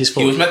 How is it his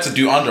fault? He was meant to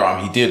do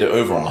underarm. He did it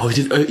overarm. Oh,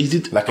 he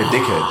did. Like a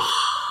dickhead.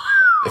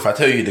 If I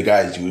tell you the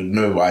guys, you would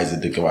know why he's a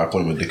dickhead. Why I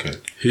call him a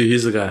dickhead.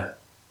 Who's the guy?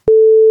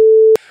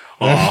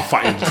 Oh,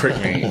 fucking prick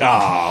me.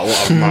 Ah,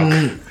 what a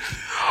mug.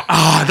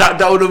 That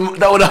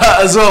would have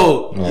hurt as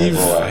well. Bro,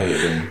 I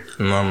hate him.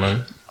 No,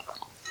 man.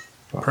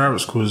 Private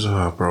schools,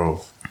 bro.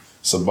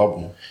 It's a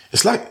bubble.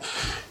 It's like,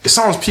 it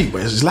sounds peak,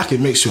 but it's like it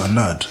makes you a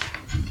nerd.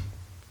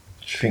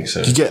 I think so.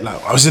 You get like,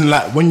 I was in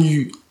like, when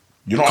you...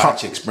 You don't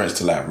actually experience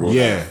to like, bro.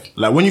 Yeah.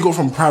 Like when you go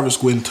from private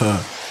school into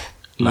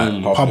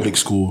like public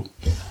school,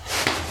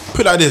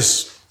 put it like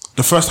this,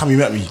 the first time you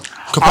met me,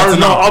 compared to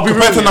now.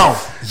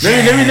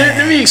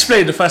 Let me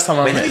explain the first time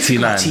I met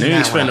T9. Let me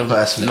explain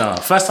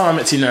first time I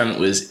met T9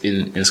 was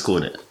in school,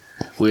 innit?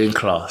 We were in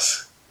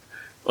class.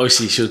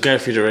 Obviously, she was going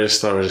through the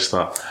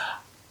register.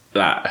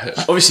 Like,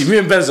 obviously, me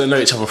and Benzo know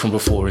each other from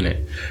before,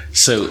 innit?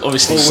 So,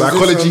 obviously...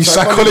 Psychology. When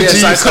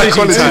I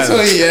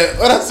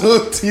saw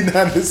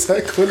T9 in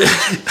psychology,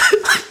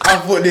 I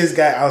thought this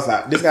guy, I was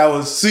like, this guy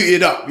was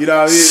suited up, you know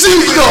what I mean?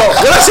 Suited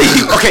up! When I say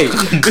okay,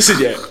 listen,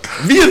 yeah.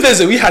 Me and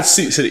Benzo, we had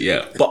suits in it,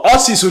 yeah. But our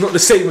suits were not the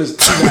same as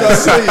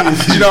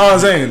T9's. You know what I'm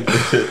saying?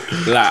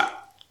 Like,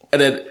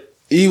 and then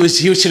he was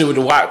chilling with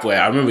the white boy.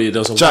 I remember there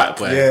was a white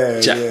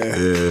boy. Jack.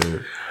 Yeah.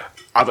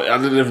 I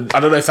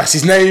don't know if that's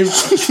his name.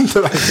 That's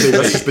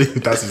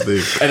his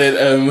name. And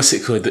then what's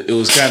it called? It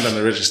was going down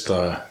the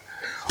register.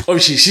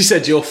 Obviously, she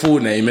said your full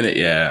name, innit?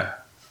 Yeah,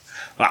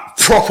 like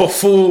proper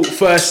full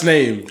first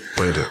name.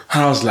 Wait it.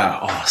 And I was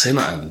like, oh, say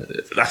nothing.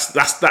 That's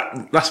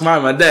my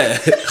man there.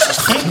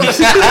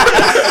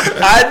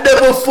 I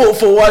never thought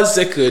for 1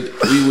 second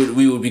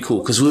we would be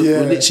cool because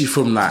we're literally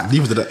from like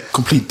These are the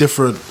complete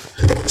different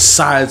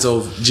sides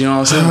of. Do you know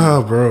what I'm saying?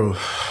 Ah, bro.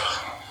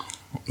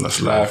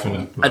 That's life,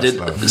 innit? And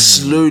then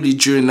slowly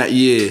during that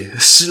year,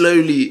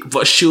 slowly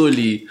but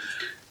surely,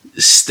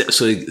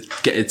 steps were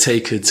getting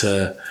taken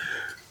to.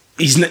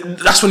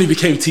 That's when he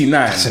became T9.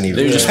 That's when he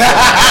became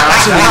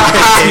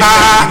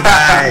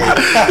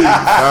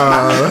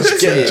that's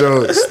true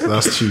jokes.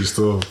 That's true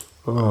stuff.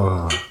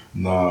 Oh.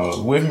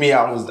 No, with me,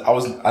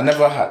 I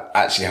never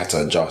actually had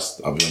to adjust.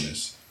 I'll be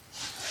honest.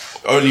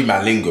 Only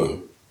my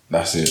lingo.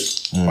 That's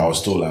it. I was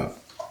still like,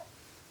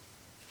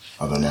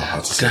 I don't know how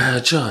to say.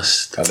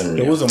 Adjust. I don't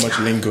really. There wasn't much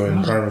lingo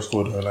in primary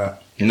school though, like.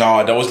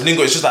 No, there was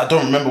lingo. It's just that I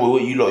don't remember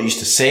what you lot used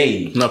to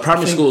say. No,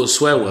 primary school was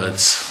swear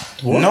words.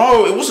 What?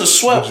 No, it wasn't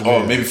swear.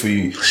 Oh, maybe for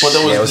you. But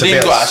there was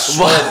lingo. I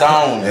swear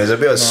down. There's a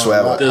bit of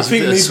swear. I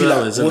think maybe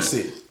like what's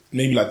it?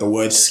 Maybe like the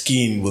word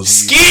scheme was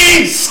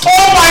scheme.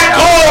 Oh my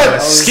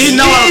god, scheme.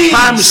 Now in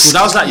primary school,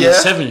 that was like year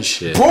 7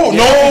 shit. Bro,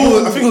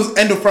 no, I think it was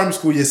end of primary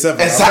school, year 7.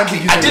 Exactly.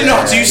 I didn't know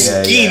how to use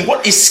scheme.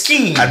 What is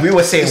scheme? And we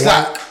were saying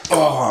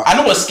I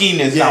know what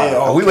scheme is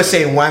now. We were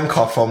saying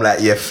wanker from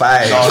like year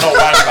 5. No, not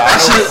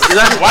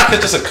wanker. Wanker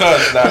just a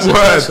curse.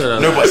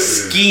 No, but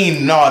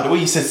scheme. No, the way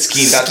you said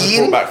scheme, that just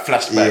brought back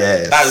flashbacks.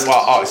 Yes. That is why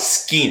I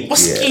asked scheme.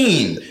 What's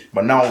scheme?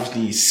 But now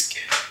obviously scheme.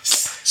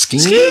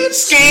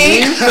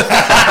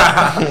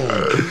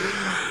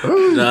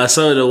 Nah,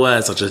 some of the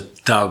words are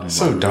just dumb.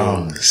 So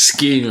dumb.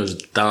 Scheme was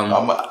dumb.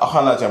 I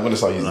can't lie to you, I'm gonna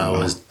start using that.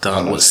 Was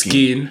dumb. What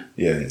scheme?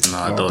 Yeah.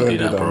 Nah, don't do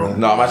that, bro.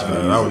 No, I'm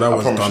actually that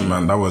was done,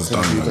 man. That was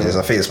done, man.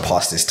 I think it's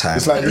past this time.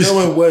 It's like, you know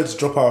when words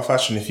drop out of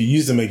fashion, if you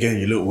use them again,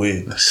 you look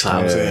weird. That's what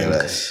I'm saying.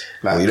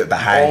 Like, you look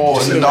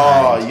behind.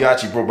 You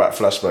actually brought back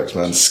flashbacks,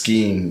 man.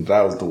 Scheme,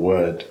 that was the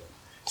word.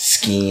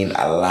 Scheme,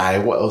 a lie.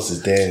 What else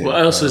is there? What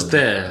else was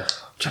there?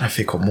 Trying to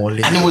think of more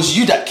lingo. And it was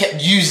you that kept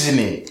using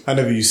it. I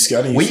never used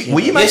scheme. Were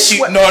you No, it was.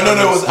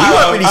 we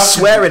weren't really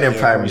swearing in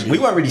primary school. We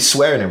weren't really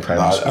swearing in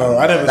primary school. No,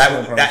 I never swear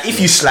in primary If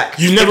you slack,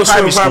 you never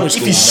swore in primary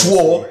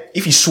school.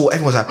 If you swore,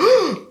 everyone was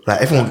like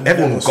everyone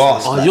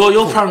gasped. Oh,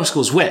 your primary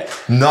school's wet.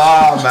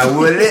 Nah, man,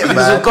 we were lit, man.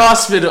 There's a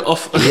gasp bit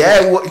off.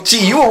 Yeah,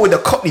 gee, you were with the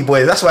Cockney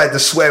boys. That's why the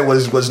swear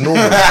was normal.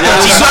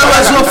 The swear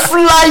words were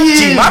flying.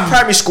 Gee, my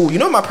primary school,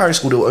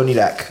 there were only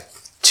like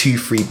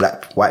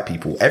 2-3 white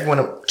people. Everyone,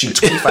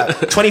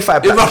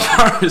 25 black in my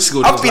primary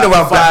school. I've been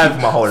around black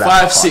people my whole life.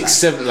 5, 6,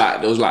 7. Like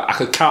there was like I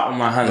could count on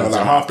my hands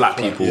like half black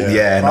people.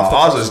 Yeah,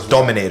 ours was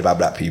dominated by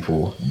black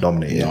people.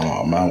 Dominated.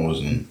 No, mine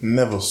wasn't.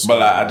 Never. But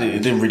like I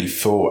didn't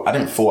feel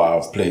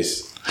out of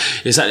place.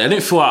 Exactly, I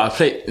didn't feel out of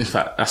place. In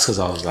fact, that's because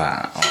I was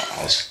like,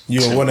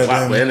 you were one of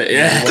them.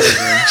 Yeah, I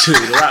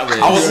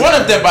was one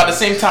of them, but at the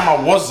same time, I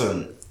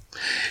wasn't.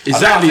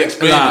 Exactly, I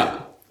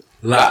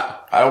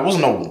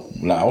wasn't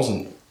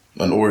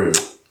an Oreo.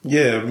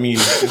 Yeah, I mean,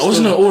 I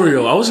wasn't an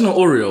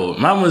Oreo.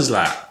 Man was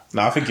like,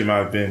 I think he might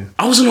have been.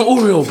 I wasn't an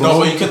Oreo, bro. No,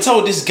 but you can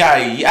tell this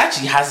guy, he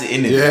actually has it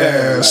in it.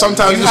 Yeah,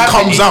 sometimes it just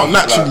comes out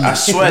naturally. I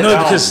swear. No,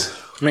 because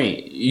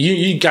Mate,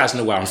 you guys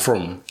know where I'm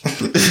from.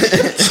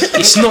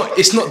 It's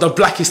not the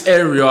blackest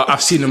area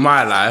I've seen in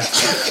my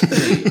life.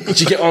 Do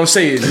you get what I'm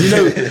saying? You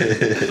know,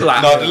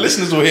 like No, the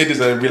listeners will hear this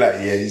and be like,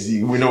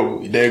 yeah, we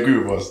know, they agree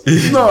with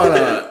us.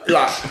 no,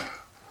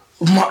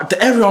 like the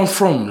area I'm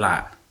from,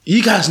 like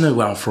you guys know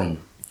where I'm from.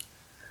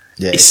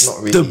 Yeah, it's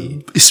not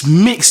really. It's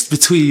mixed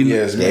between.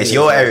 Yeah, It's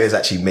your area is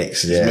actually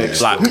mixed. Yeah,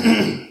 mixed. Like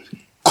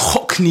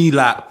Cockney,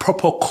 like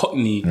proper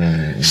Cockney,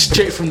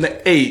 straight from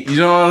the 8. You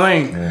know what I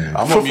mean? I'm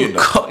not Proper mute, though.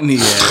 Cockney,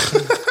 yeah.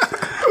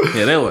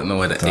 Yeah, they won't know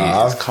where the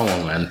 8 is. Come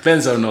on, man.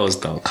 Benzo knows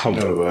though. Come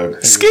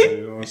on. Skip. You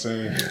know what I'm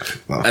saying?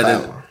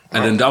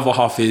 And then the other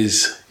half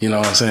is, you know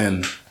what I'm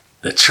saying,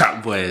 the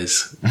Trap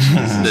Boys.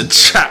 The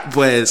Trap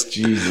Boys.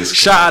 Jesus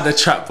Shout out the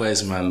Trap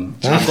Boys, man.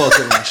 I gotta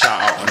give them a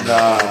shout out on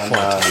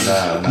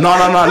that.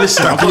 No.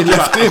 Listen, I gotta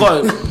left in.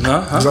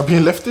 Huh? Is that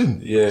being left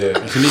in? Yeah.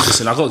 If you need to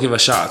listen, I gotta give a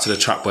shout out to the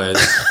Trap Boys.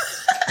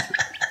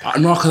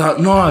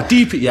 No,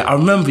 deep it, yeah. I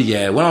remember,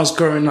 yeah, when I was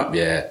growing up,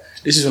 yeah.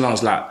 This is when I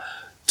was like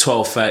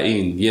 12,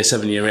 13, year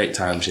 7, year 8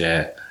 times,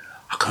 yeah.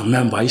 I can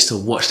remember, I used to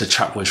watch the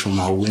Trap Boys from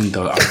my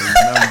window. I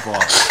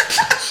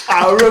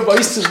remember I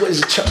used to watch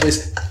the Trap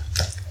Boys.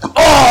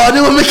 Oh,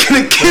 they were making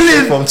a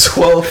killing from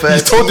 12, 13.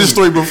 You told this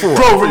story before.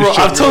 Bro,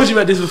 I've told you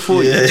about this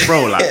before,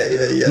 bro. Like,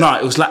 yeah. nah,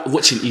 it was like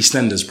watching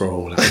EastEnders,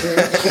 bro. Like,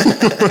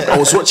 I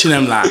was watching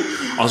them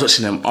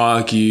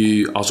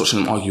argue. I was watching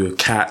them argue with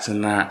cats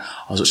and that.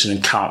 I was watching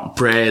them count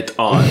bread.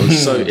 Oh, it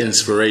was so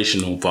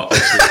inspirational. But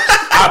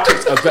I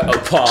picked a better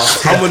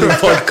path. I'm on the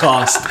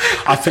podcast.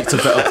 I picked a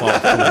better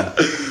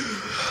path.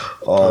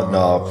 Oh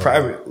no,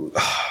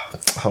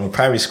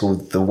 primary school.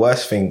 The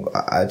worst thing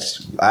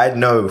I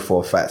know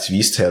for a fact. We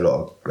used to hear a lot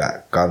of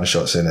like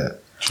gunshots in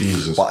it.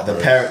 Jesus. But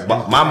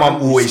my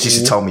mum always used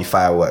to tell me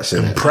fireworks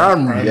in it.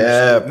 Primary.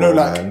 Yeah, bro,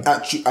 No, like man.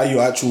 at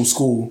your actual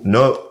school.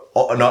 No.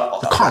 No,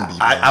 can't be,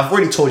 man. I've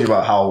already told you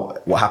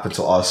about what happened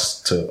to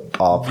us, to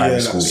our primary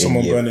like school in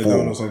someone year burned it 4.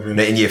 down or something.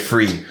 No, in year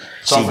 3.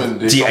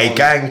 Something- A someone-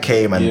 gang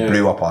came and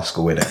blew up our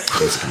school in it,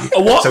 basically.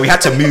 A what? So we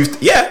had to move.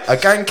 A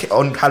gang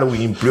on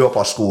Halloween blew up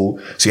our school.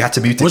 So we had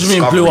to move to What do you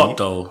mean Discovery. blew up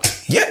though?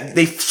 Yeah,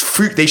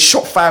 they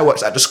shot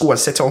fireworks at the school and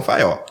set it on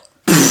fire.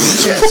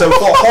 Yeah, so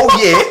for a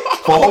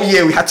whole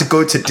year, we had to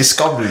go to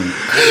Discovery.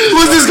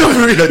 What's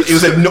Discovery? It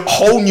was a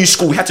whole new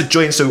school. We had to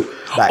join. So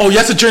like, Oh, you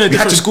had to join a we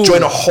had different to school.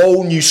 join a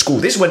whole new school.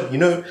 This is when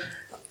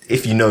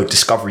if you know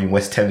Discovery in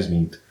West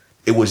Thamesmead,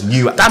 it was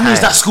new at the That time. means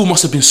that school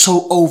must have been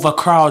so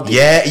overcrowded.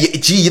 Yeah,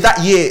 gee,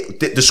 that year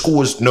the school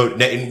was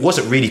it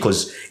wasn't really,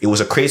 because it was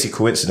a crazy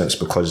coincidence,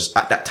 because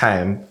at that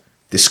time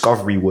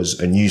Discovery was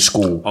a new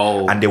school,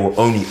 and they were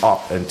only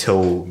up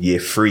until year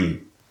 3.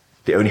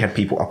 They only had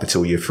people up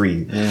until year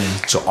 3.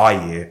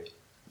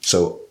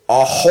 So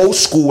our whole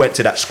school went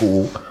to that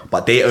school,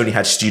 but they only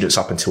had students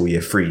up until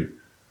year 3.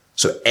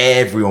 So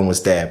everyone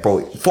was there,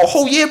 bro, for a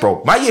whole year,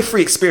 bro. My year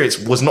 3 experience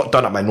was not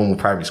done at my normal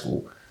primary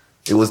school.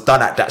 It was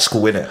done at that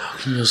school, innit?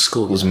 Your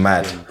school was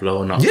mad.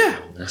 Blown up. Yeah.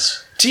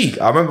 That's Gee,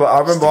 I remember.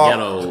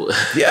 yellow.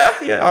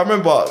 Yeah. I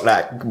remember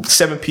like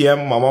 7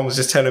 p.m. My mom was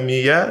just telling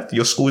me,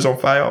 your school's on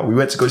fire. We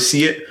went to go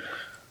see it.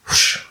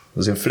 Whoosh, it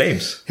was in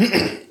flames.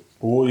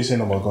 What are you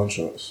saying about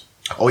gunshots?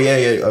 Oh yeah.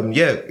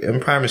 In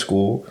primary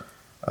school,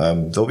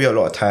 there'll be a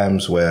lot of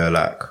times where,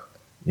 like,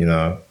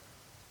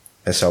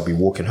 let's say I'll be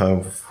walking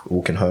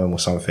home or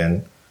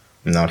something,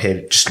 and I'll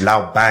hear just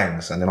loud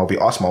bangs, and then I'll be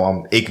asking my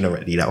mum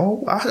ignorantly, like,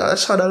 "Oh, I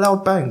just heard a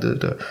loud bang."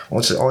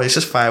 It's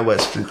just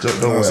fireworks. Don't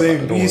worry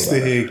about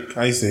it.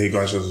 I used to hear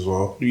gunshots as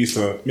well. Me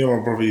and my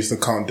brother used to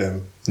count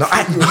them. No,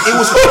 it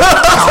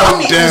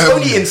was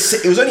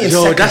only in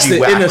Yo, that's secondary the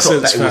where I clocked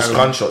innocence, that it was fam.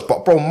 gunshots.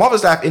 But bro,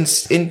 mother's life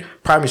in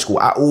primary school,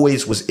 I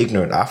always was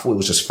ignorant. I thought it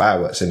was just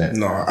fireworks, innit?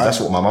 No, that's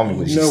what my mum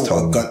used to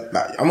tell me.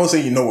 I'm not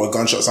saying you know what a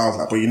gunshot sounds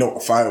like, but you know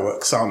what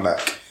fireworks sound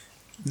like.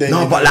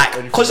 No, but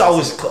like, because I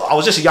was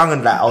just young,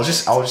 and like I was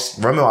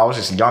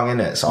just young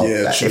in it. So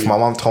Yeah, like, true. if my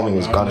mum told me it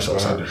was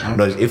gunshots,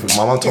 if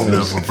my mum told me it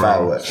was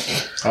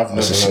fireworks, I've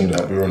never heard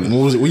that, be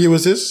honest. What year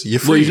was this? Year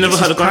 3? Well, you've never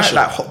had a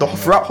gunshot. like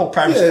throughout whole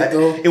primary school,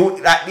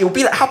 Yeah, it would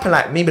be like happen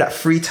like maybe like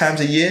 3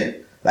 times a year.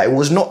 Like it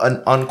was not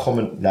an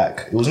uncommon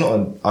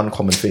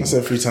thing. I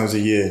said 3 times a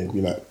year. It'd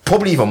be like,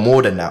 Probably even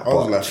more than that. I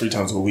was But like 3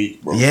 times a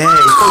week, bro. yeah,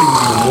 it's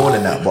probably even more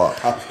than that. But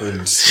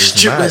Happens.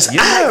 Strippers man.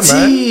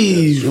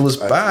 active. It was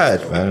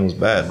bad, man. It was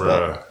bad.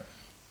 But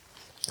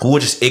we were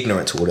just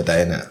ignorant to all of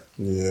that, innit?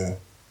 Yeah.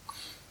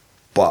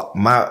 But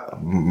my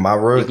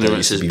road there Ignorance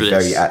used to is be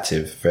bliss.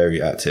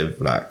 very active.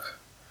 Like,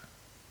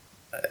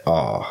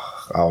 I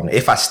don't know.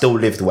 If I still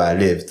lived where I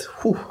lived,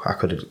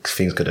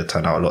 things could have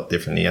turned out a lot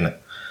differently, innit?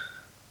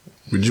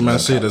 Would you man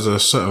say there's a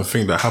certain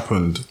thing that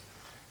happened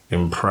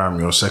in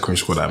primary or secondary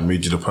school that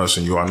made you the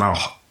person you are now?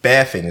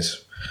 Bare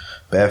things.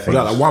 But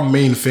like one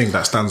main thing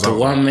that stands The out.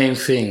 one main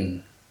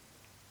thing.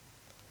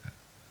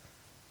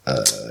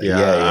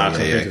 Yeah. I can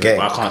think of it,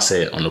 but I can't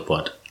say it on the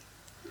pod.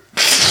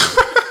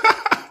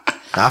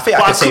 Nah, I think I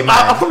But can say I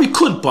mine. probably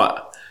could,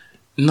 but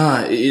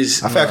nah, it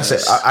is. I think I can say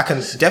I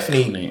can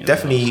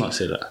definitely I can't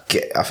say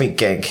that. I think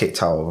getting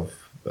kicked out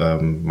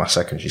of my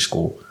secondary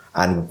school.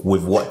 and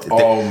with what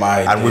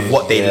with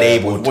what they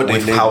labeled,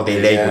 how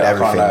they labeled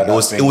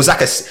everything. It was like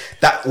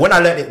that when I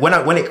learned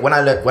it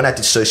when I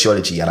did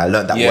sociology and I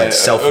learned that word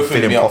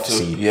self-fulfilling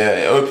prophecy.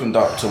 It opened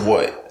up to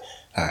what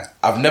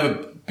I've never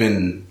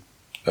been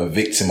a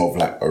victim of,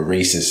 like a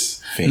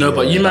racist thing. No,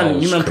 but you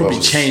man probably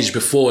changed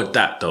before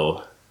that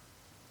though.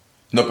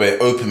 No, but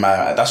it opened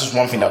my. That's just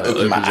one thing that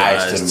opened my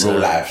eyes to real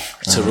life.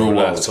 To real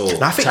life,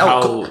 and I think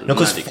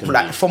because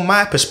like from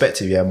my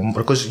perspective,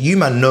 because you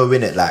man know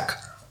in it, like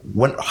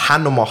when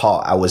hand on my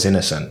heart, I was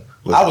innocent.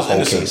 I was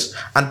innocent,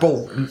 and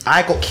bro,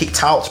 I got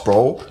kicked out,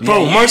 bro.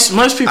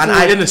 Most people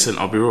are innocent.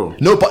 I'll be real.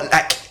 No, but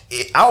like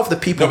out of the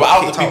people,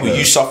 out of the people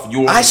you suffer,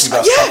 you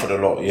suffered a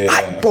lot.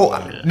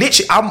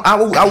 Literally,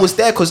 I was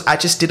there because I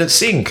just didn't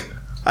sing.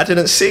 I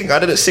didn't sing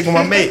with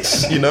my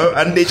mates, you know,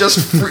 and they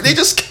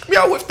just kicked me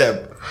out with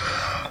them.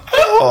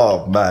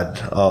 Oh man.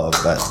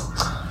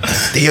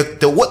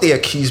 What they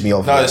accuse me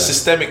of. No, it's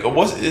systemic.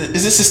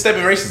 Is it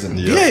systemic racism?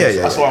 Yeah.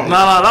 That's what I'm.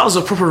 No, that was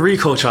a proper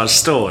RICO charge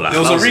still. Like, it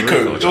was a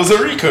RICO,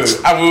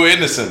 and we were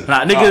innocent.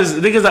 Like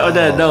niggas that were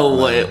there know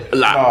what it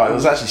like. No, it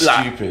was actually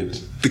stupid.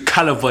 The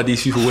caliber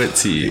these people went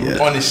to. Yeah.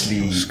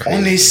 Honestly,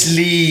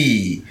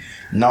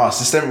 no,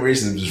 systemic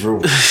racism is real.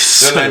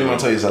 Don't let anyone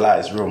tell you it's a lie.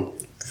 It's real.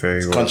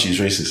 Very real. Country is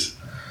racist.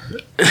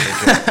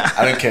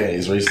 I don't care.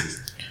 It's racist.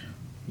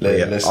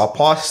 Our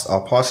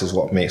past is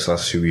what makes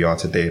us who we are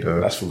today, though.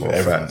 That's for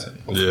everyone.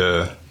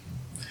 Yeah,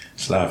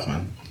 it's life,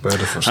 man.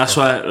 That's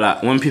why,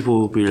 like, when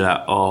people will be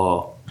like,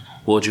 "Oh,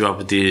 what would you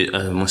rather do?"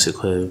 What's it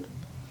called?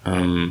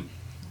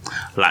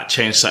 Like,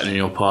 change something in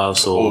your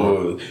past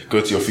or go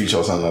to your future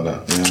or something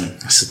like that.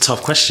 Yeah. It's a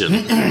tough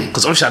question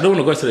because obviously I don't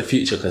want to go to the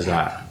future because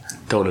like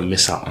don't want to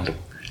miss out on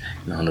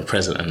the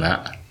present and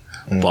that.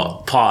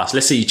 But past,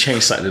 let's say you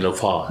change something in the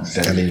past,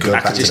 and then you go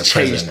that back could just to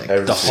change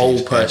the whole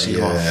person.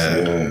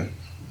 Yeah.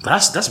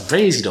 That's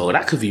crazy though.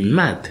 That could be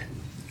mad.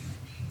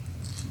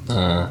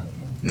 No,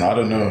 I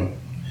don't know.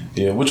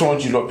 Yeah, which one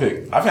would you lot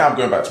pick? I think I'm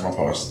going back to my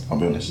past. I'll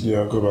be honest. Yeah,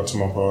 I'll go back to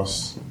my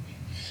past.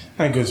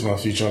 I ain't go to my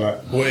future. Like,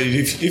 well,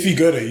 if you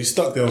go there, you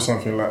stuck there or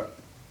something. Like,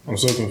 I'm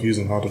so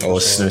confused on how to. You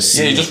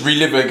just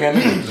relive it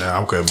again. Yeah,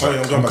 I'm going back.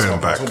 I'm going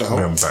back. I'm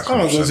going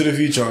to the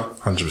future.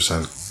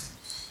 100%.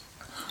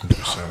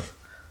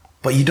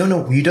 But you don't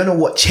know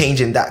what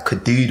changing that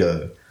could do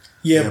though.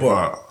 Yeah,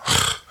 but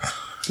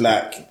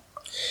like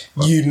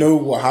you know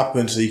what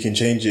happened, so you can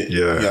change it.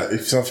 Yeah,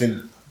 if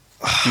something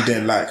you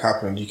didn't like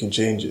happened, you can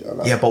change it.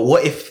 Yeah, but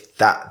what if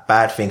that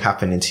bad thing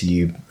happened to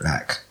you?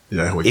 Like,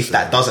 if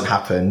that doesn't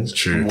happen,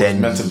 then it's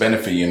meant to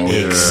benefit you.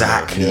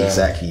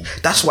 Exactly.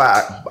 That's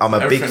why I'm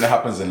everything that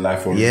happens in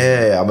life.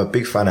 I'm a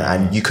big fan,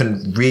 and you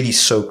can really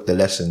soak the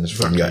lessons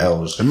from your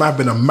L's. It might have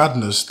been a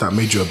madness that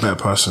made you a better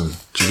person.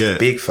 Do you get it?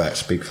 Big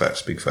facts.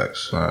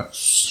 Right.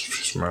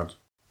 It's mad.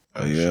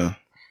 Oh yeah.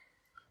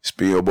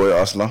 Speak your boy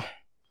Hustler.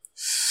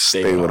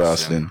 Stay with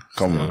hustling.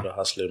 Come on. The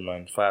hustling,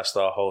 man.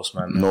 5-star host,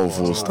 man. No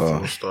 4-star.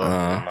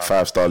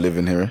 5-star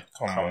living here.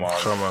 Come on. Know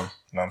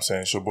what I'm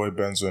saying? It's your boy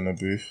Benzo in the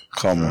booth.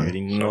 Come on. You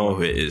already know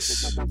who it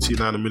is.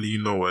 T9 a Millie,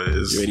 you know what it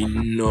is. You already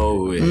know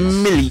who it is.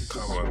 Millie.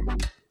 Come on.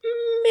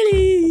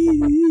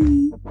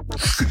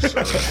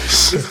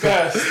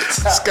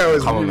 This guy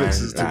was Come on, man.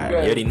 You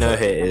already know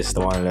who it is. The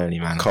one and only,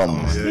 man. Come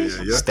on.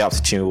 Yeah. Stay up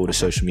to tune with all the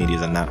social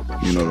medias and that.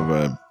 You know the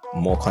vibe.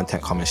 More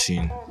content coming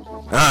soon.